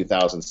least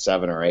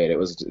 2007 or 8. It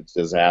was a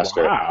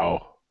disaster.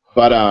 Wow.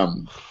 But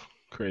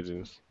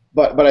craziness.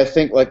 But I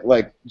think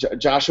like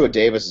Joshua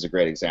Davis is a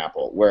great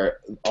example where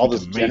all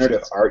this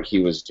generative art he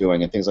was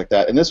doing and things like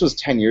that, and this was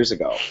 10 years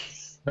ago,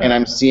 and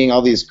I'm seeing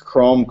all these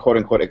Chrome quote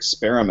unquote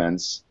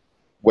experiments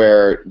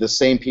where the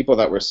same people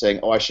that were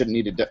saying, oh, I shouldn't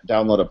need to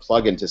download a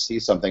plugin to see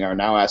something are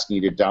now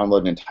asking you to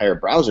download an entire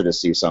browser to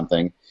see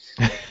something.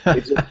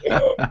 It's just,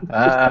 it's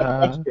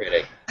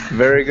frustrating.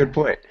 Very good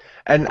point.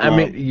 And I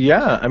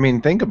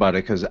mean, think about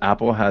it, because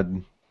Apple has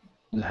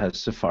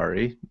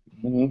Safari.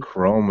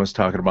 Chrome was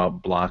talking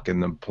about blocking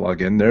the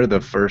plugin. They're the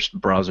first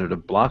browser to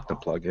block the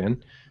plugin.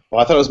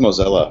 Well, I thought it was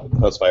Mozilla. That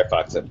was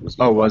Firefox.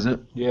 Was it?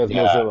 Yeah, it's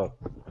Mozilla.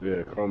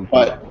 Yeah, Chrome.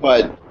 But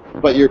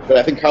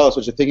I think, Carlos,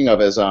 what you're thinking of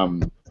is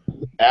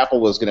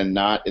Apple was going to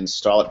not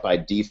install it by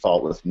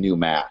default with new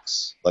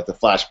Macs. Like the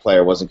Flash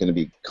player wasn't going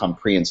to become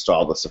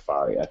pre-installed with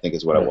Safari, I think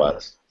is what it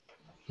was.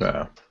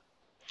 Yeah.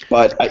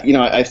 But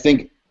I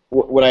think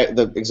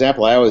the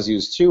example I always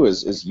use too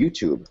is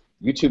YouTube.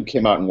 YouTube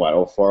came out in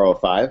what, 04,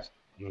 05?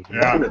 Yeah.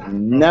 That would have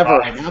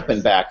never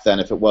happened back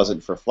then if it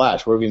wasn't for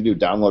Flash. What are we going to do,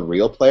 download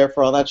Real Player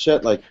for all that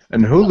shit?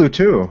 And Hulu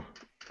too.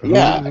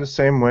 Yeah. Hulu's the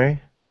same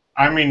way.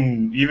 I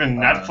mean, even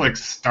Netflix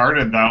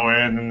started that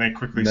way, and then they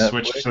quickly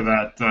switched to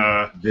that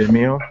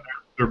Vimeo,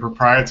 their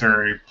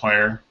proprietary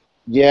player.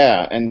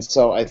 Yeah, and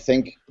so I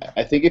think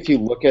if you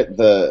look at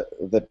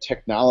the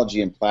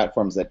technology and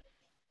platforms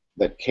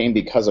that came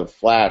because of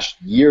Flash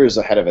years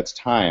ahead of its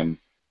time,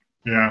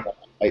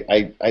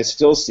 I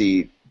still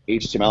see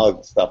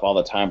HTML stuff all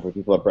the time where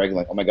people are bragging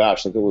like, oh my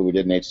gosh, look at what we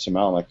did in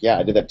HTML. I'm like, yeah,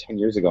 I did that 10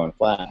 years ago in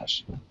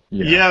Flash.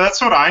 Yeah,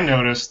 that's what I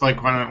noticed.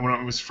 Like when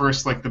it was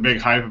first like the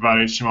big hype about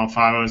HTML5,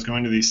 I was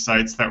going to these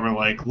sites that were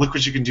like, look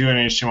what you can do in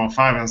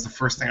HTML5, and that's the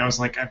first thing I was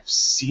like, I've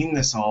seen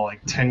this all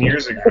like 10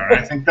 years ago. And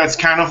I think that's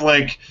kind of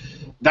like,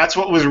 that's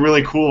what was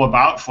really cool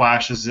about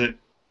Flash, is it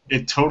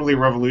totally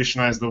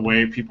revolutionized the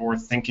way people were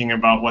thinking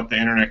about what the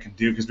internet can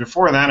do. Because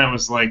before then it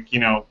was like,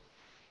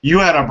 you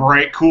had a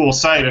bright, cool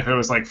site if it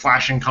was like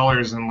flashing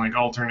colors and like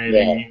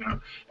alternating,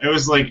 It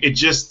was like,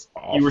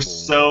 you were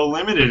so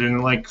limited,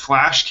 and like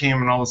Flash came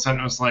and all of a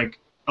sudden it was like,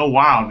 oh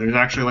wow, there's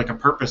actually like a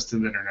purpose to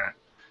the internet.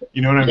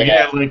 You know what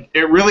I mean?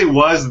 It really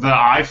was the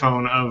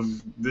iPhone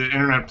of the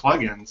internet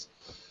plugins.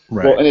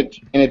 Right. Well, and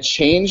it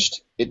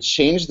changed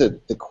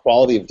the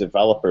quality of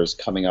developers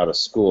coming out of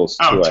schools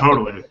too. Oh,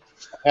 totally.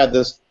 I had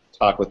this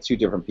talk with two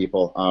different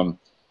people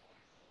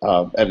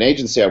at an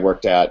agency I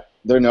worked at.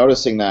 They're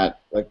noticing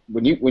that like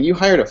when you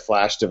hired a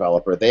Flash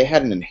developer, they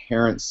had an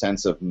inherent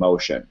sense of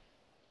motion,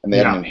 and they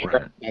had an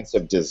inherent sense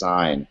of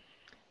design.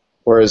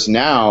 Whereas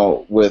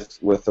now with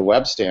the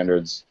web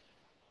standards,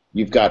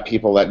 you've got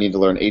people that need to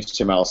learn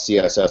HTML,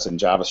 CSS, and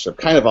JavaScript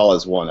kind of all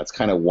as one. That's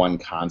kind of one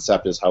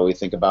concept is how we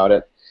think about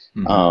it.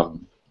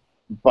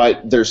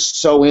 But they're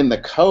so in the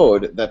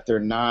code that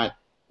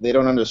they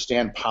don't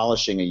understand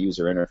polishing a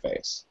user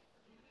interface.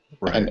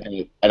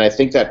 Right. And I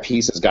think that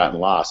piece has gotten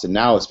lost. And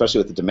now, especially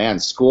with the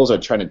demand, schools are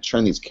trying to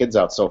churn these kids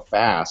out so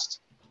fast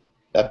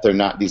that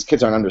these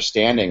kids aren't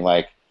understanding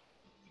like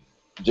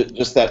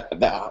just that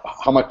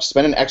how much,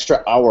 spend an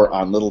extra hour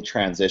on little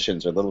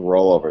transitions or little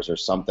rollovers or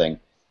something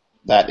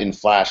that in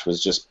Flash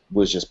was just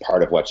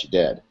part of what you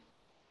did.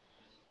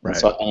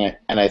 Right.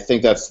 And I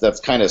think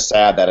that's kind of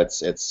sad that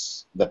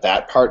it's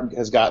that part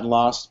has gotten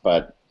lost,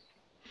 but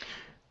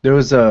there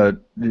was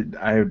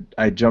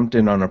I jumped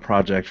in on a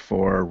project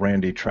for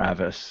Randy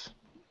Travis,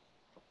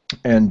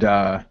 and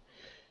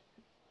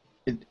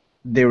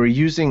they were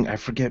using, I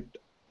forget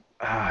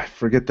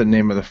the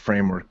name of the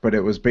framework, but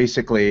it was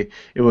basically,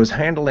 it was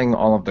handling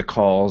all of the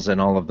calls and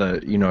all of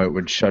the, it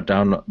would shut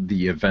down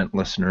the event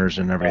listeners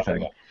and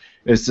everything.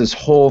 It's this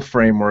whole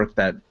framework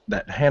that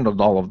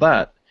handled all of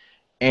that.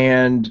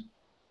 And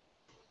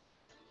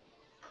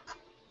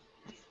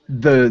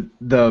the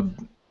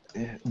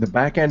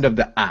back end of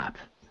the app,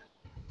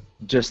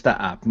 just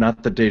the app,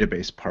 not the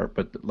database part,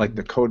 but like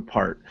the code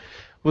part,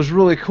 was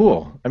really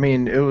cool. I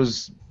mean,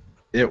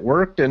 it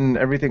worked and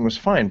everything was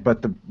fine,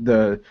 but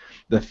the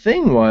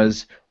thing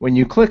was, when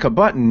you click a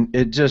button,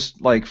 it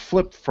just like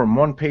flipped from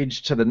one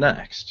page to the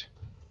next.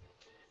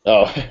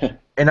 Oh.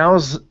 and I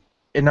was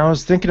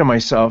thinking to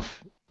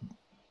myself,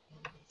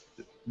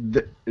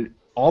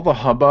 all the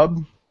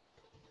hubbub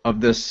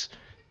of this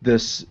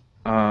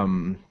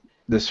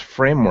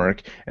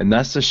framework, and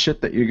that's the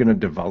shit that you're going to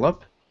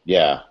develop.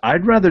 Yeah.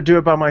 I'd rather do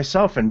it by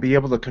myself and be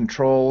able to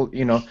control,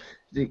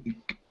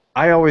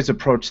 I always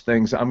approach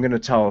things, I'm going to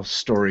tell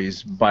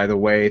stories by the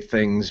way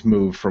things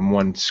move from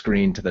one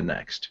screen to the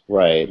next.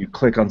 Right. You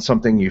click on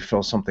something, you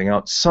fill something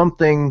out,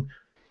 something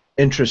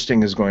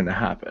interesting is going to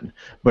happen.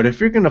 But if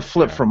you're going to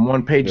flip from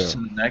one page to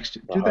the next,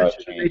 do that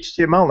shit in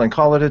HTML and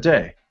call it a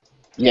day.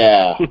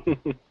 Yeah.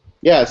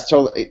 Yeah, it's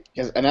totally,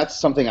 and that's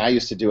something I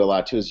used to do a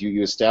lot too, is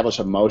you establish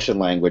a motion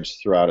language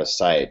throughout a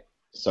site.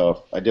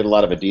 So I did a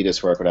lot of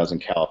Adidas work when I was in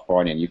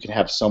California, and you can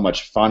have so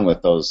much fun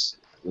with those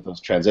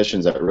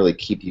transitions that really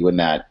keep you in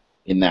that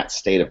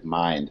state of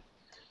mind.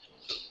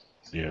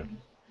 Yeah.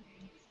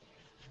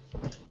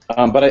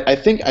 But I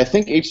think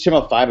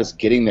HTML5 is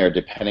getting there,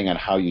 depending on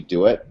how you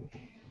do it.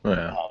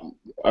 Yeah.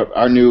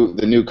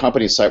 The new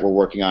company site we're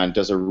working on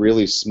does a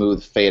really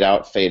smooth fade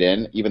out, fade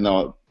in, even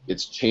though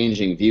it's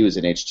changing views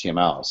in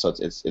HTML. So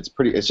it's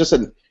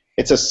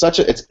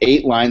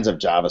 8 lines of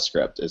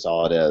JavaScript is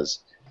all it is.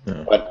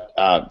 Yeah. But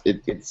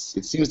it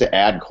seems to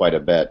add quite a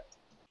bit.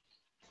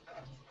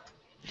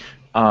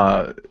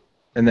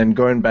 And then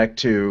going back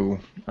to,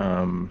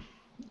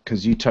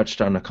 because you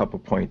touched on a couple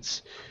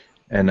points,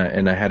 and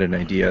I had an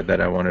idea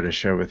that I wanted to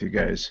share with you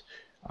guys.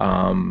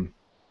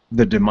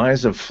 The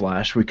demise of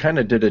Flash, we kind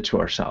of did it to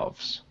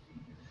ourselves.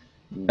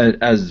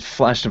 As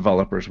Flash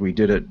developers, we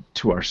did it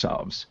to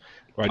ourselves.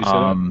 Why do you say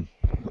that?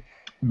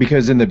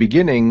 Because in the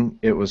beginning,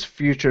 it was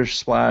Future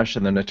Splash,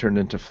 and then it turned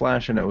into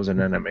Flash, and it was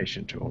an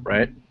animation tool,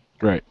 right?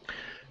 Right.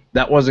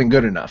 That wasn't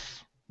good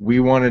enough.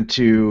 We wanted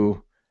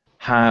to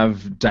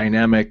have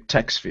dynamic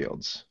text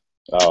fields.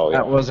 Oh, yeah.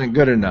 That wasn't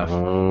good enough.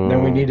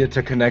 Then we needed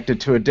to connect it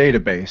to a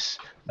database.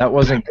 That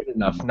wasn't good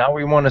enough. Now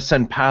we want to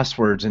send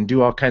passwords and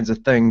do all kinds of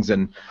things.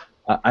 And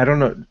I don't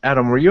know,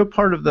 Adam, were you a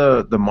part of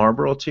the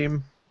Marlboro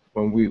team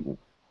when we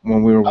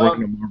were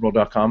working at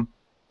Marlboro.com?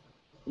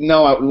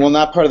 No,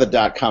 not part of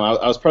the .com.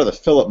 I was part of the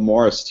Philip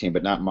Morris team,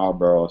 but not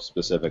Marlboro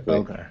specifically.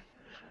 Okay.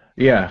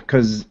 Yeah,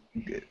 because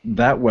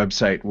that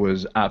website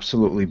was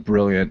absolutely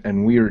brilliant,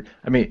 and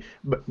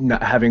but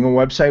not having a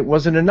website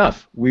wasn't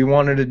enough. We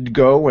wanted to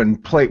go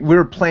and play. We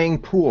were playing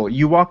pool.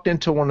 You walked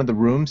into one of the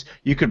rooms,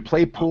 you could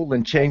play pool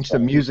and change the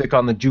music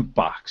on the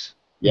jukebox.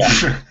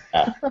 Yeah.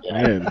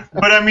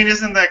 But I mean,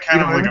 isn't that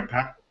kind of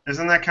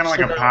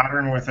like a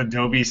pattern with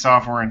Adobe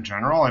software in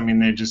general? I mean,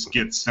 they just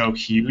get so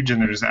huge,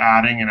 and they're just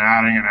adding and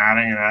adding and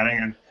adding and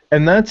adding,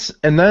 and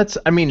that's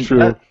I mean,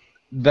 true.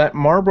 That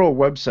Marlboro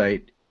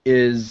website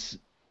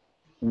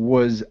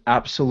was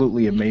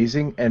absolutely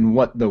amazing, and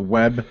what the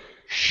web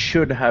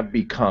should have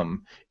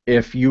become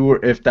if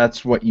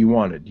that's what you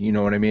wanted. You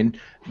know what I mean?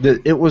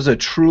 It was a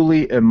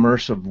truly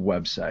immersive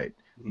website.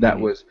 That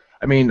was,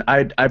 I mean,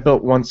 I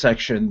built one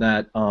section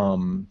that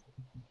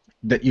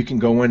you can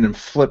go in and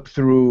flip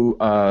through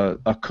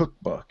a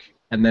cookbook,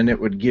 and then it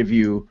would give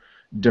you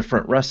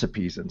different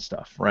recipes and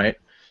stuff, right?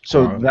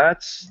 So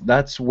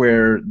that's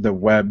where the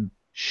web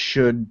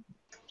should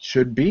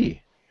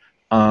be.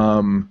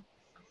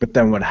 But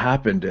then what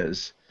happened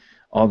is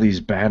all these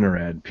banner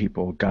ad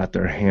people got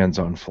their hands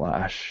on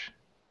Flash.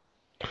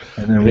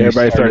 And then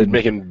everybody started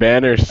making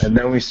banners. And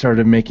then we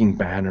started making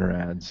banner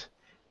ads.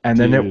 And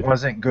then it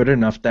wasn't good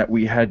enough that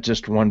we had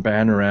just one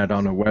banner ad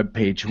on a web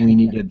page. We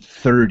needed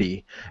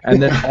 30. And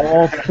then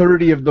all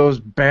 30 of those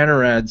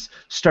banner ads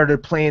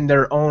started playing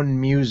their own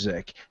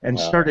music and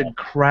started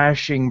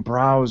crashing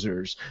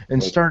browsers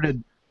and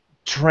started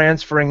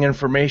transferring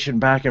information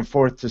back and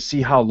forth to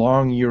see how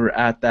long you're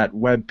at that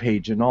web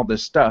page and all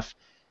this stuff.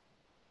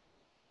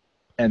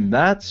 And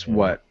that's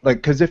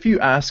because if you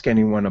ask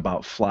anyone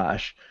about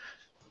Flash,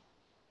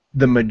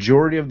 the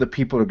majority of the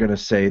people are going to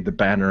say the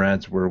banner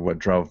ads were what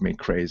drove me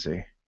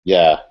crazy.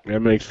 Yeah.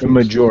 That makes sense. The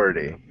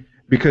majority.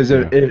 Because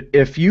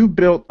if you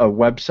built a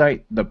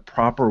website the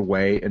proper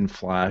way in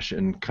Flash,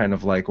 and kind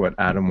of like what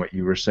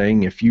you were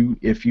saying, if you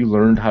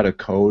learned how to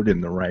code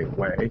in the right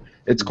way,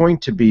 it's going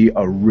to be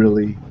a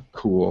really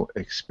cool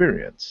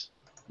experience.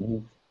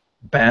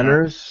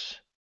 Banners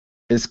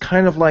is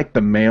kind of like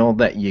the mail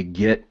that you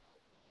get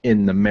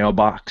in the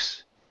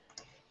mailbox,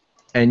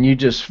 and you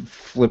just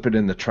flip it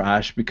in the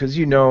trash because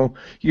you know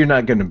you're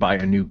not going to buy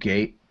a new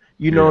gate.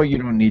 You know you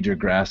don't need your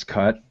grass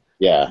cut.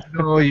 Yeah.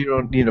 No, you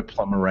don't need a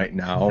plumber right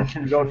now.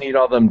 You don't need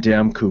all them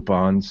damn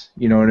coupons.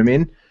 You know what I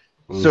mean?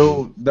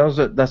 So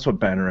that's what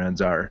banner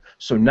ads are.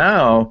 So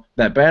now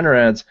that banner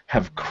ads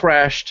have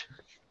crashed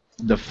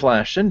the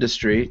Flash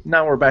industry,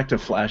 now we're back to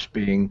Flash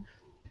being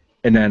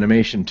an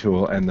animation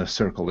tool, and the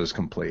circle is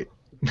complete.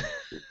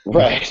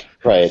 Right.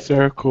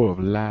 Circle of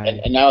life.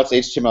 And now it's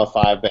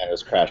HTML5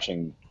 banners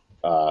crashing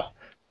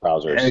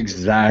browsers.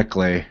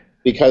 Exactly.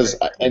 Because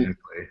and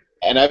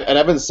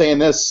I've been saying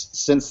this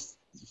since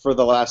for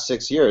the last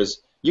 6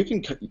 years. You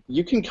can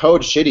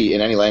code shitty in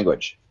any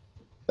language.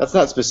 That's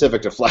not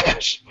specific to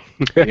Flash.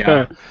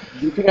 Yeah.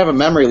 You can have a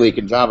memory leak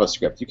in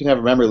JavaScript. You can have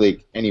a memory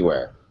leak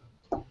anywhere.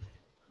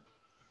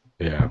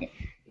 Yeah.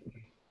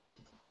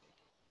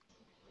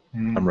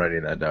 I'm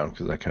writing that down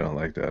because I kind of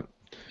like that.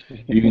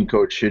 You can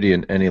code shitty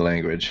in any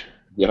language.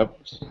 Yep.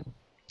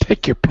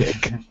 Take your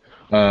pick.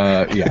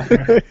 Yeah.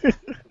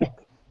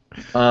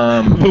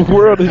 The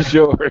world is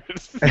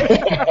yours.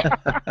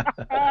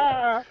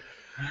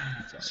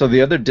 So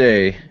the other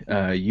day,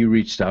 you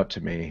reached out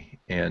to me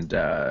and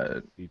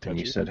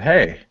you said,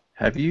 "Hey,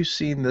 have you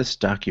seen this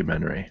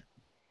documentary?"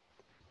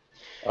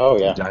 Oh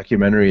yeah. The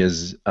documentary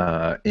is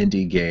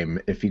Indie Game.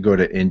 If you go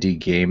to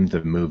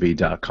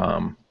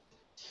indiegamethemovie.com,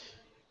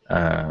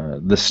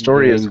 the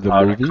story is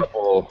about a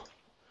couple.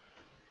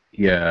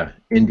 Yeah,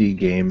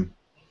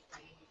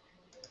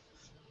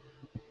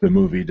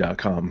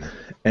 indiegamethemovie.com,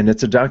 and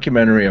it's a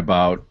documentary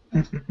about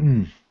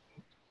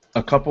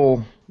a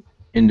couple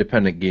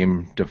independent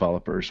game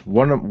developers.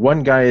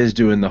 One guy is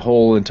doing the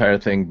whole entire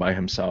thing by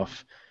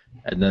himself,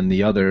 and then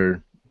the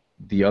other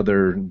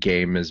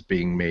game is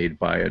being made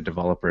by a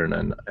developer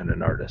and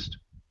an artist.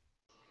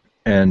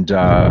 And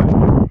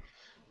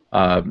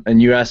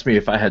you asked me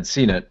if I had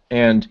seen it,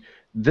 and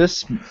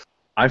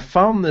I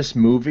found this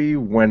movie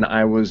when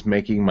I was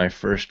making my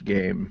first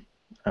game,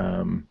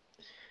 and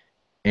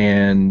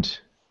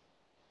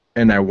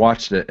I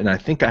watched it, and I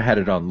think I had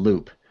it on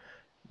loop.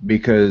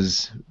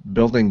 Because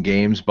building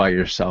games by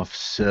yourself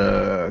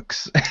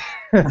sucks.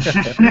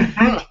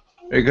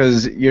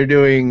 Because you're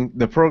doing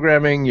the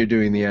programming, you're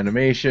doing the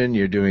animation,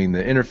 you're doing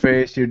the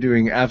interface, you're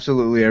doing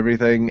absolutely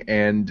everything,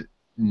 and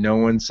no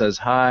one says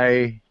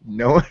hi.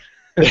 No one.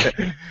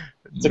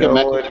 It's like a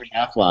mental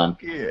triathlon.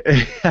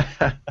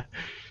 Yeah.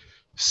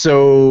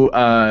 So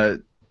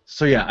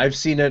yeah, I've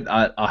seen it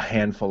a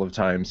handful of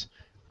times.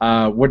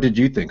 What did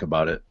you think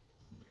about it?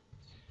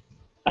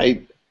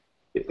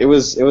 It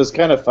was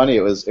kind of funny.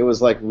 It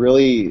was like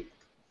really,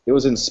 it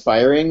was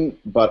inspiring,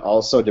 but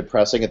also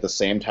depressing at the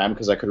same time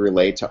because I could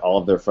relate to all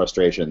of their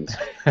frustrations.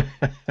 So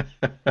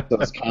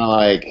it's kind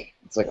of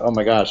like, oh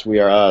my gosh,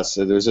 we are us.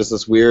 So there's just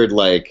this weird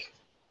like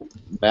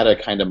meta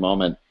kind of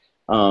moment.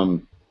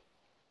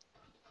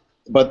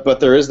 But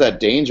there is that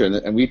danger,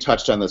 and we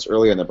touched on this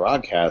earlier in the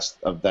broadcast,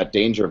 of that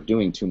danger of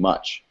doing too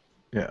much.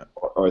 Yeah.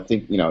 Or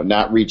think,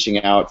 not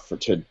reaching out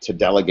to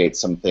delegate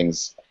some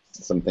things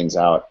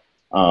out.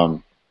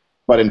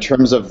 But in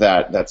terms of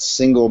that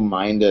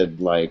single-minded,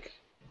 like,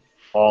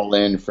 all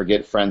in,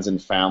 forget friends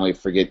and family,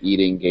 forget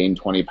eating, gain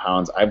 20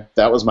 pounds,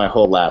 that was my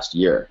whole last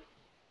year.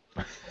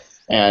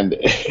 And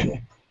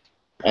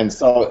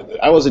so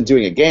I wasn't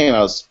doing a game,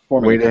 I was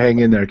forming... Way to hang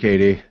in there,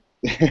 Katie.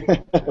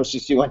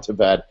 She went to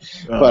bed.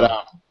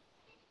 Oh.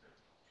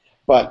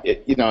 But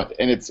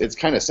and it's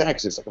kind of sad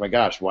because it's like, oh my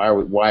gosh,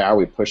 why are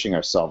we pushing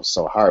ourselves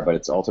so hard? But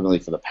it's ultimately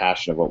for the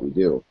passion of what we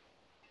do.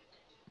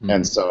 Mm-hmm.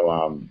 And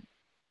so...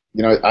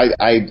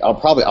 I'll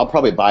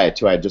probably buy it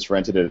too. I just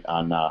rented it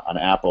on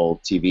Apple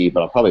TV,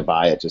 but I'll probably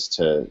buy it just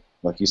to,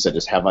 like you said,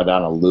 just have it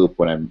on a loop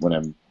when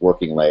I'm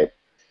working late.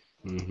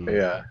 Mm-hmm.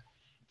 Yeah.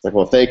 It's like,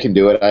 well, if they can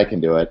do it, I can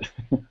do it.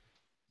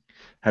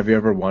 Have you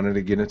ever wanted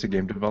to get into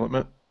game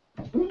development?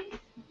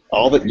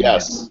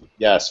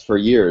 Yes, for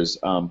years.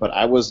 But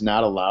I was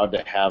not allowed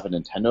to have a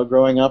Nintendo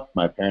growing up.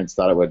 My parents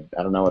thought it would.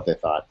 I don't know what they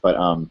thought, but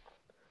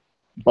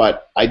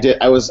I did.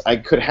 I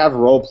could have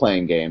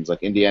role-playing games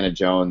like Indiana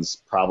Jones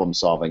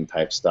problem-solving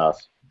type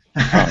stuff.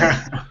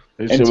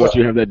 They just want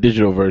you to have that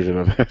digital version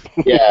of it.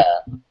 Yeah,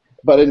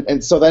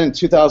 but so then in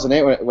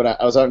 2008, when I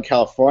was out in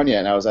California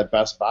and I was at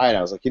Best Buy, and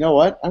I was like, you know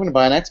what? I'm going to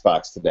buy an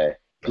Xbox today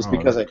just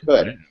because I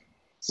could. Great.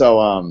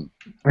 So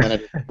then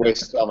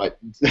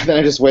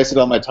I just wasted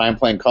all my time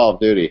playing Call of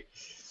Duty.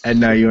 And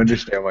now you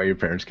understand why your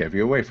parents kept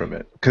you away from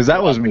it, because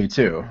that was me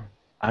too.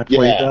 I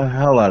played the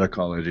hell out of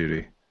Call of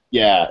Duty.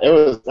 Yeah,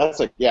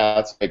 that's a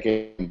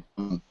game.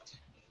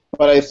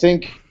 But I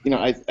think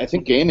I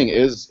think gaming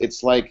is it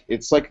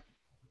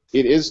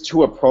is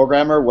to a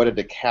programmer what a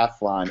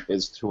decathlon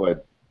is to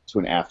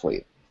an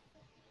athlete,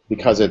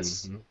 because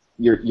it's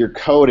you're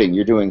coding,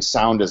 you're doing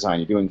sound design,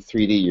 you're doing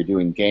 3D, you're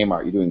doing game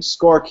art, you're doing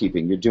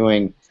scorekeeping, you're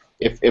doing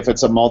if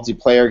it's a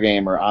multiplayer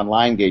game or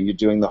online game, you're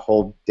doing the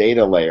whole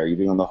data layer, you're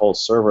doing the whole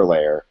server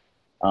layer.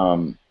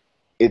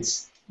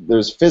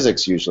 There's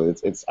physics usually.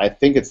 I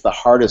think it's the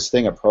hardest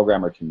thing a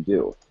programmer can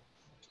do.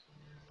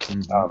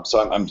 Mm-hmm.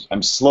 So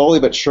I'm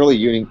slowly but surely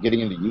getting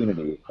into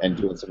Unity and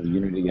doing some of the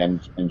Unity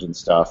engine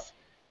stuff.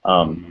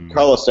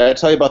 Carlos, did I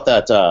tell you about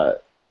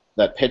that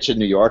that pitch in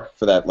New York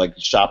for that like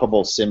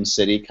shoppable Sim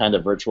City kind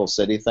of virtual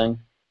city thing?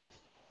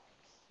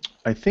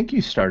 I think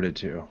you started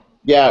to.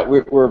 Yeah,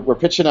 we're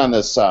pitching on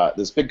this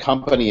this big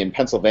company in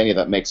Pennsylvania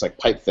that makes like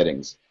pipe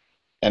fittings,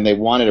 and they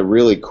wanted a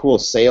really cool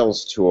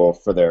sales tool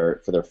for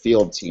their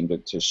field team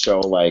to show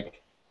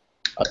like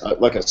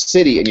a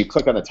city, and you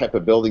click on the type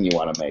of building you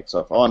want to make. So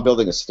if I'm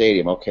building a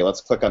stadium, okay,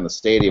 let's click on the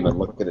stadium and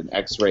look at an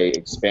X-ray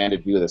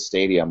expanded view of the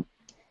stadium.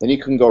 Then you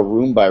can go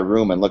room by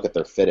room and look at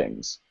their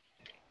fittings.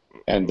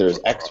 And there's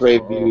X-ray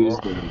views,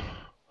 there's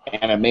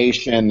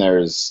animation.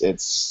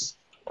 It's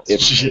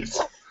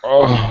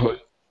oh,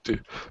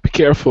 dude, be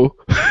careful.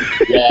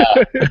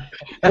 Yeah,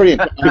 pretty.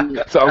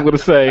 So I'm gonna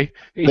say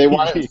They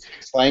wanted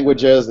 6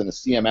 languages and a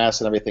CMS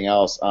and everything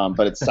else,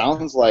 but it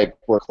sounds like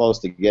we're close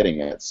to getting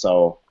it.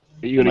 So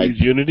are you gonna use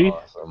Unity?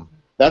 Awesome.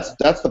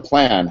 that's the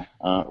plan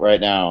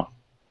right now.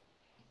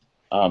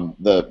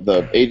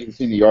 The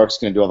agency in New York's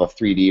going to do all the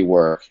 3D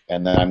work,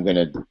 and then I'm going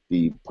to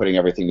be putting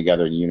everything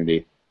together in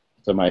Unity.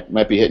 So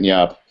might be hitting you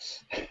up.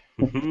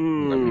 Let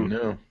me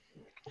know.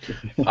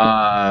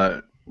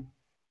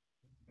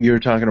 You were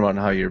talking about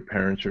how your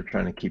parents are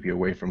trying to keep you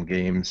away from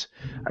games.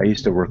 I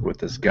used to work with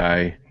this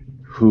guy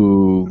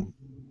who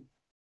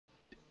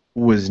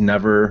was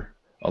never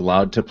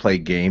allowed to play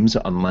games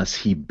unless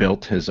he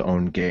built his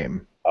own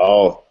game.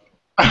 Oh,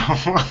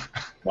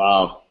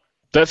 wow.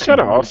 That's kind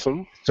of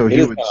awesome. So It he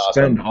is would kinda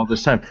spend awesome. all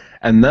this time.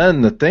 And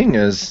then the thing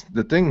is,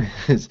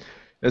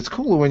 it's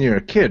cool when you're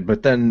a kid,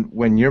 but then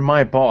when you're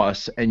my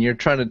boss and you're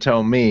trying to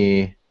tell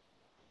me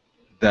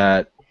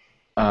that,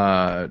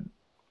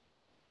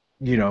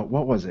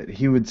 what was it?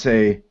 He would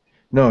say,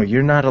 no,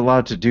 you're not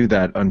allowed to do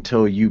that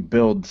until you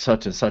build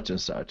such and such and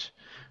such.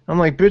 I'm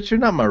like, bitch, you're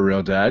not my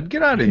real dad.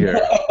 Get out of here.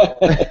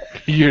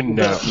 You're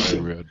not my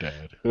real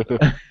dad.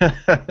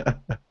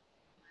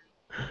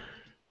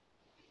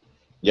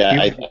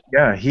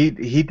 Yeah, He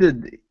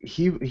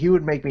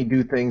would make me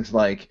do things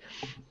like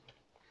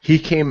he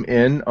came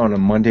in on a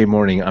Monday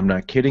morning. I'm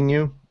not kidding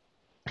you.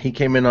 He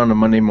came in on a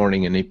Monday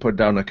morning and he put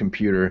down a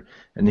computer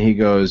and he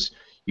goes,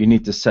 you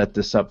need to set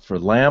this up for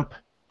LAMP,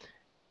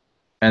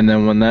 and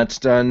then when that's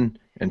done,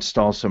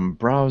 install some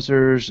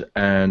browsers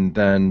and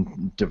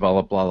then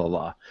develop blah blah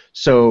blah.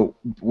 So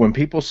when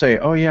people say,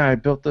 oh yeah, I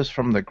built this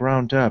from the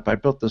ground up, I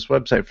built this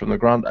website from the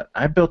ground up,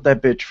 I built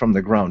that bitch from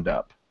the ground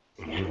up.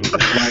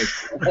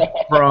 Like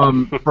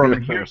from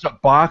here's a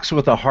box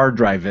with a hard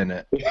drive in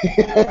it.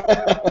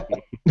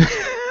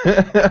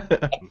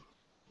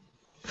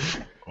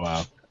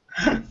 Wow.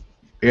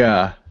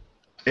 Yeah.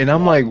 And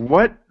I'm like,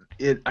 what?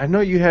 I know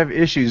you have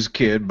issues,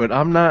 kid, but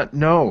I'm not.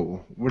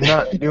 No, we're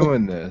not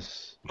doing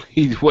this.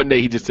 One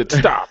day he just said,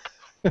 stop.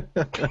 We're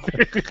not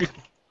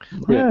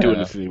doing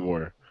Yeah. this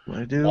anymore.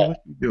 What, dude?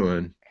 What you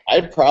doing?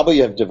 I'd probably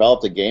have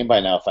developed a game by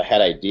now if I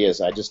had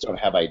ideas. I just don't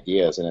have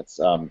ideas, and it's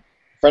a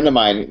friend of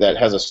mine that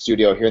has a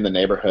studio here in the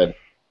neighborhood.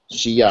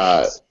 She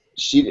has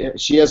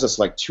this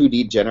like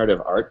 2D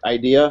generative art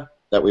idea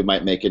that we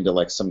might make into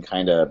like some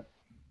kind of,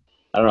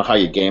 I don't know how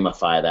you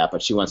gamify that,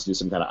 but she wants to do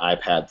some kind of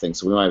iPad thing.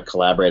 So we might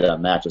collaborate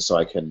on that just so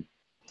I can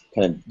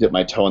kind of dip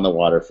my toe in the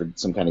water for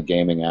some kind of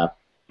gaming app.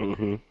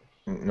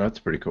 Mm-hmm. That's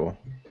pretty cool.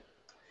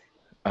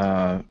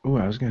 I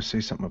was gonna say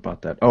something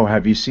about that. Oh,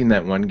 have you seen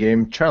that one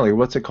game, Charlie?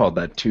 What's it called?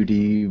 That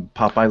 2D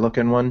Popeye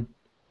looking one?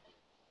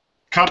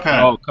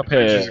 Cuphead. Oh,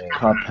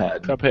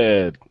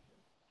 Cuphead.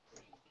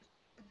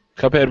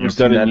 Cuphead was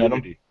done in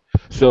Unity.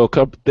 So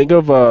think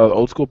of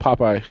old school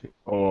Popeye,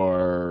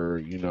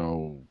 or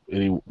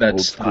any That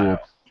old style. school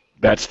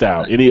that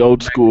style, any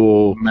old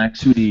school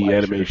Max 2D Fleischer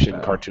animation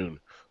style. cartoon,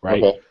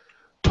 right? Okay.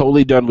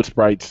 Totally done with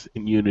sprites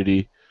in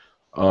Unity,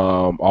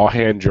 all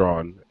hand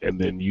drawn, and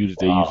then they use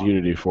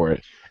Unity for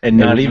it. And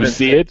not when you even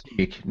see it?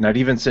 Cintiq. Not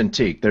even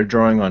Cintiq. They're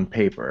drawing on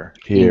paper.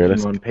 Here,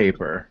 Inking on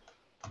paper.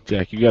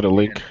 Jack, you got a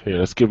link here.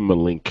 Let's give him a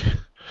link,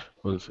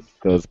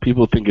 because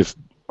people think it's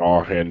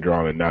all hand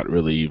drawn and not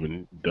really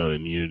even done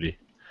in Unity.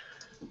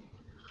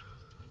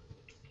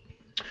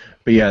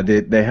 But yeah,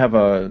 they have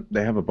a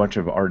bunch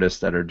of artists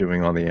that are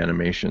doing all the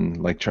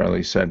animation, like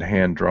Charlie said,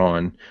 hand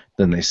drawn.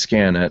 Then they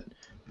scan it.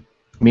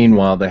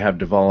 Meanwhile, they have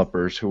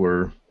developers who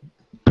are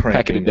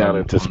Packing it down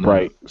into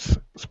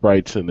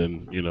sprites, and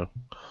then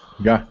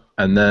Yeah,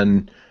 and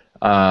then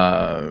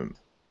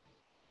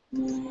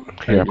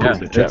here I put it in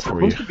the chat it's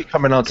for you. supposed to be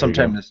coming out There you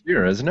sometime go. this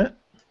year, isn't it?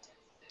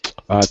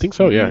 I think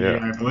so. Yeah.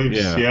 I believe.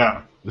 Yeah.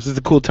 Yeah. This is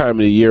the cool time of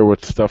the year where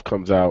stuff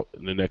comes out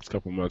in the next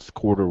couple months.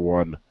 Quarter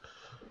one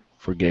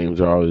for games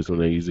are always when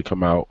they usually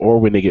come out, or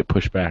when they get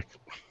pushed back.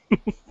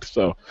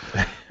 So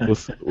we'll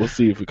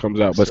see if it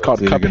comes out. But it's called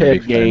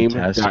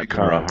CupheadGame.com.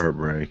 Or a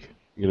heartbreak.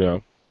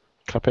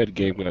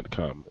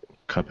 CupheadGame.com.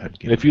 Cuphead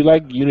game. And if you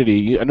like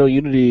Unity, I know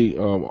Unity.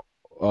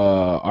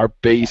 Our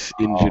base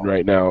engine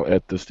right now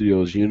at the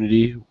studio is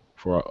Unity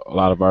for a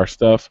lot of our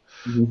stuff,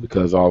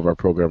 because all of our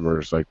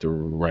programmers like to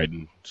write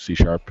in C#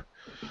 or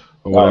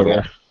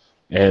whatever.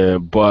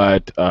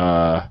 But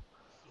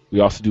we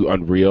also do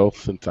Unreal.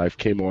 Since I've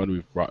came on,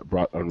 we've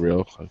brought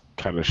Unreal. I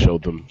kind of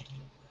showed them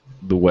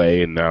the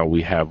way, and now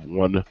we have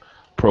one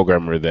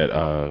programmer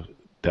that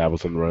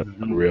dabbles in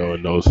Unreal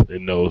and knows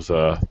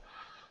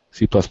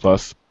C++.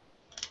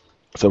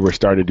 So we're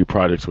starting to do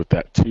projects with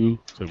that too.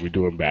 So we're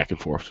doing back and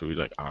forth. So we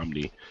like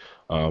Omni,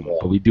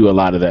 but we do a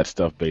lot of that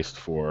stuff based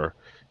for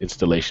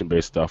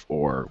installation-based stuff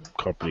or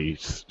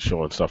companies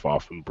showing stuff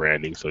off and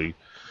branding. So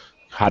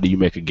how do you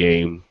make a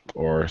game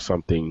or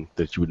something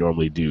that you would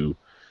normally do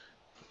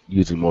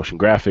using motion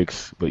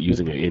graphics, but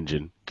using an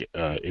engine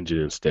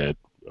instead?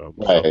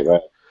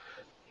 Right.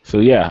 So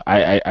yeah,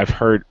 I've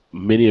heard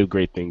many of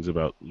great things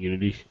about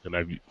Unity, and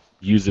I've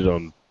used it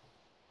on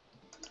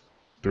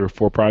 3 or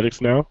 4 projects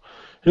now,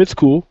 and it's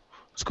cool.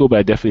 It's cool, but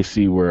I definitely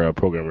see where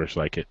programmers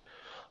like it.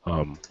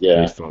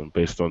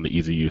 Based on the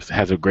easy use. It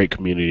has a great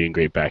community and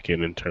great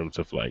backend in terms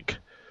of like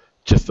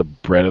just the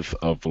breadth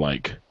of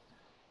like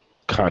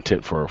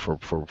content for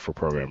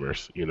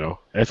programmers,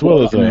 as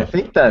well as.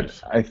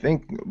 I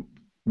think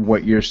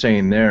what you're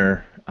saying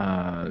there,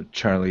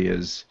 Charlie,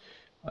 is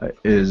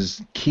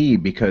key,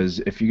 because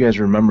if you guys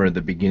remember at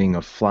the beginning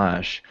of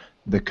Flash,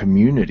 the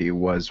community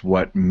was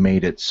what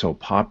made it so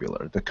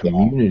popular. The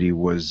community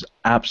was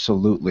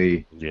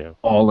absolutely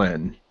all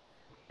in.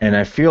 And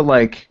I feel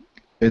like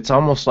it's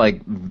almost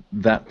like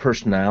that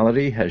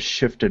personality has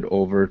shifted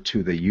over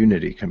to the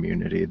Unity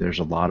community. There's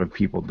a lot of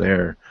people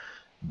there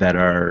that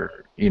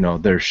are,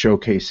 they're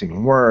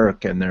showcasing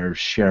work and they're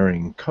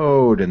sharing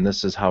code, and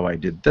this is how I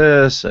did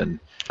this. And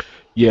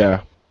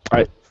yeah,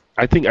 I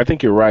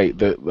think you're right.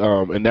 That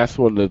and that's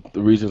one of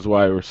the reasons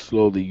why we're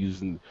slowly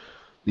using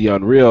the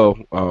Unreal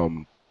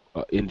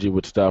engine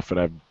with stuff, and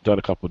I've done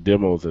a couple of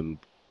demos and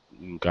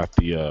got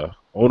the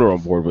owner on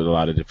board with a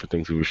lot of different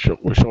things. We're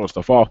showing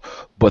stuff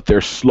off, but they're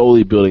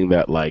slowly building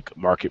that like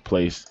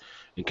marketplace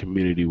and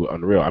community with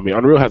Unreal. I mean,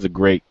 Unreal has a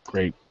great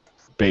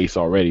base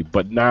already,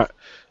 but not.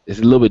 It's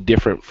a little bit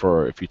different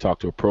for if you talk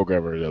to a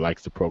programmer that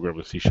likes to program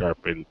in C#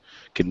 and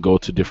can go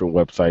to different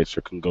websites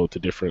or can go to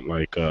different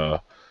like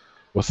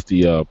what's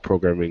the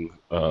programming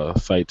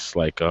sites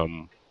like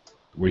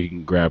where you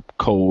can grab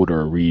code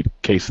or read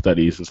case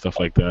studies and stuff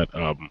like that.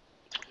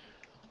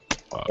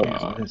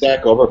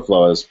 Stack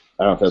Overflow is.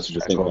 I don't know if that's what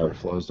you're thinking of.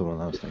 Overflow is the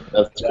one I was thinking.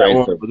 That's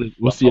great.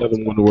 What's the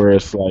other one where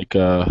it's like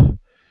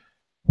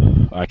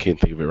I can't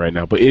think of it right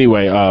now. But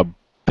anyway,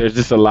 there's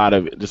just a lot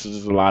of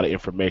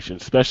information,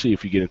 especially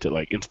if you get into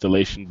like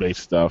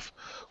installation-based stuff,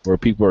 where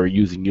people are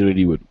using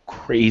Unity with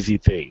crazy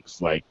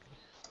things like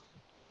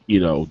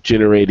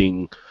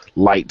generating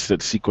lights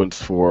that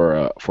sequence for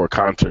a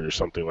concert or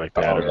something like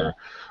that,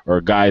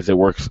 or guys that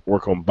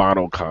work on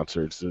Bono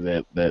concerts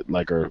that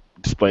like are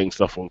displaying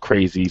stuff on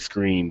crazy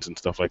screens and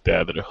stuff like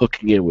that are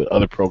hooking in with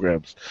other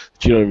programs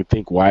that you don't even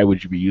think, why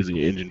would you be using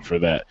an engine for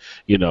that?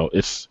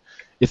 It's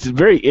a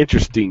very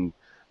interesting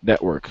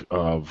network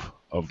of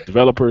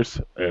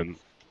developers, and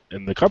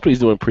the company's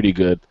doing pretty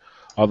good.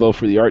 Although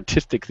for the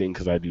artistic thing,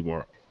 because I do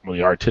more on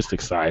the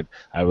artistic side,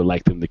 I would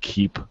like them to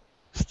keep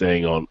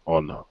staying on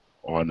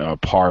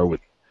par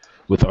with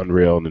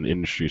Unreal and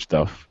industry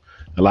stuff.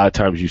 A lot of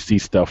times you see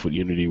stuff with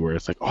Unity where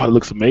it's like, oh, it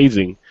looks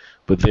amazing,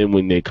 but then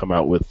when they come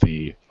out with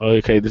the,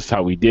 okay, this is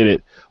how we did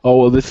it. Oh,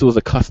 well, this was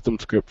a custom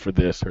script for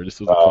this, or this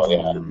was a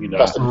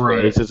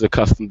custom, this is a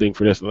custom thing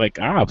for this. Like,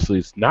 so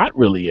it's not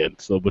really it.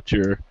 So, but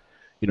you're,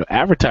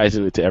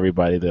 advertising it to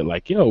everybody that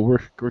like,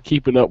 we're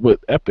keeping up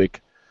with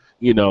Epic,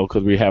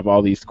 because we have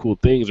all these cool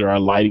things, or our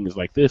lighting is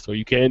like this, or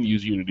you can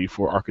use Unity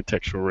for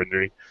architectural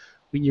rendering.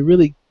 When you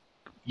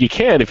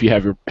can if you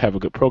have a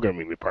good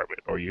programming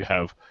department, or you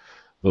have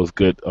those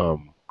good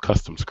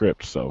custom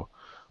scripts. So,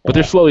 but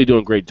they're slowly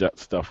doing great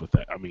stuff with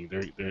that. I mean,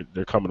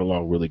 they're coming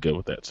along really good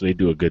with that. So they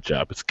do a good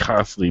job. It's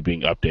constantly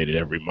being updated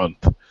every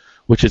month,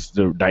 which is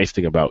the nice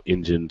thing about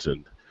engines.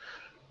 And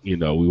we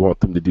want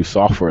them to do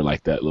software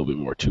like that a little bit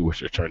more too, which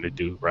they're trying to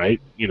do,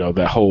 right?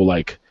 That whole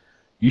like,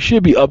 you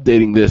should be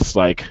updating this.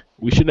 Like,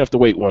 we shouldn't have to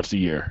wait once a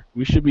year.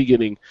 We should be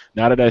getting,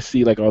 now that I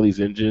see like all these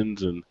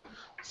engines and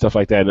stuff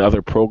like that and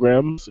other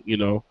programs,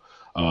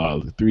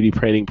 3D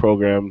printing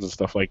programs and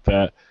stuff like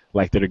that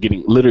are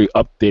getting literally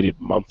updated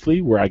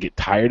monthly, where I get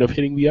tired of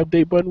hitting the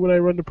update button when I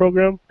run the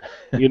program.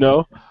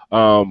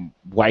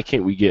 Why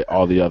can't we get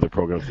all the other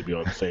programs to be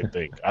on the same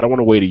thing? I don't want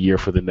to wait a year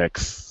for the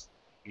next,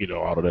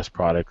 Autodesk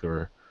product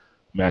or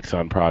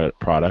Maxon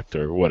product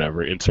or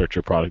whatever, insert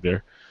your product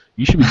there.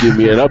 You should be giving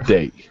me an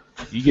update.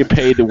 You get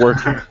paid to work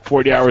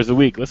 40 hours a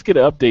week. Let's get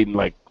an update in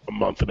like a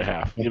month and a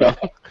half,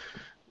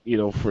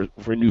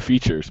 for new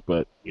features,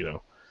 but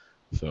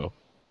so.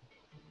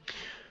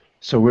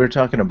 So we were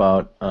talking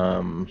about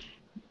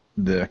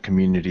the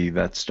community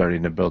that's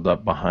starting to build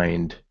up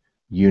behind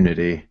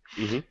Unity,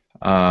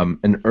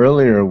 and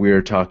earlier we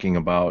were talking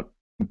about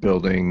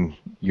building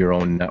your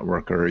own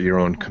network or your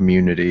own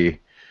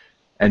community,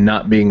 and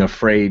not being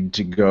afraid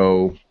to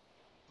go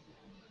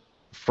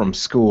from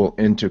school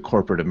into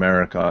corporate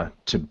America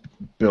to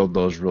build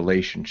those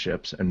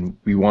relationships. And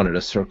we wanted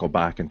to circle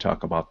back and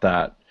talk about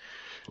that.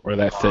 Or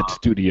that said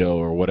studio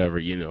or whatever,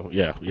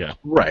 yeah.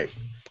 Right.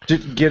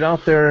 Get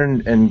out there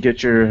and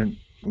get your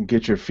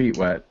feet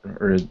wet,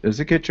 or is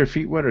it get your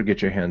feet wet or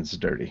get your hands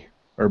dirty,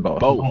 or both?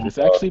 Both. It's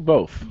actually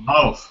both.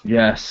 Both.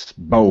 Yes,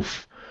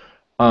 both.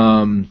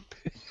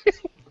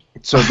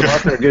 So go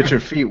out there, get your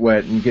feet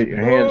wet, and get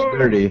your hands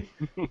dirty.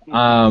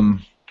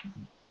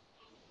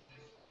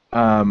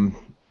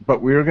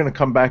 But we were going to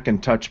come back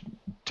and touch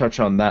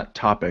on that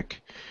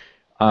topic.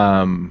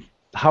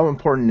 How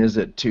important is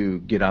it to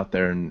get out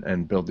there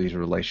and build these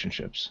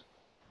relationships?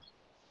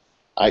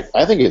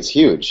 I think it's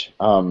huge,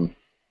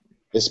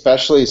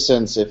 especially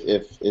since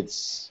if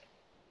it's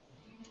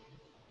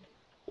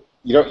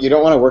you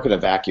don't want to work in a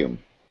vacuum,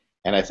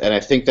 and I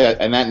think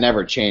that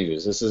never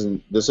changes. This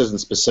isn't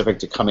specific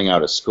to coming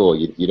out of school.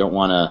 You don't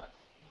want to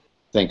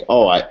think,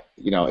 oh,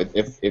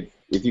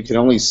 if you can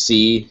only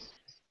see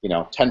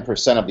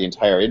 10% of the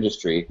entire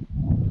industry,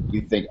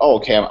 you think, oh,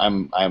 okay,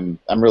 I'm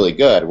really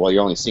good. Well,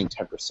 you're only seeing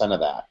 10% of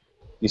that.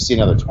 You see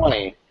another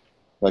 20,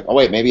 like, oh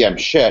wait, maybe I'm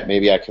shit.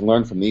 Maybe I can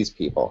learn from these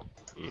people.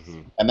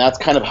 Mm-hmm. And that's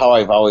kind of how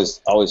I've always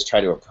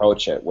tried to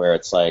approach it, where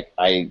it's like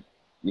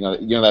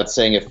that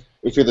saying,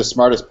 if you're the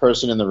smartest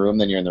person in the room,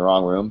 then you're in the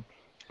wrong room.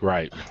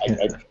 Right.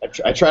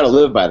 I try to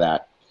live by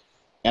that,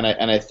 and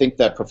I think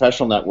that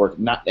professional network,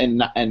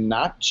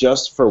 not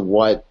just for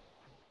what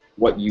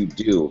you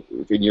do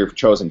in your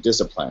chosen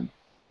discipline.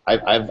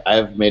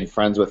 I've made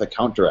friends with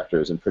account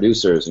directors and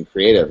producers and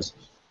creatives,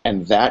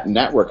 and that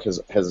network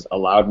has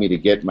allowed me to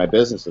get my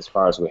business as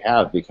far as we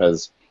have,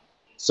 because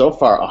so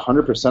far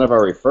 100% of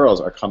our referrals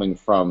are coming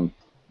from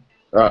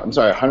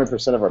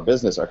 100% of our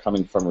business are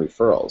coming from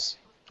referrals.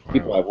 Wow.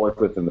 People I've worked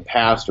with in the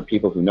past, or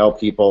people who know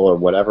people, or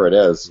whatever it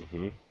is.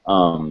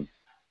 Mm-hmm.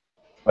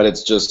 But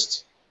it's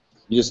just,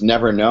 you just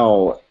never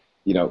know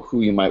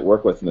who you might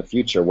work with in the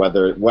future,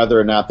 whether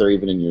or not they're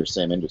even in your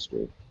same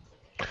industry.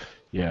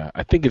 Yeah,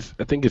 I think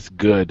it's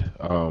good.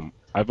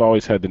 I've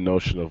always had the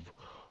notion of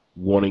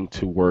wanting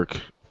to work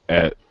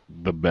at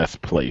the best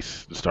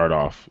place to start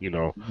off,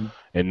 mm-hmm.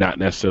 and not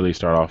necessarily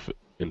start off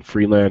in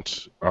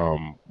freelance.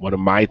 One of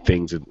my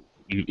things,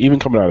 even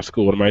coming out of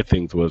school, one of my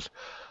things was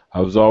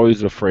I was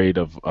always afraid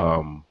of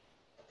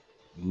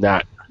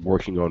not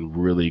working on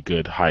really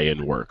good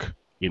high-end work,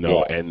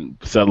 yeah. and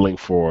settling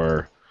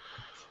for,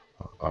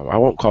 I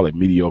won't call it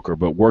mediocre,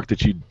 but work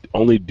that you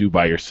only do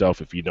by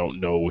yourself if you don't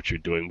know what you're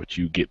doing, but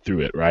you get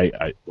through it, right?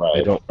 I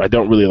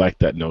don't really like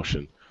that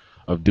notion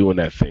of doing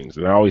that things.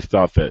 And I always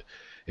thought that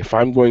if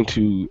I'm going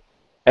to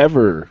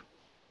ever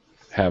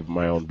have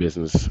my own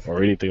business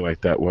or anything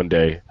like that one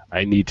day,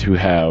 I need to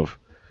have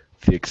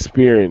the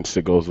experience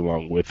that goes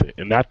along with it,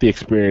 and not the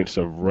experience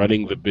of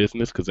running the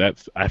business, because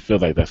I feel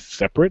like that's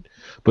separate,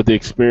 but the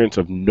experience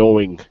of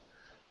knowing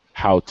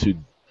how to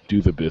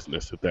do the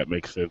business, if that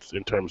makes sense,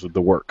 in terms of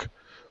the work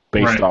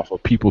based off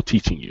of people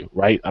teaching you,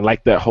 right? I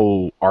like that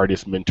whole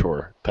artist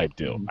mentor type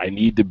deal. Mm-hmm. I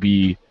need to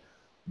be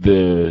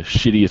the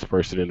shittiest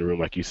person in the room,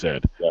 like you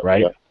said,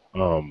 right?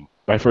 Yep.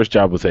 My first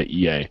job was at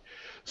EA,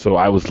 so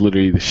I was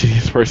literally the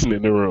shittiest person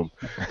in the room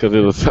because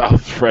I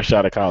was fresh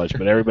out of college,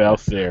 but everybody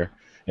else there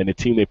and the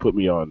team they put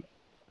me on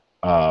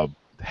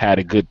had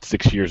a good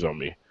 6 years on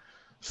me.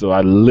 So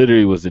I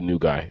literally was the new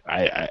guy.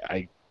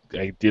 I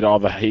did all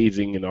the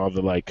hazing and all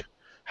the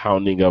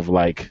hounding of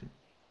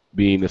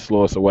being the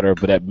slowest or whatever,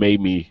 but that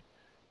made me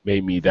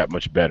that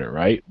much better,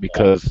 right?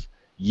 Because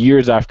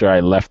years after I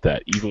left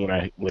that, even when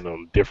I went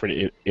on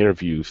different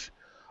interviews,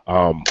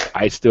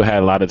 I still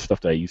had a lot of the stuff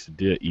that I used to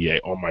do at EA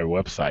on my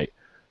website,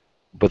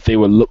 but they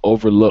would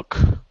overlook,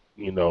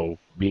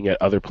 being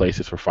at other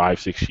places for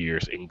 5-6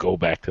 years and go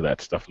back to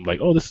that stuff. I'm like,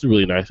 oh, this is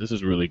really nice. This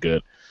is really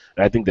good.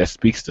 And I think that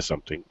speaks to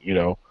something,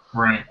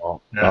 Right.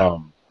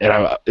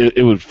 And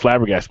it would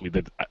flabbergast me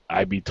that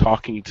I'd be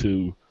talking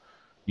to,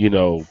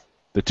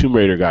 the Tomb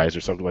Raider guys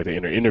or something like that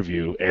in an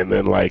interview, and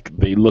then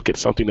they look at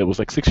something that was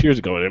 6 years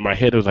ago, and in my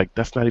head it was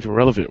that's not even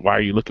relevant. Why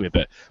are you looking at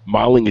that?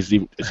 Modeling is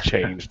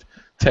changed,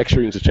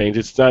 texturing has changed.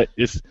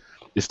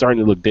 It's starting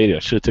to look dated. I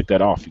should have took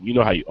that off. You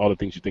know how all the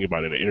things you think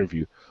about in an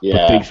interview,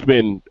 but they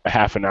spend a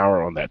half an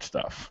hour on that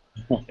stuff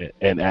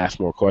and ask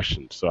more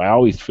questions. So I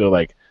always feel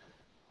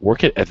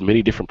work at as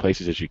many different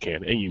places as you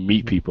can, and you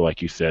meet people,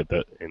 like you said,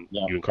 you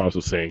and Carlos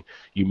was saying,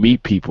 you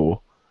meet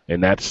people,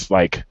 and that's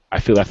I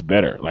feel that's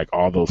better.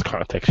 All those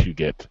contexts you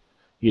get,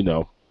 in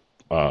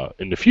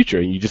the future,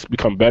 and you just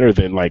become better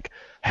than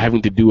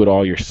having to do it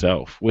all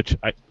yourself. Which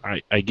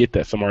I get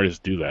that some artists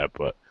do that,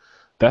 but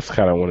that's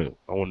kind of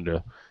I wanted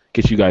to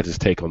get you guys'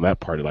 take on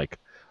that part. I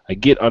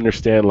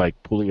understand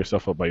pulling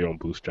yourself up by your own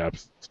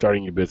bootstraps,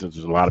 starting your business.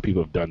 A lot of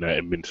people have done that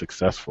and been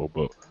successful,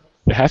 but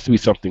there has to be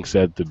something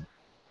said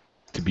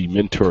to be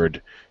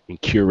mentored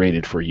and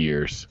curated for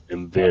years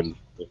and then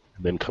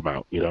come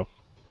out,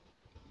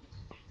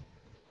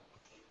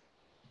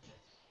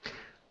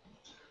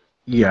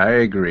 Yeah, I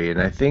agree, and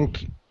I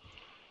think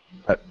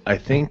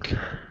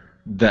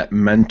that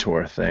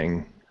mentor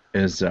thing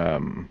is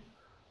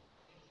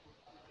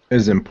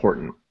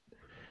important,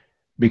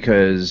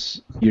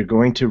 because you're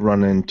going to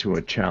run into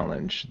a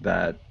challenge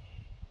that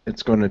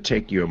it's going to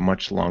take you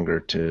much longer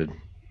to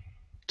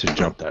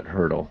jump that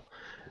hurdle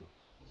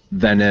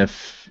than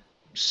if,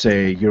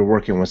 say, you're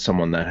working with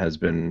someone that has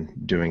been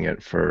doing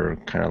it for,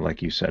 kind of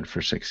like you said,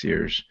 for 6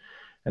 years,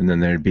 and then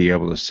they'd be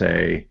able to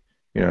say,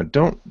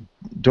 don't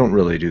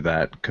really do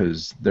that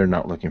because they're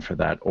not looking for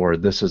that, or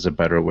this is a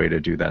better way to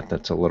do that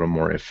that's a little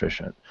more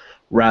efficient.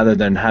 Rather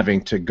than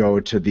having to go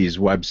to these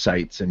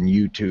websites and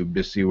YouTube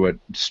to see what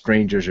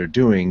strangers are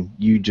doing,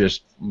 you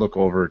just look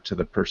over to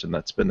the person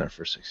that's been there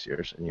for 6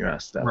 years and you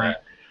ask them. Right.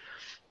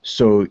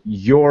 So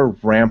your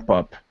ramp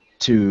up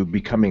to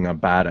becoming a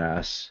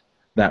badass,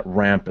 that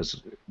ramp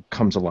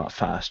comes a lot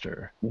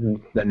faster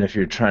than if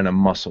you're trying to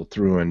muscle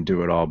through and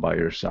do it all by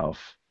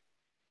yourself.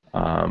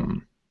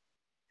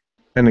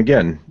 And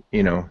again,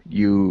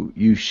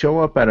 you show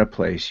up at a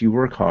place, you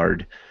work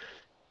hard,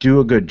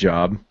 do a good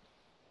job,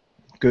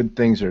 good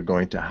things are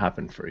going to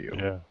happen for you.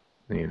 Yeah.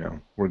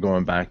 We're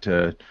going back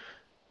to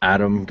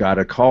Adam got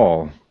a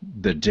call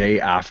the day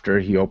after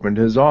he opened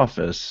his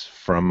office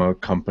from a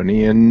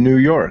company in New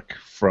York,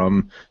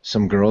 from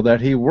some girl that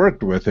he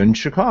worked with in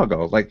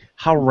Chicago. Like,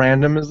 how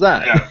random is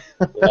that?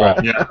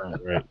 Yeah.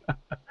 Right.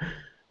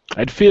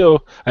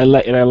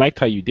 I liked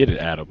how you did it,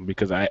 Adam,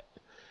 because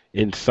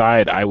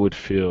inside I would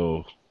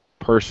feel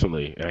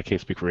personally, and I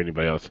can't speak for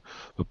anybody else,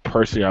 but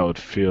personally I would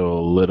feel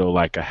a little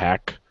like a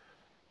hack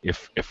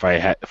if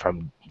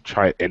I'm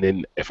trying, and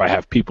then if I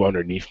have people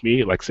underneath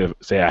me, like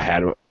say I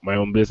had my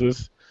own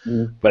business,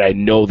 but I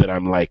know that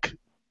I'm like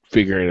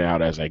figuring it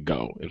out as I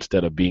go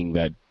instead of being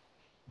that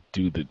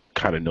dude that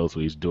kind of knows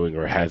what he's doing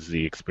or has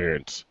the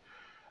experience.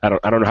 I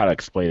don't know how to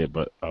explain it,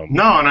 but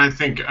no, and I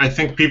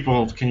think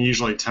people can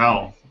usually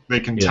tell. They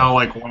can tell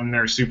like when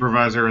their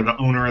supervisor or the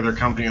owner of their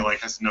company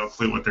like has no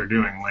clue what they're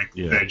doing. Like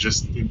they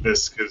just did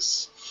this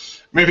because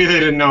maybe they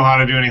didn't know how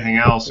to do anything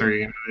else,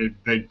 or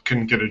they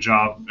couldn't get a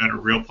job at a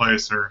real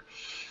place, or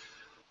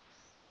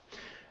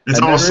it's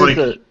almost like.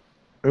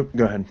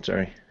 Go ahead.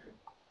 Sorry.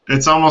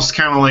 It's almost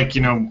kind of like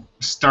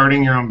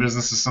starting your own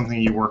business is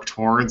something you work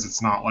towards.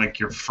 It's not like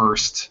your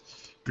first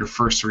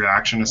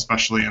reaction,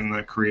 especially in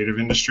the creative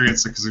industry.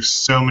 It's because there's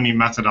so many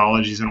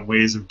methodologies and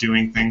ways of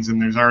doing things,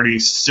 and there's already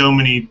so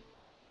many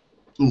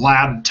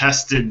lab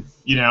tested,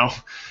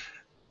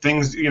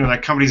 things,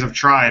 that companies have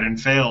tried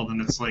and failed.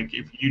 And it's like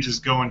if you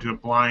just go into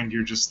it blind,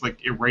 you're just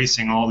like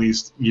erasing all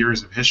these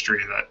years of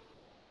history that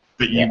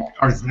you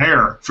are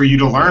there for you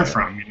to learn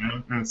from,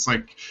 And it's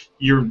like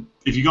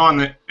if you go on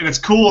and it's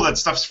cool that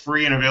stuff's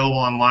free and available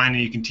online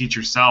and you can teach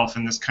yourself.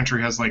 And this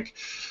country has like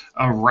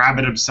a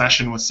rabid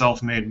obsession with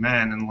self-made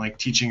men and like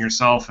teaching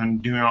yourself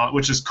and doing all,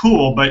 which is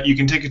cool, but you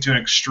can take it to an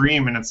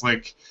extreme and it's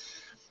like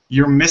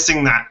you're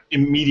missing that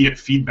immediate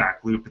feedback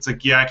loop. It's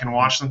like, I can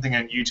watch something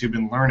on YouTube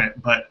and learn it,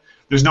 but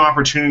there's no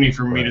opportunity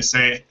for me to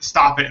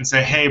stop it and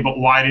say, hey, but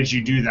why did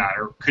you do that?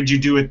 Or could you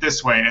do it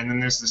this way? And then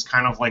there's this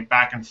kind of like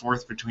back and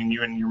forth between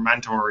you and your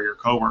mentor or your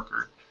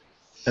coworker.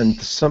 And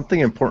something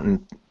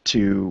important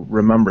to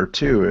remember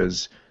too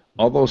is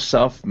all those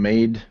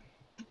self-made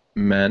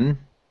men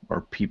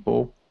or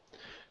people,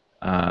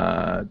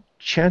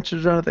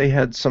 chances are they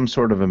had some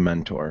sort of a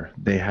mentor.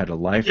 They had a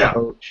life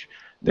coach.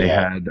 They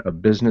had a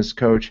business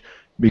coach,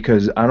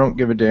 because I don't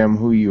give a damn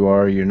who you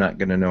are. You're not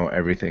going to know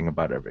everything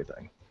about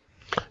everything.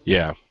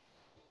 Yeah.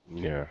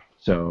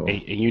 So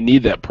and you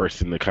need that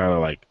person to kind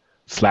of like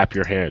slap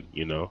your hand,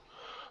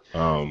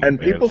 and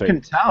people say,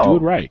 can tell. Do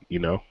it right,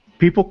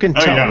 People can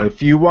tell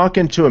if you walk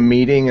into a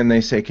meeting and they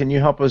say, "Can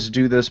you help us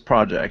do this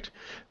project?"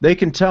 They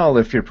can tell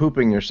if you're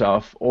pooping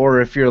yourself,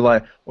 or if you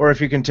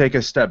can take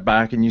a step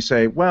back and you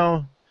say,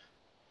 "Well,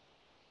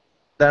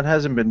 that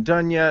hasn't been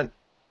done yet.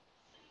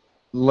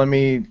 Let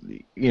me,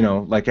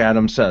 like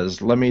Adam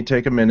says, let me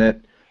take a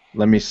minute,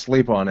 let me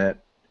sleep on it,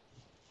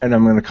 and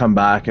I'm going to come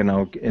back and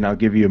I'll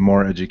give you a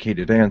more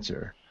educated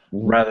answer."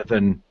 Rather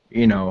than,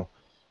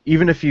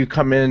 even if you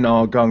come in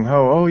all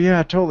gung-ho, "Oh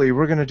yeah, totally,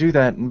 we're going to do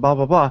that," and blah,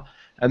 blah, blah,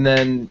 and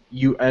then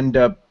you end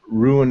up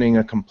ruining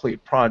a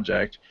complete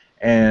project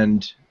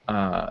and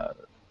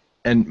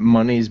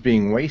money's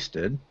being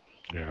wasted.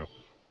 Yeah.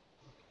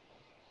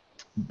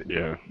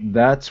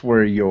 That's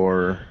where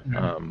your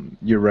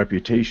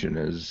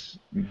reputation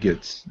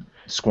gets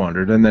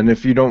squandered. And then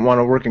if you don't want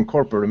to work in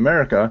corporate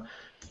America,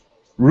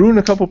 ruin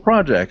a couple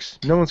projects.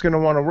 No one's going to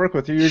want to work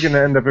with you. You're going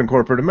to end up in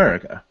corporate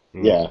America.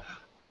 Yeah.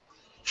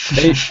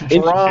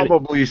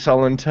 Probably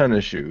selling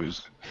tennis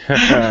shoes.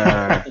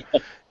 And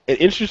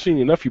interesting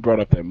enough, you brought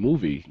up that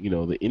movie,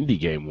 the indie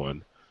game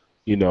one.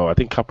 I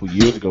think a couple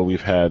years ago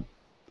we've had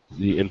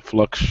the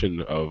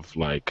influxion of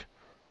like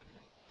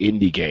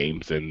indie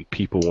games and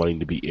people wanting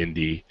to be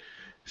indie.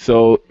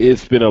 So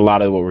it's been a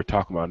lot of what we're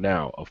talking about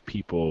now, of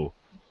people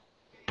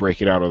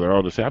breaking out on their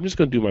own to say, I'm just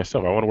going to do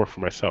myself. I want to work for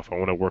myself. I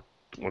want to work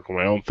on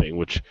my own thing,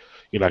 which,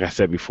 like I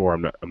said before,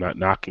 I'm not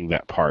knocking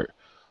that part.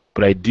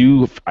 But I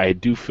do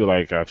feel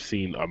like I've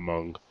seen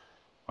among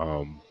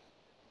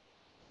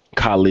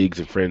colleagues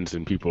and friends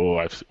and people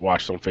I've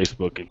watched on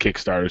Facebook and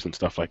Kickstarters and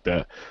stuff like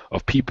that,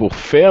 of people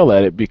fail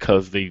at it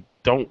because they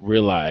don't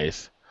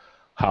realize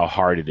how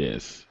hard it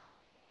is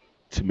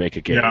to make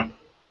a game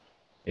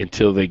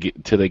until they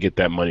get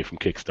that money from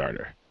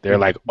Kickstarter. They're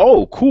like,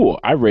 "Oh, cool!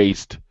 I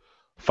raised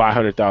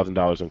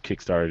 $500,000 on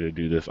Kickstarter to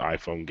do this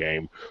iPhone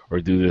game or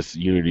do this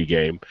Unity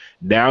game.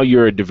 Now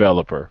you're a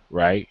developer,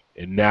 right?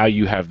 And now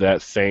you have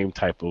that same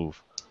type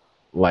of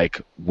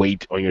like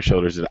weight on your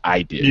shoulders that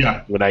I did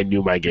when I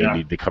knew my game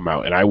needed to come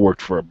out, and I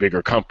worked for a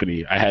bigger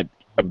company. I had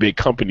a big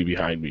company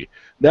behind me.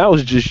 Now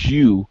it's just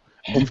you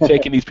who've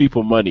taken these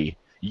people money.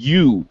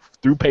 You,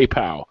 through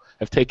PayPal,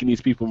 have taken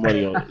these people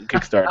money on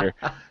Kickstarter.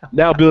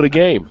 Now build a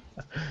game.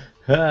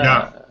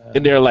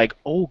 And they're like,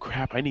 oh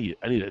crap, I need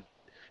a.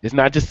 It's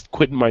not just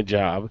quitting my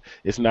job.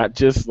 It's not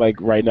just like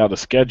right now the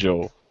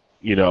schedule,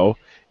 you know.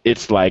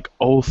 It's like,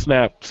 oh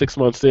snap, 6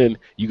 months in,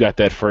 you got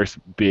that first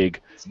big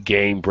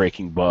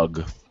game-breaking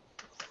bug.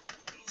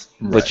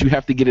 Right. But you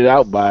have to get it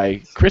out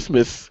by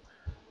Christmas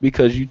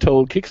because you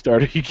told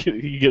Kickstarter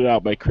you get it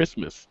out by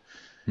Christmas.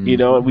 Mm-hmm. You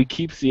know, and we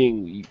keep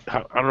seeing,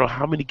 I don't know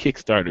how many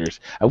Kickstarters.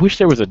 I wish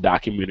there was a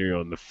documentary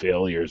on the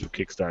failures of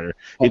Kickstarter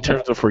in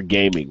terms of for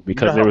gaming,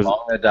 because there was how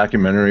long that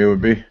documentary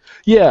would be.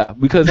 Yeah,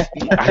 because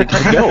I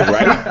know,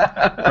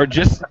 right? Or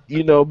just,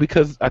 you know,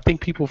 because I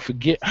think people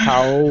forget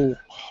how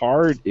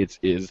hard it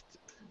is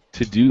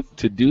to do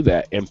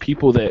that, and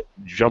people that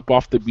jump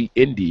off to be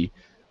indie.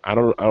 I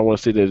don't want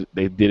to say that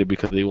they did it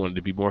because they wanted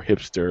to be more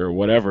hipster or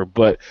whatever,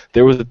 but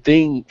there was a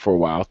thing for a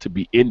while to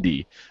be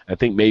indie. I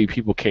think maybe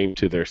people came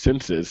to their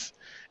senses,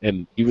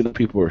 and even though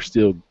people are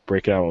still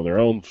breaking out on their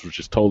own, which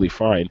is totally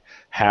fine,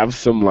 have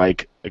some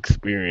like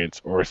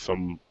experience or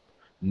some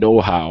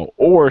know-how,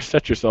 or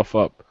set yourself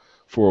up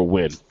for a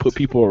win. Put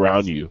people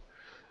around you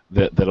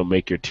that'll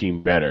make your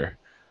team better,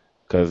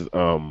 because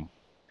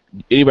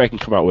anybody can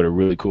come out with a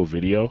really cool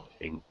video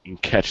and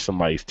catch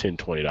somebody's $10,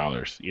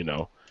 $20, you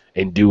know,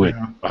 and do it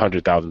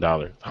 $100,000,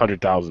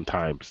 100,000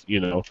 times,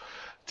 you know,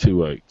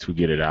 to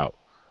get it out.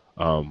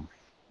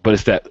 But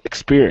it's that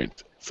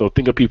experience. So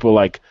think of people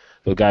like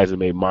the guys that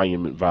made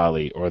Monument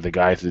Valley, or the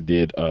guys that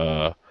did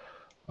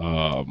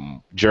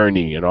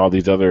Journey and all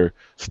these other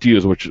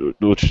studios, which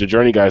the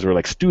Journey guys were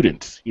like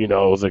students, you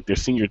know, it was like their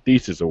senior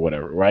thesis or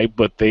whatever, right?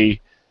 But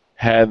they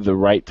had the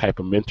right type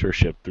of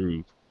mentorship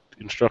through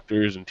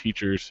instructors and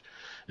teachers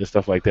and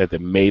stuff like that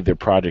made their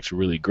projects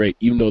really great.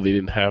 Even though they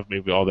didn't have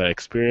maybe all that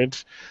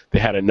experience, they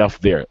had enough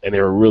there, and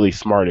they were really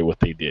smart at what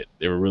they did.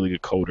 They were really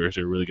good coders,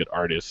 they were really good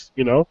artists,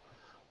 you know?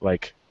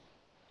 Like,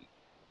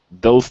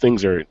 those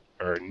things are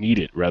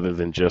needed rather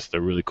than just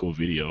a really cool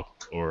video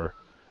or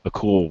a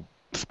cool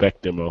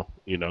spec demo,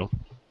 you know?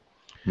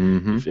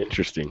 Mm-hmm. It's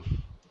interesting.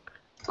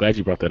 Glad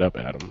you brought that up,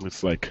 Adam.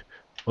 It's like,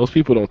 most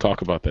people don't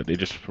talk about that. They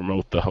just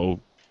promote the whole,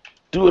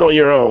 do it on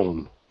your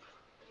own.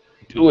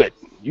 Do it.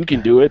 You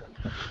can do it.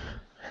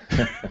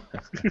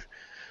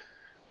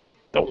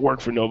 Don't work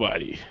for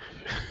nobody.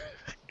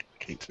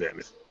 Can't stand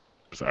it.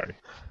 Sorry.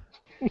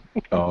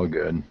 All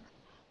good.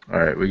 All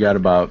right, we got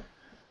about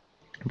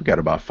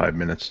 5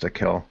 minutes to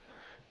kill.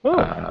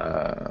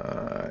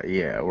 Oh.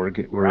 Yeah, we're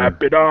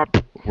wrap it up.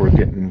 We're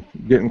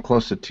getting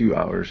close to 2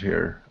 hours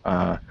here.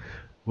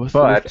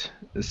 But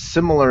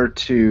similar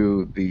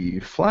to the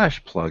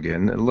Flash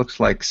plugin, it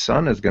looks like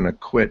Sun is going to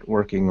quit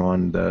working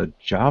on the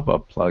Java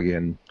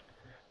plugin.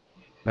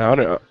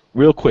 Now,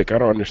 real quick, I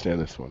don't understand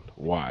this one.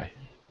 Why?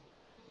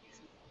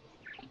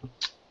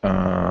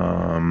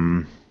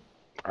 I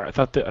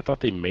thought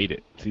they made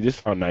it. See, this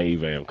is how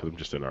naive I am because I'm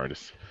just an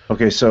artist.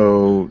 Okay,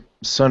 so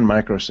Sun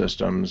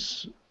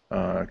Microsystems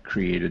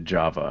created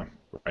Java.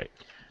 Right.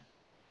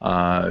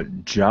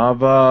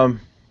 Java,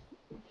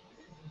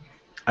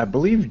 I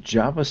believe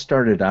Java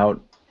started out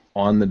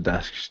on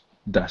the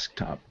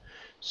desktop.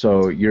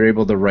 So you're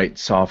able to write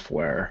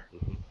software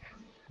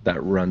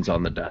that runs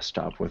on the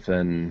desktop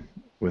within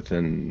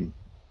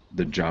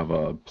the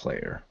Java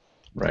player,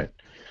 right?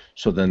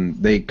 So then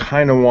they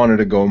kind of wanted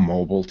to go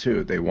mobile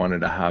too. They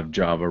wanted to have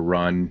Java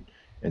run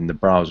in the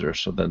browser.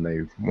 So then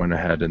they went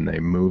ahead and they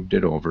moved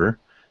it over.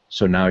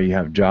 So now you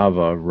have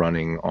Java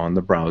running on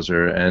the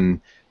browser,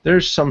 and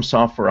there's some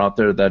software out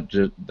there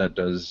that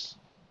does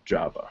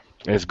Java.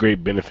 And it's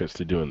great benefits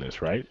to doing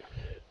this, right?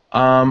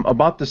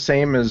 About the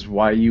same as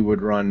why you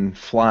would run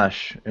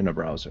Flash in a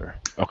browser.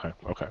 Okay.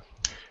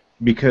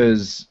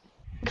 Because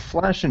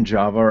Flash and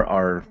Java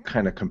are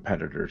kind of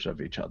competitors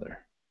of each other.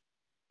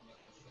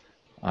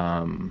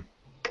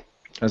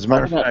 As a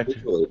matter of fact, not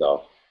visually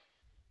though.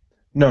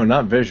 No,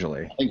 not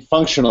visually. I think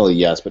functionally,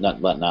 yes, but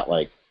not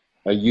like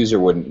a user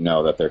wouldn't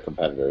know that they're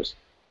competitors.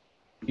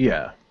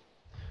 Yeah.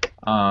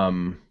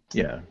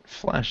 Yeah.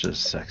 Flash is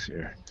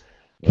sexier.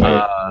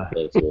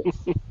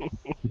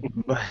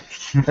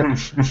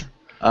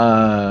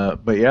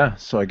 But yeah,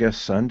 so I guess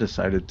Sun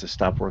decided to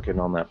stop working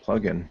on that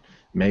plugin.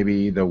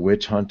 Maybe the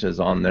witch hunt is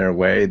on their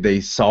way.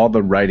 They saw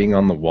the writing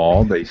on the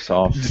wall. They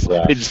saw.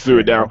 They just threw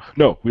it down.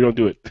 No, we don't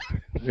do it.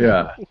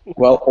 Yeah.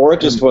 Well, or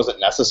it just wasn't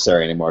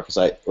necessary anymore. Because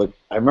I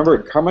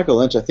remember Carmichael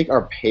Lynch. I think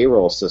our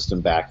payroll system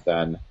back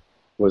then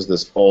was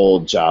this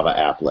old Java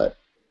applet.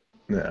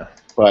 Yeah.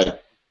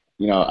 But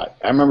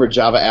I remember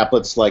Java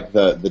applets like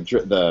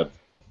the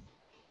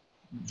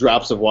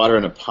drops of water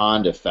in a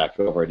pond effect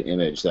over an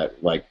image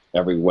that like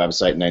every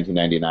website in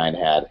 1999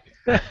 had.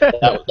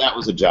 That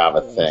was a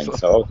Java thing.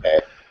 So okay.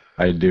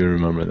 I do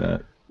remember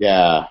that.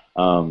 Yeah.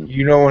 One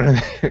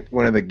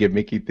of the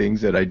gimmicky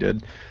things that I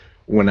did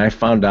when I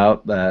found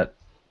out that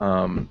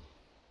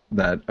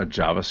that a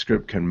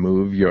JavaScript can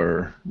move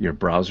your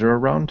browser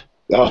around.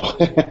 Oh.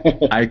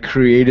 I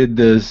created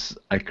this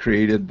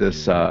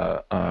this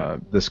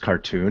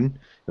cartoon.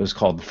 It was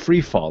called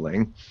Free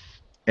Falling,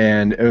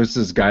 and it was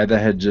this guy that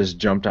had just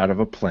jumped out of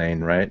a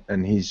plane, right?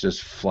 And he's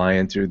just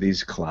flying through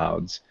these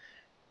clouds,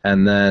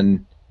 and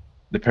then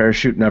the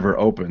parachute never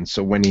opened.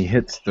 So when he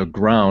hits the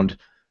ground,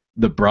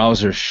 the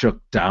browser shook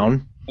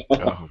down.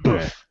 Oh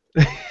man.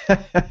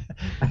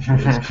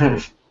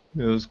 It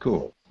was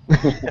cool.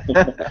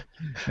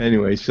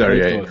 Anyway,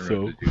 sorry I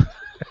interrupted you.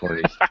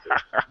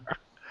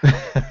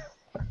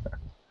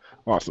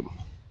 Awesome.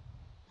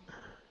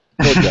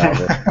 Good job.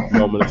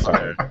 Moment of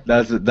fire.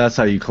 That's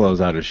how you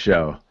close out a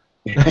show.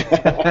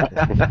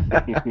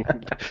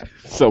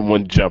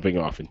 Someone jumping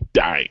off and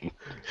dying.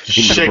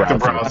 Shake the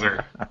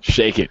browser.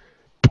 Shake it.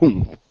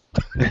 Boom.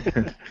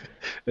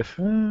 It's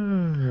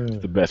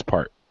the best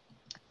part.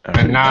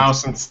 And now,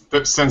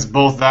 since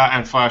both that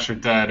and Flash are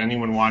dead,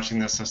 anyone watching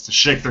this has to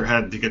shake their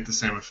head to get the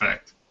same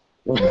effect.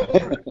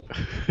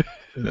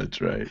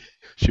 That's right.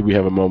 Should we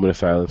have a moment of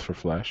silence for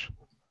Flash?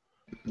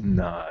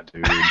 Nah,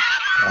 dude.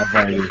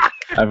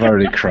 I've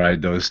already cried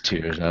those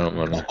tears. I don't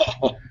want to.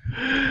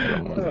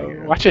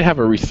 Watch it have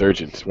a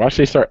resurgence. Watch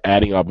they start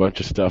adding a bunch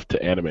of stuff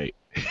to animate.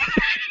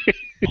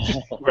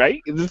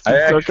 Right? This is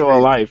the circle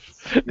of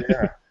life.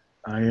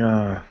 Yeah.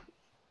 I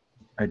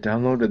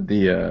downloaded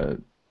the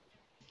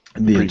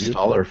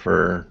installer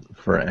for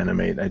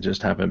Animate. I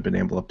just haven't been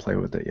able to play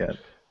with it yet.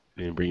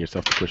 You didn't bring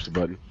yourself to push the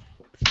button.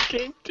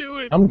 Can't do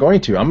it. I'm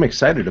going to. I'm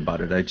excited about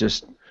it.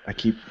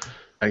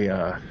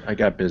 I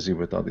got busy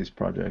with all these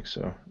projects,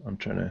 so I'm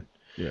trying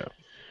to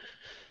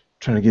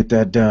get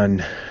that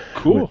done.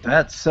 Cool. With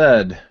that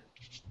said,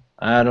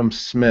 Adam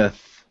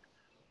Smith.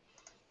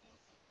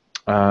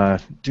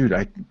 Dude,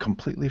 I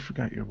completely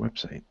forgot your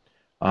website.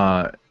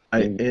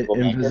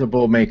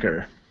 Invisible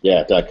Maker.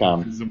 Yeah,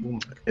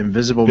 .com.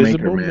 Invisible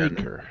Maker,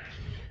 man.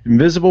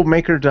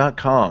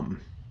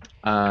 InvisibleMaker.com.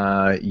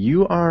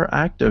 You are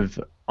active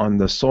on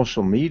the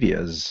social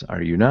medias,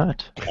 are you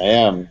not? I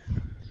am.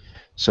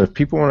 So if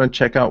people want to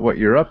check out what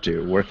you're up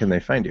to, where can they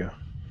find you?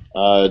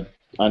 On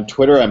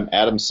Twitter, I'm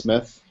Adam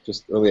Smith,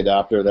 just early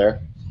adopter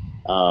there.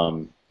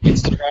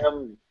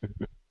 Instagram,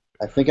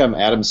 I think I'm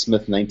Adam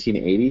Smith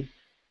 1980.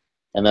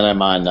 And then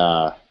I'm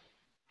on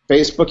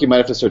Facebook. You might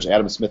have to search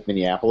Adam Smith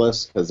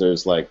Minneapolis because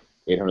there's like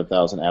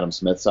 800,000 Adam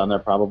Smiths on there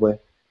probably.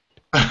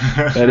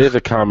 That is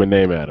a common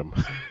name, Adam.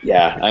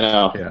 Yeah, I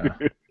know. Yeah.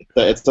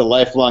 It's the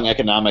lifelong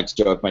economics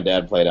joke my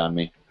dad played on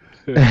me.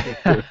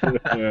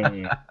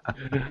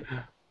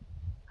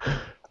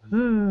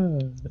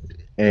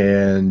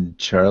 And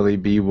Charlie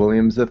B.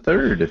 Williams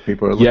III, if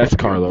people are looking Yes,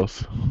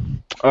 Carlos.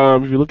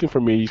 If you're looking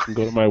for me, you can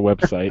go to my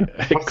website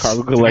at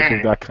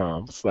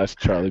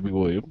carlocollective.com/Charlie B.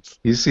 Williams.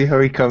 You see how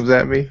he comes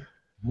at me?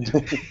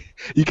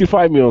 You can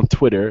find me on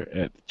Twitter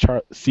at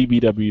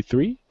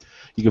CBW3.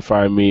 You can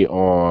find me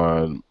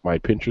on my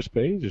Pinterest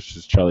page. It's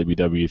just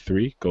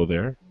CharlieBW3. Go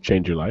there.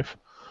 Change your life.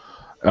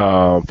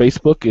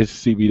 Facebook is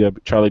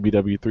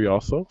CharlieBW3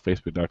 also.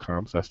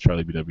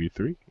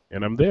 Facebook.com/CharlieBW3.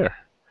 And I'm there.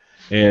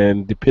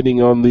 And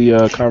depending on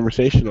the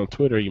conversation on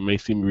Twitter, you may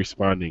see me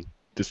responding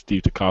to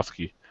Steve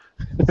Tukowski.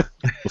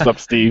 What's up,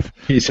 Steve?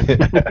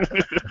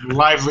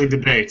 Lively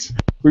debate.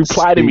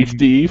 Reply to me,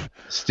 Steve.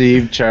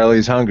 Steve,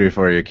 Charlie's hungry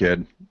for you,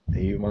 kid.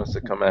 He wants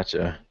to come at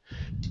you.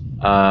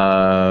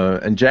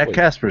 And Jack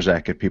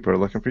Kasperzak, if people are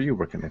looking for you,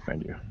 where can they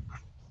find you?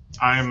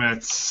 I am at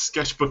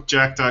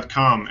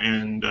sketchbookjack.com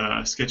and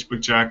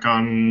sketchbookjack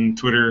on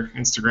Twitter,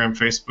 Instagram,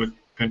 Facebook,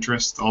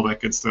 Pinterest, all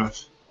that good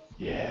stuff.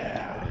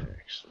 Yeah.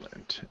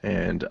 Excellent.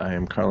 And I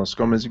am Carlos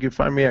Gomez. You can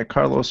find me at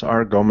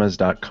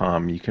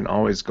carlosrgomez.com. You can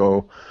always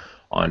go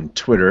on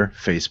Twitter,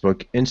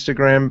 Facebook,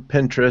 Instagram,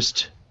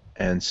 Pinterest,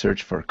 and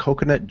search for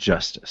Coconut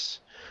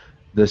Justice.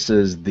 This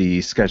is the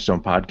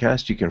Sketchzone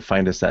podcast. You can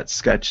find us at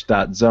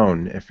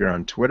sketch.zone. If you're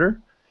on Twitter,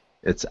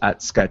 it's at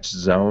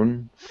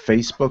Sketchzone,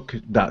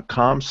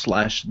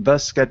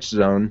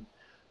 Facebook.com/TheSketchZone.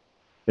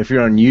 If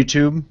you're on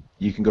YouTube,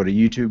 you can go to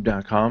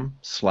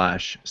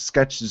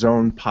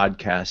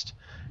YouTube.com/SketchZonePodcast.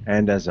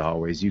 And as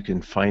always, you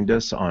can find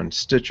us on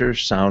Stitcher,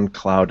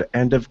 SoundCloud,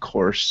 and of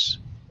course,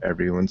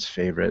 everyone's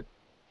favorite,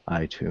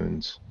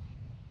 iTunes.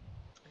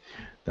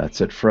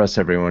 That's it for us,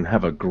 everyone.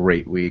 Have a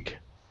great week.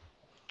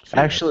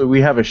 Actually,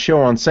 we have a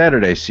show on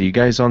Saturday. See you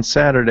guys on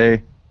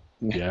Saturday.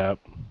 Yep.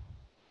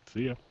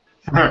 See ya.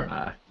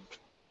 Bye.